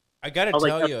 I gotta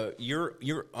tell you,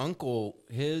 your uncle,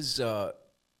 his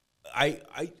I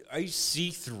see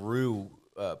through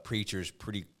preachers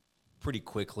pretty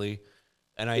quickly,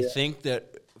 and I think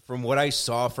that from what I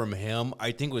saw from him,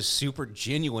 I think was super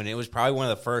genuine. It was probably one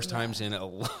of the first times in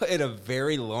a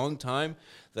very long time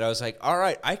that I was like, all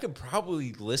right, I could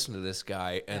probably listen to this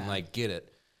guy and like get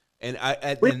it. And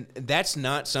and that's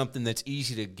not something that's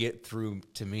easy to get through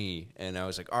to me. And I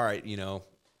was like, all right,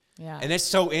 Yeah. And it's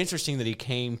so interesting that he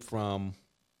came from,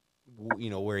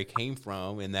 where he came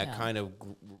from, and that kind of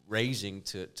raising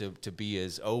to be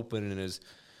as open and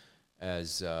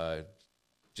as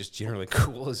just generally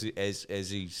cool as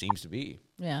he seems to be.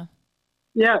 Yeah.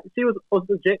 Yeah. See,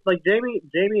 like Jamie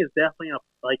is definitely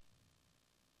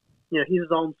he's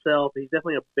his own self. He's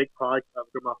definitely a big product of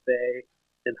Grandma Faye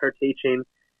and her teaching.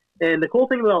 And the cool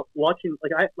thing about watching,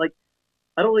 I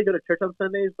don't really go to church on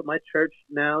Sundays, but my church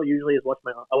now usually is I watch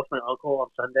my uncle on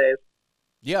Sundays.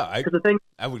 Yeah, because the thing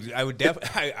I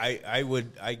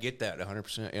get that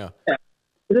 100%. Yeah.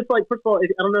 It's just like, first of all, I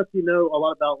don't know if you know a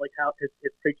lot about like how his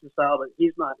preaching style, but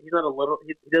he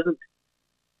doesn't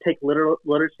take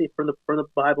literacy from the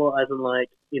Bible as in like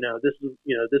this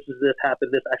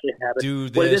happened, this actually happened. Do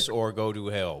this or go to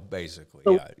hell, basically.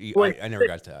 So, I never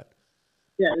got that.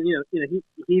 Yeah, he doesn't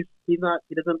believe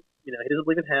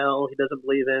in hell. He doesn't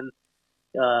believe in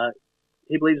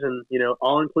he believes in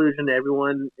all inclusion.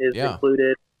 Everyone is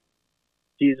included.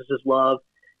 Jesus is love.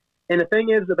 And the thing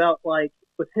is about like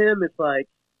with him, it's like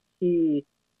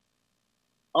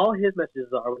all his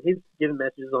messages are when he's giving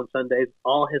messages on Sundays.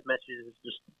 All his messages is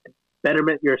just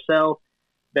betterment yourself,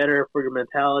 better for your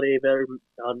mentality, better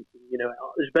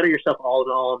just better yourself all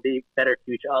in all, and be better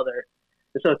to each other.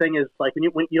 And so the thing is, like,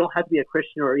 when you don't have to be a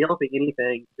Christian or you don't have to be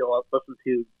anything, you'll listen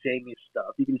to Jamie's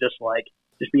stuff. You can just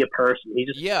be a person. He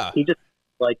just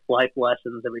like life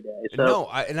lessons every day. So no,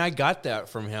 I got that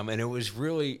from him, and it was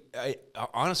really,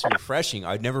 honestly refreshing.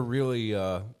 I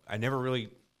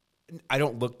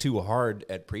don't look too hard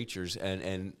at preachers,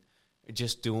 and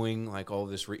just doing like all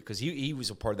this because he was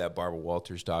a part of that Barbara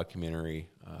Walters documentary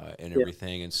and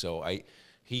everything, and so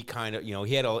he kind of,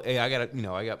 he had I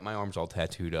got my arms all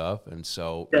tattooed up. And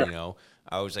so,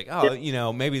 I was like,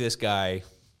 maybe this guy,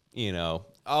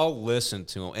 I'll listen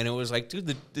to him. And it was like, dude,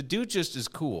 the dude just is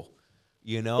cool,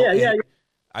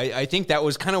 I think that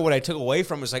was kind of what I took away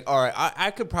from it. Was like, all right,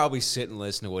 I could probably sit and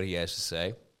listen to what he has to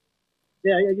say.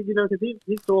 Yeah. Cause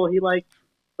he's cool. He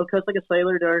because like a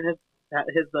sailor during his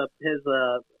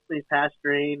he's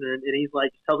pastoring and he's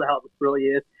like, tells how it really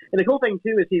is. And the cool thing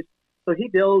too is he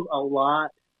deals a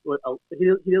lot with he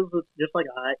deals with, just like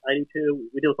I do too.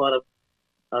 We deal with a lot of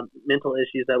mental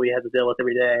issues that we have to deal with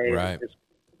every day. Right.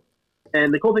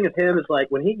 And the cool thing of him is like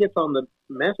when he gets on the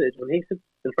message, when he sits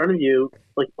in front of you,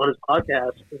 like on his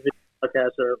podcast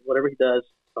or whatever he does,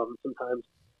 sometimes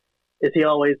is he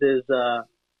always is.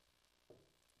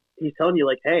 He's telling you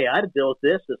like, hey, I had to deal with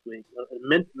this week.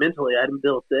 Mentally, I had to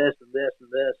deal with this and this and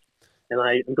this. And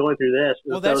I'm going through this.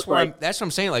 Well, that's what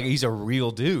I'm saying. Like, he's a real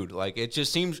dude. Like, it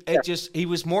just seems, he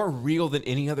was more real than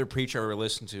any other preacher I ever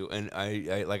listened to. And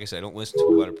I like I said, I don't listen to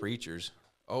a lot of preachers.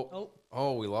 Oh,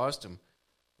 we lost him.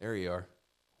 There you are.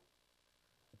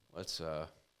 Let's, I'll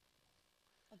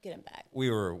get him back. We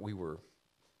were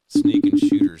sneaking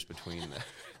shooters between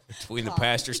the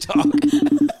pastors talk.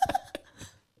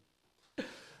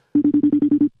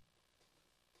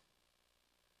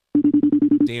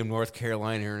 Damn North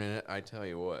Carolina internet, I tell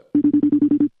you what.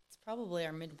 It's probably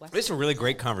our Midwest. This is a really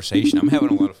great conversation. I'm having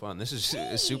a lot of fun. This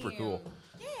is super cool.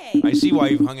 Yay. I see why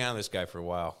you've hung out with this guy for a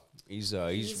while. He's one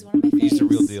of my he's faves. the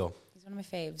real deal. He's one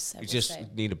of my faves. You just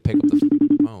need to pick up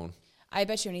the phone. I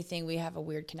bet you anything we have a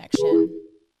weird connection.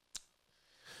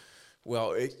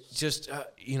 Well, it's just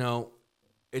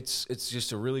it's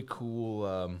just a really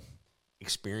cool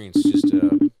experience. Just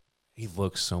he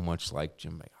looks so much like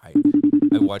Jim Baker.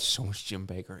 I watch so much Jim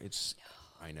Baker. It's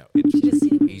I know. Should have seen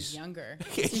him when he was younger.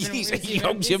 He's a It's even-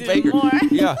 young it's Jim even Baker. more.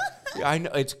 Yeah, I know.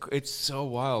 It's so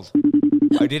wild.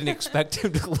 I didn't expect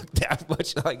him to look that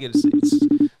much like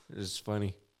it's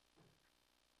funny.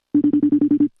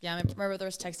 Yeah, my brother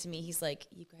was texting me. He's like,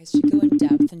 "You guys should go in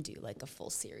depth and do like a full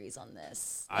series on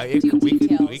this.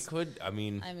 We could. I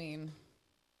mean,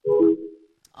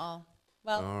 oh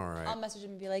well. All right. I'll message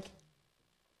him and be like,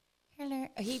 "Hello."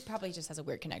 He probably just has a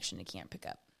weird connection he can't pick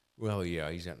up. well, yeah,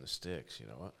 he's out in the sticks. You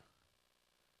know what?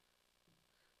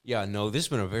 Yeah, no, this has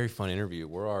been a very fun interview.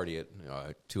 We're already at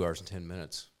 2 hours and 10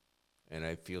 minutes, and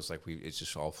it feels like it's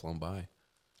just all flown by.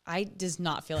 I does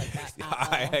not feel like that at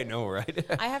all. I know, right?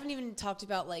 I haven't even talked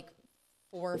about like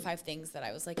 4 or 5 things that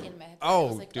I was like in my head. I Oh,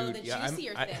 was like, dude, the yeah,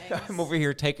 juicier things. I'm over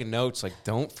here taking notes. Like,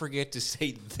 don't forget to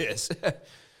say this.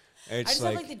 I just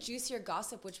have like the juicier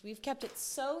gossip, which we've kept it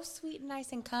so sweet and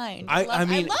nice and kind. I love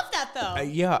that though.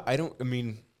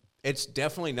 It's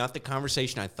definitely not the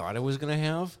conversation I thought I was gonna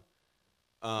have.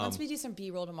 Once we do some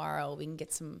B-roll tomorrow, we can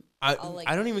get some.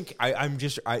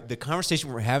 The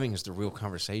conversation we're having is the real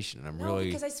conversation, and I'm really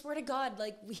because I swear to God,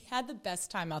 like we had the best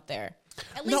time out there.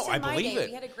 At least no, in I my believe day, it.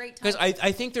 we had a great time. Because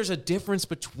I think there's a difference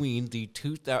between the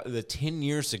 10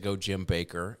 years ago Jim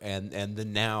Baker and the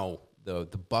now the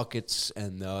buckets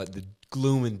and the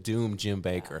gloom and doom Jim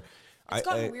Baker. It's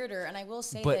gotten weirder, and I will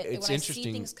say but that it's when I interesting.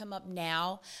 see things come up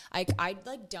now, I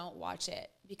like don't watch it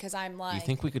because I'm like, Do you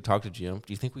think we could talk to Jim?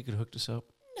 Do you think we could hook this up?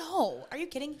 no, are you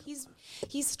kidding?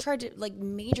 He's tried to like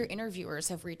major interviewers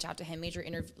have reached out to him, major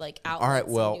outlets. All right,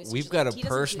 and well, news we've stations. got Like, a he doesn't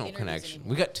do personal interviews connection. anymore.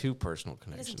 We got 2 personal He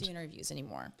doesn't connections. do interviews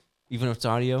anymore. Even if it's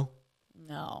audio?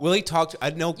 No. Will he talk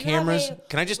to no You have cameras? a-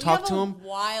 Can I just we talk have to a him?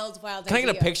 Wild Can I get a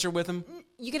idea. picture with him?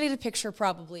 You can get a picture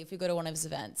probably if we go to one of his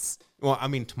events. Well, I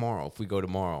mean tomorrow, if we go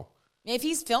tomorrow. If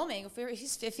he's filming,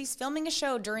 if he's filming a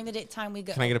show during the time we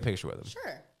go. Can I get a picture with him?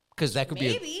 Sure. Because that could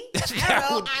Maybe. be I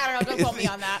don't know. Don't quote me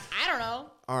on that. I don't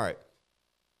know. All right.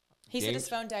 He said James? his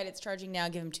phone died. It's charging now.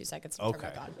 Give him 2 seconds to Okay.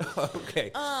 turn back on.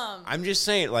 Okay. I'm just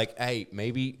saying, like, hey,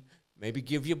 maybe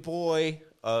give your boy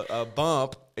a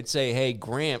bump and say, hey,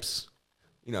 Gramps,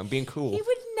 I'm being cool. He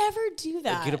would never do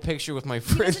that. Get a picture with my He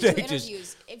friend. doesn't do I just-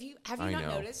 interviews. Have you I not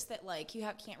know. noticed that like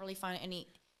can't really find any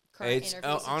current It's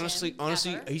interviews? with honestly, Jim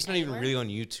ever, he's not even anywhere? really on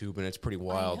YouTube, and it's pretty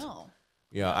wild. I know.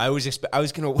 Yeah, I was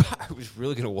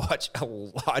really gonna watch a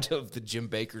lot of the Jim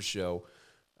Baker show.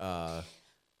 On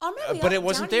my way But out it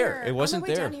wasn't down there. here- It wasn't on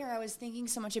my way there. down here, I was thinking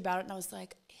so much about it, and I was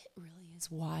like, it really is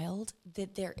wild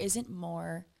that there isn't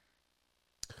more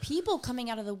people coming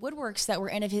out of the woodworks that were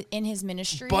in his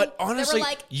ministry. But that were honestly,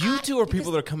 like, you two are because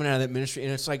people that are coming out of that ministry,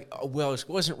 and it's like, oh, well, it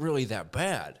wasn't really that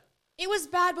bad. It was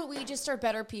bad, but we just are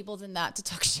better people than that to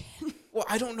talk shit. Well,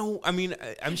 I don't know. I mean,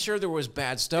 I'm sure there was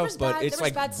bad stuff, was but bad- it's there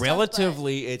was like bad stuff,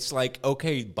 relatively, it's like,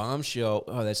 okay, bombshell.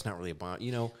 Oh, that's not really a bomb,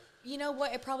 You know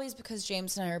what? It probably is because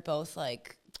James and I are both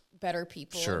like better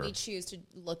people. Sure. And we choose to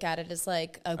look at it as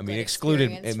like a I good mean, me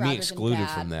experience rather excluded than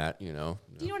bad. from that, Do you know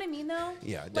what I mean, though?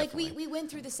 Yeah, Like, definitely. we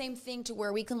went through the same thing to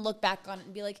where we can look back on it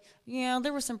and be like, yeah,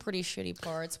 there were some pretty shitty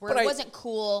parts where But it I- wasn't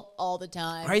cool all the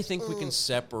time. I think we can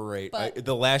separate But-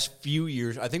 the last few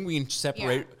years. I think we can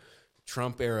separate Yeah.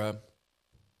 Trump era,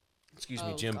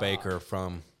 Jim Baker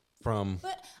from.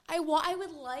 But I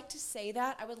would like to say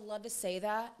that. I would love to say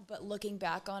that. But looking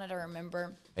back on it, I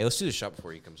remember. Hey, let's do the shot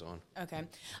before he comes on. Okay.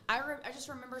 I just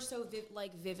remember so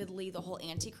vividly the whole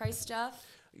Antichrist stuff.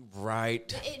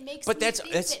 Right. It makes But me that's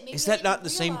think that's that maybe is I that not didn't the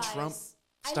same realize- Trump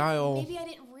I didn't- style? Maybe I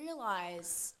didn't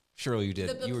realize Surely you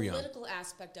did. the You were young. political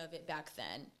aspect of it back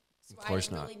then. So Of course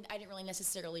not. I didn't really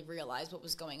necessarily realize what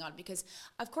was going on because,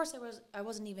 of course, I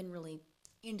wasn't even really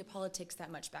into politics that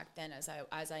much back then as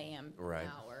I am Right.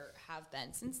 now or have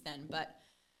been since then. But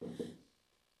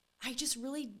I just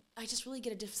really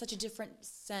get such a different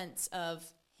sense of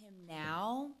him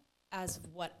now as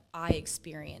what I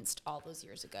experienced all those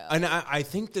years ago. And I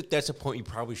think that's a point you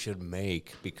probably should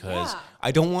make because Yeah.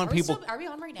 I don't want Are we people. still- are we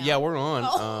on right now? Yeah, we're on.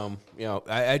 Oh.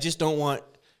 I just don't want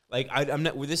I'm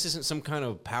not. This isn't some kind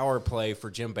of power play for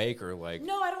Jim Baker. Like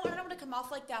No, I don't want to come off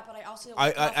like that, but I also don't I-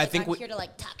 wanna come off I like think I'm we- here to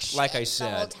like talk shit. like I the whole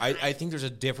said, time. I think there's a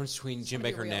difference between Jim gonna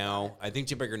be Baker real now. about I think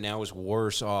Jim Baker now is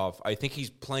worse off. I think he's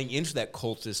playing into that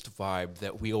cultist vibe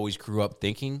that we always grew up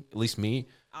thinking. At least me,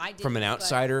 I did, from an but-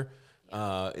 outsider,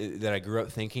 that I grew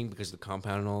up thinking because of the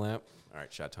compound and all that. All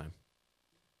right, shot time.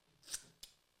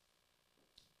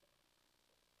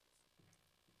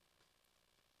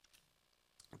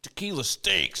 Tequila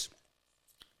steaks.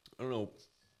 I don't know.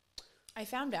 I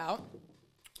found out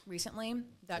recently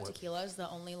that tequila is the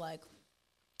only like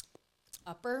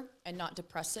upper and not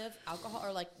depressive alcohol,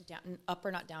 or like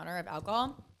upper not downer of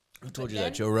alcohol. Who told you then-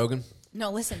 that, Joe Rogan?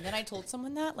 No, listen. Then I told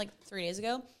someone that like 3 days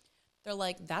ago, They're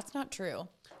like, that's not true.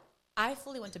 I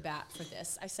fully went to bat for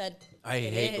this. I said, I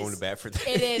hate going to bat for that.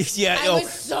 It is. Yeah, I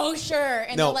was so sure.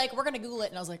 And No. they're like, we're going to Google it.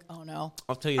 And I was like, oh, no.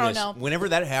 I'll tell you Oh, this. no. Whenever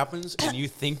that happens and you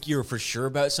think you're for sure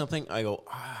about something, I go,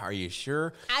 are you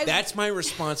sure? That's my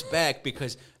response back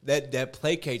because that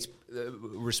placates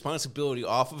responsibility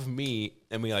off of me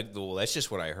and be like, well, that's just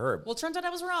what I heard. Well, it turns out I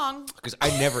was wrong. Because I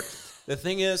never, the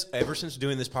thing is, ever since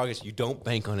doing this podcast, you don't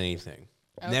bank on anything.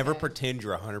 Never Okay. pretend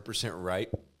you're 100% right.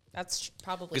 That's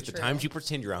probably true. Because the times you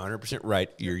pretend you're 100% right,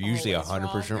 you're usually Always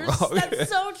 100% wrong. wrong. That's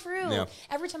so true. Yeah.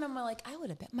 Every time I'm like, I would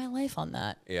have bet my life on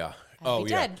that. Yeah. I'd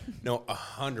be Yeah. dead. No,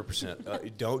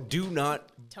 100%. Do not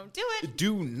Don't do it.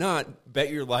 do not bet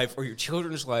your life or your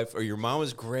children's life or your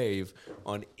mama's grave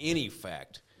on any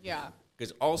fact. Yeah.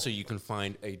 Because also you can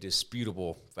find a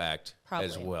disputable fact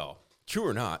as Probably. well. True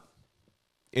or not,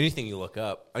 anything you look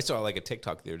up. I saw like a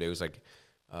TikTok the other day. It was like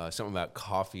something about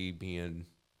coffee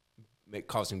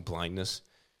causing blindness.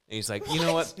 And he's like, you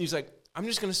know what? He's like, I'm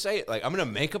just going to say it. Like, I'm going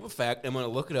to make up a fact. I'm going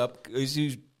to look it up.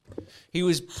 He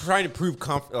was trying to prove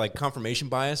confirmation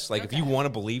bias. Like, if you want to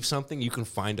believe something, you can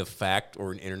find a fact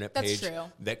or an internet That's page true.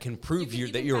 that can prove You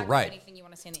that can you're fact right. anything you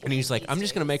want to say on the And he's like, internet I'm these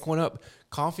just going to days. make one up.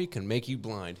 Coffee can make you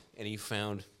blind. And he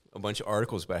found a bunch of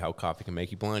articles about how coffee can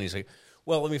make you blind. He's like,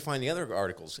 well, let me find the other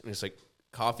articles. And it's like,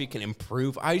 coffee can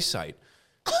improve eyesight.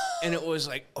 And it was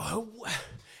like, oh,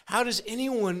 how does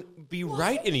anyone be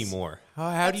right anymore?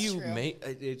 How do That's you true. make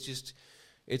it's just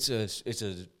it's a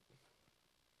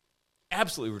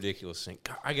absolutely ridiculous thing.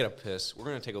 God, I gotta piss. We're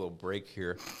gonna take a little break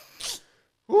here.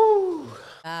 Woo!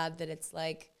 That it's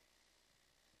like,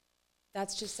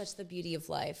 that's just such the beauty of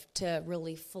life, to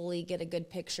really fully get a good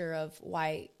picture of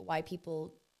why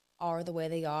people are the way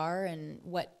they are and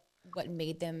what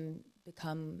made them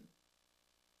become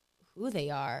who they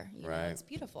are. You know, Right. it's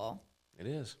beautiful. It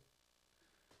is.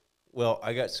 Well,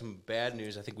 I got some bad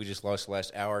news. I think we just lost the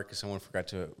last hour because someone forgot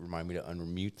to remind me to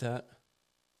unmute that.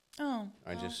 Oh,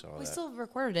 I just saw we that. still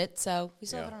recorded it, so we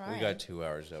still have it on our we end. got 2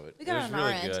 hours of it. We got it it was on our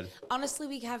really end. good. Honestly,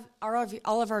 we have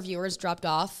all of our viewers dropped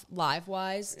off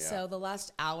live-wise, Yeah. so the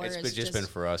last hour It's is just been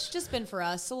for us. Just been for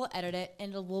us, so we'll edit it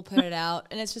and we'll put it out,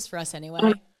 and it's just for us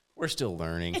anyway. We're still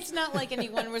learning. It's not like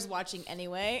anyone was watching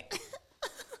anyway.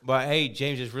 But hey,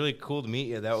 James, it's really cool to meet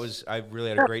you. I really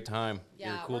had a great time. You're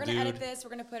Yeah, a cool we're gonna dude. edit this.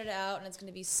 We're gonna put it out, and it's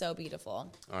gonna be so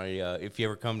beautiful. If you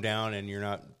ever come down and you're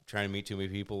not trying to meet too many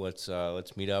people, let's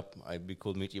meet up. It'd be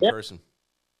cool to meet you in Yep. person.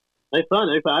 It's fun.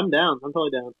 I'm down. I'm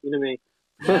totally down. You know me.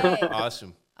 Yay.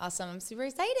 Awesome. Awesome! I'm super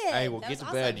excited. Hey, well, That get was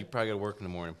to bed. awesome. You probably got to work in the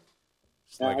morning,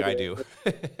 just Yeah, like I I do.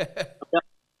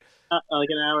 Like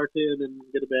an hour or two, and then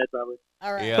go to bed probably.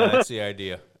 All right. Yeah, that's the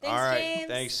idea. Thanks, All right. James.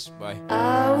 Thanks. Bye.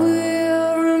 I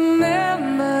will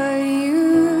remember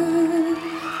you.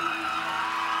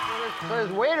 So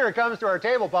this waiter comes to our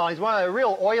table, Paul. He's one of the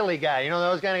real oily guy. You know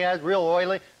those kind of guys, real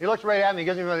oily. He looks right at me. He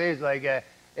gives me one of these, like,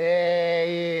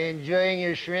 "Hey, enjoying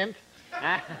your shrimp?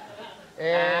 Hey,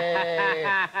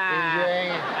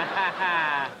 enjoying it?"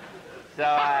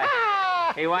 So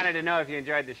he wanted to know if you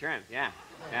enjoyed the shrimp. Yeah.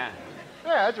 Yeah,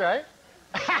 that's right.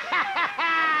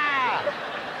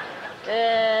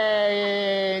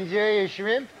 Hey, enjoy your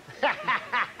shrimp?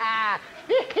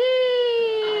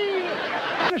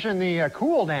 Finishing the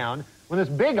cool down when this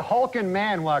big hulking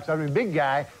man walks up, a big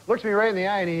guy, looks me right in the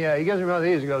eye, and he gives me one of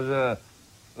these. He goes,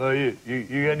 you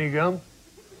got any gum?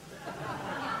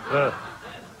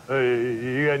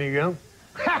 You got any gum?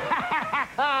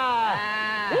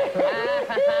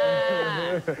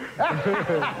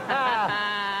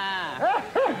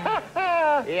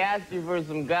 He asked you for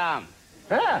some gum.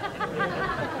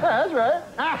 That's right.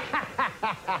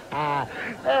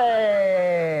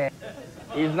 Hey.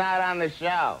 He's not on the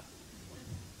show.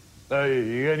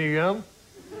 You got any gum?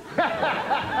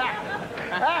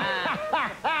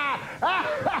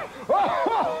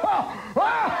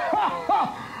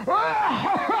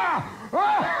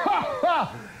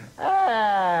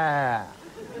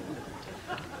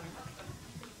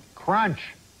 Crunch.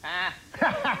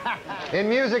 In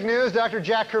music news, Dr.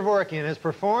 Jack Kevorkian has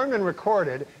performed and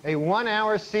recorded a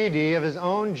 1-hour CD of his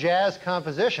own jazz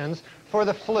compositions for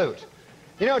the flute.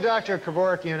 You know, Dr.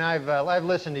 Kevorkian, I've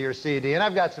listened to your CD, and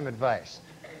I've got some advice.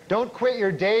 Don't quit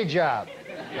your day job,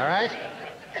 all right?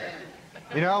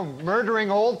 You know, murdering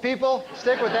old people,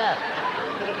 stick with that.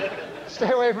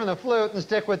 Stay away from the flute and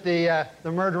stick with the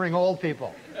murdering old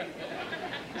people.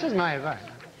 This is my advice.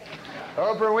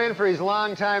 Oprah Winfrey's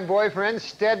longtime boyfriend,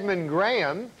 Stedman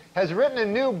Graham, has written a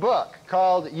new book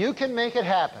called You Can Make It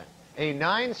Happen, a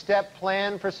 9-step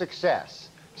plan for success.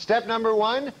 Step number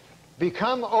 1,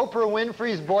 become Oprah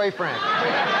Winfrey's boyfriend.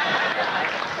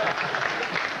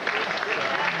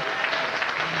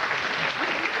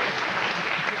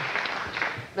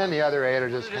 Then the other 8 are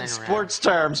just hanging In around. sports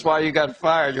terms, why you got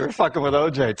fired, you were fucking with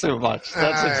OJ too much.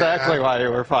 That's exactly why you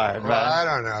were fired, man. Well, I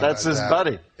don't know. That's about his that.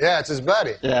 buddy. Yeah, it's his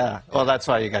buddy. Yeah, well, that's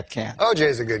why you got canned.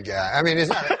 OJ's a good guy. I mean, he's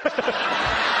not.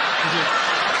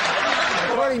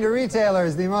 According to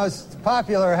retailers, the most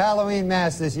popular Halloween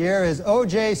mask this year is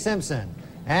O.J. Simpson.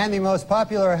 And the most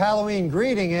popular Halloween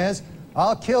greeting is,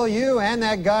 I'll kill you and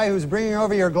that guy who's bringing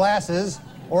over your glasses,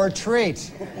 or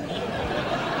treat.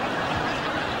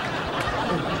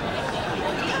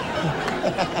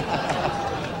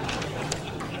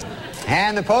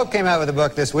 And the Pope came out with a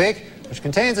book this week, which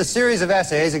contains a series of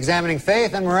essays examining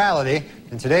faith and morality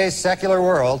in today's secular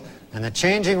world and the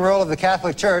changing role of the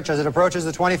Catholic Church as it approaches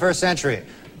the 21st century.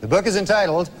 The book is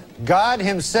entitled, God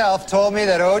Himself Told Me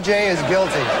That O.J. is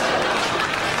Guilty.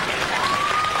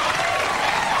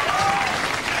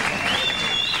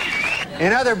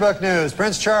 In other book news,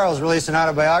 Prince Charles released an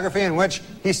autobiography in which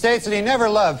he states that he never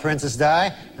loved Princess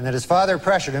Di and that his father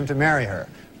pressured him to marry her.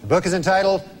 The book is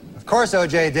entitled, Of Course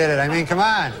O.J. Did It. I mean, come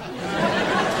on.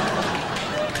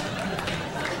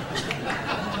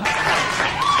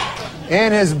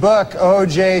 In his book,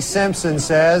 O.J. Simpson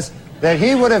says that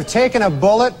he would have taken a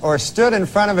bullet or stood in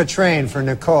front of a train for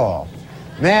Nicole.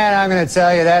 Man, I'm going to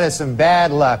tell you, that is some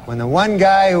bad luck when the one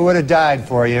guy who would have died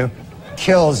for you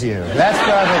kills you. That's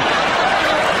probably...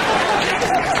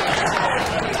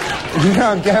 You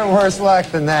don't get worse luck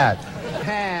than that.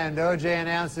 And O.J.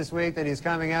 announced this week that he's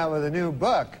coming out with a new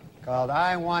book called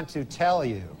I Want to Tell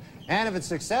You. And if it's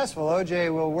successful,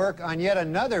 O.J. will work on yet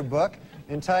another book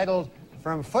entitled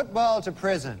From Football to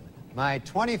Prison, My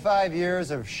 25 Years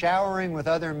of Showering with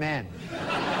Other Men.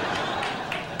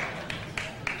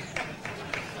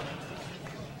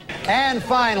 And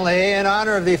finally, in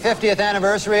honor of the 50th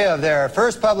anniversary of their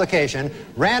first publication,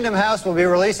 Random House will be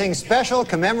releasing special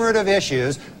commemorative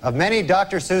issues of many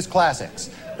Dr. Seuss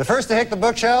classics. The first to hit the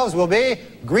bookshelves will be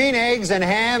Green Eggs and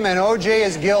Ham and O.J.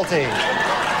 is Guilty.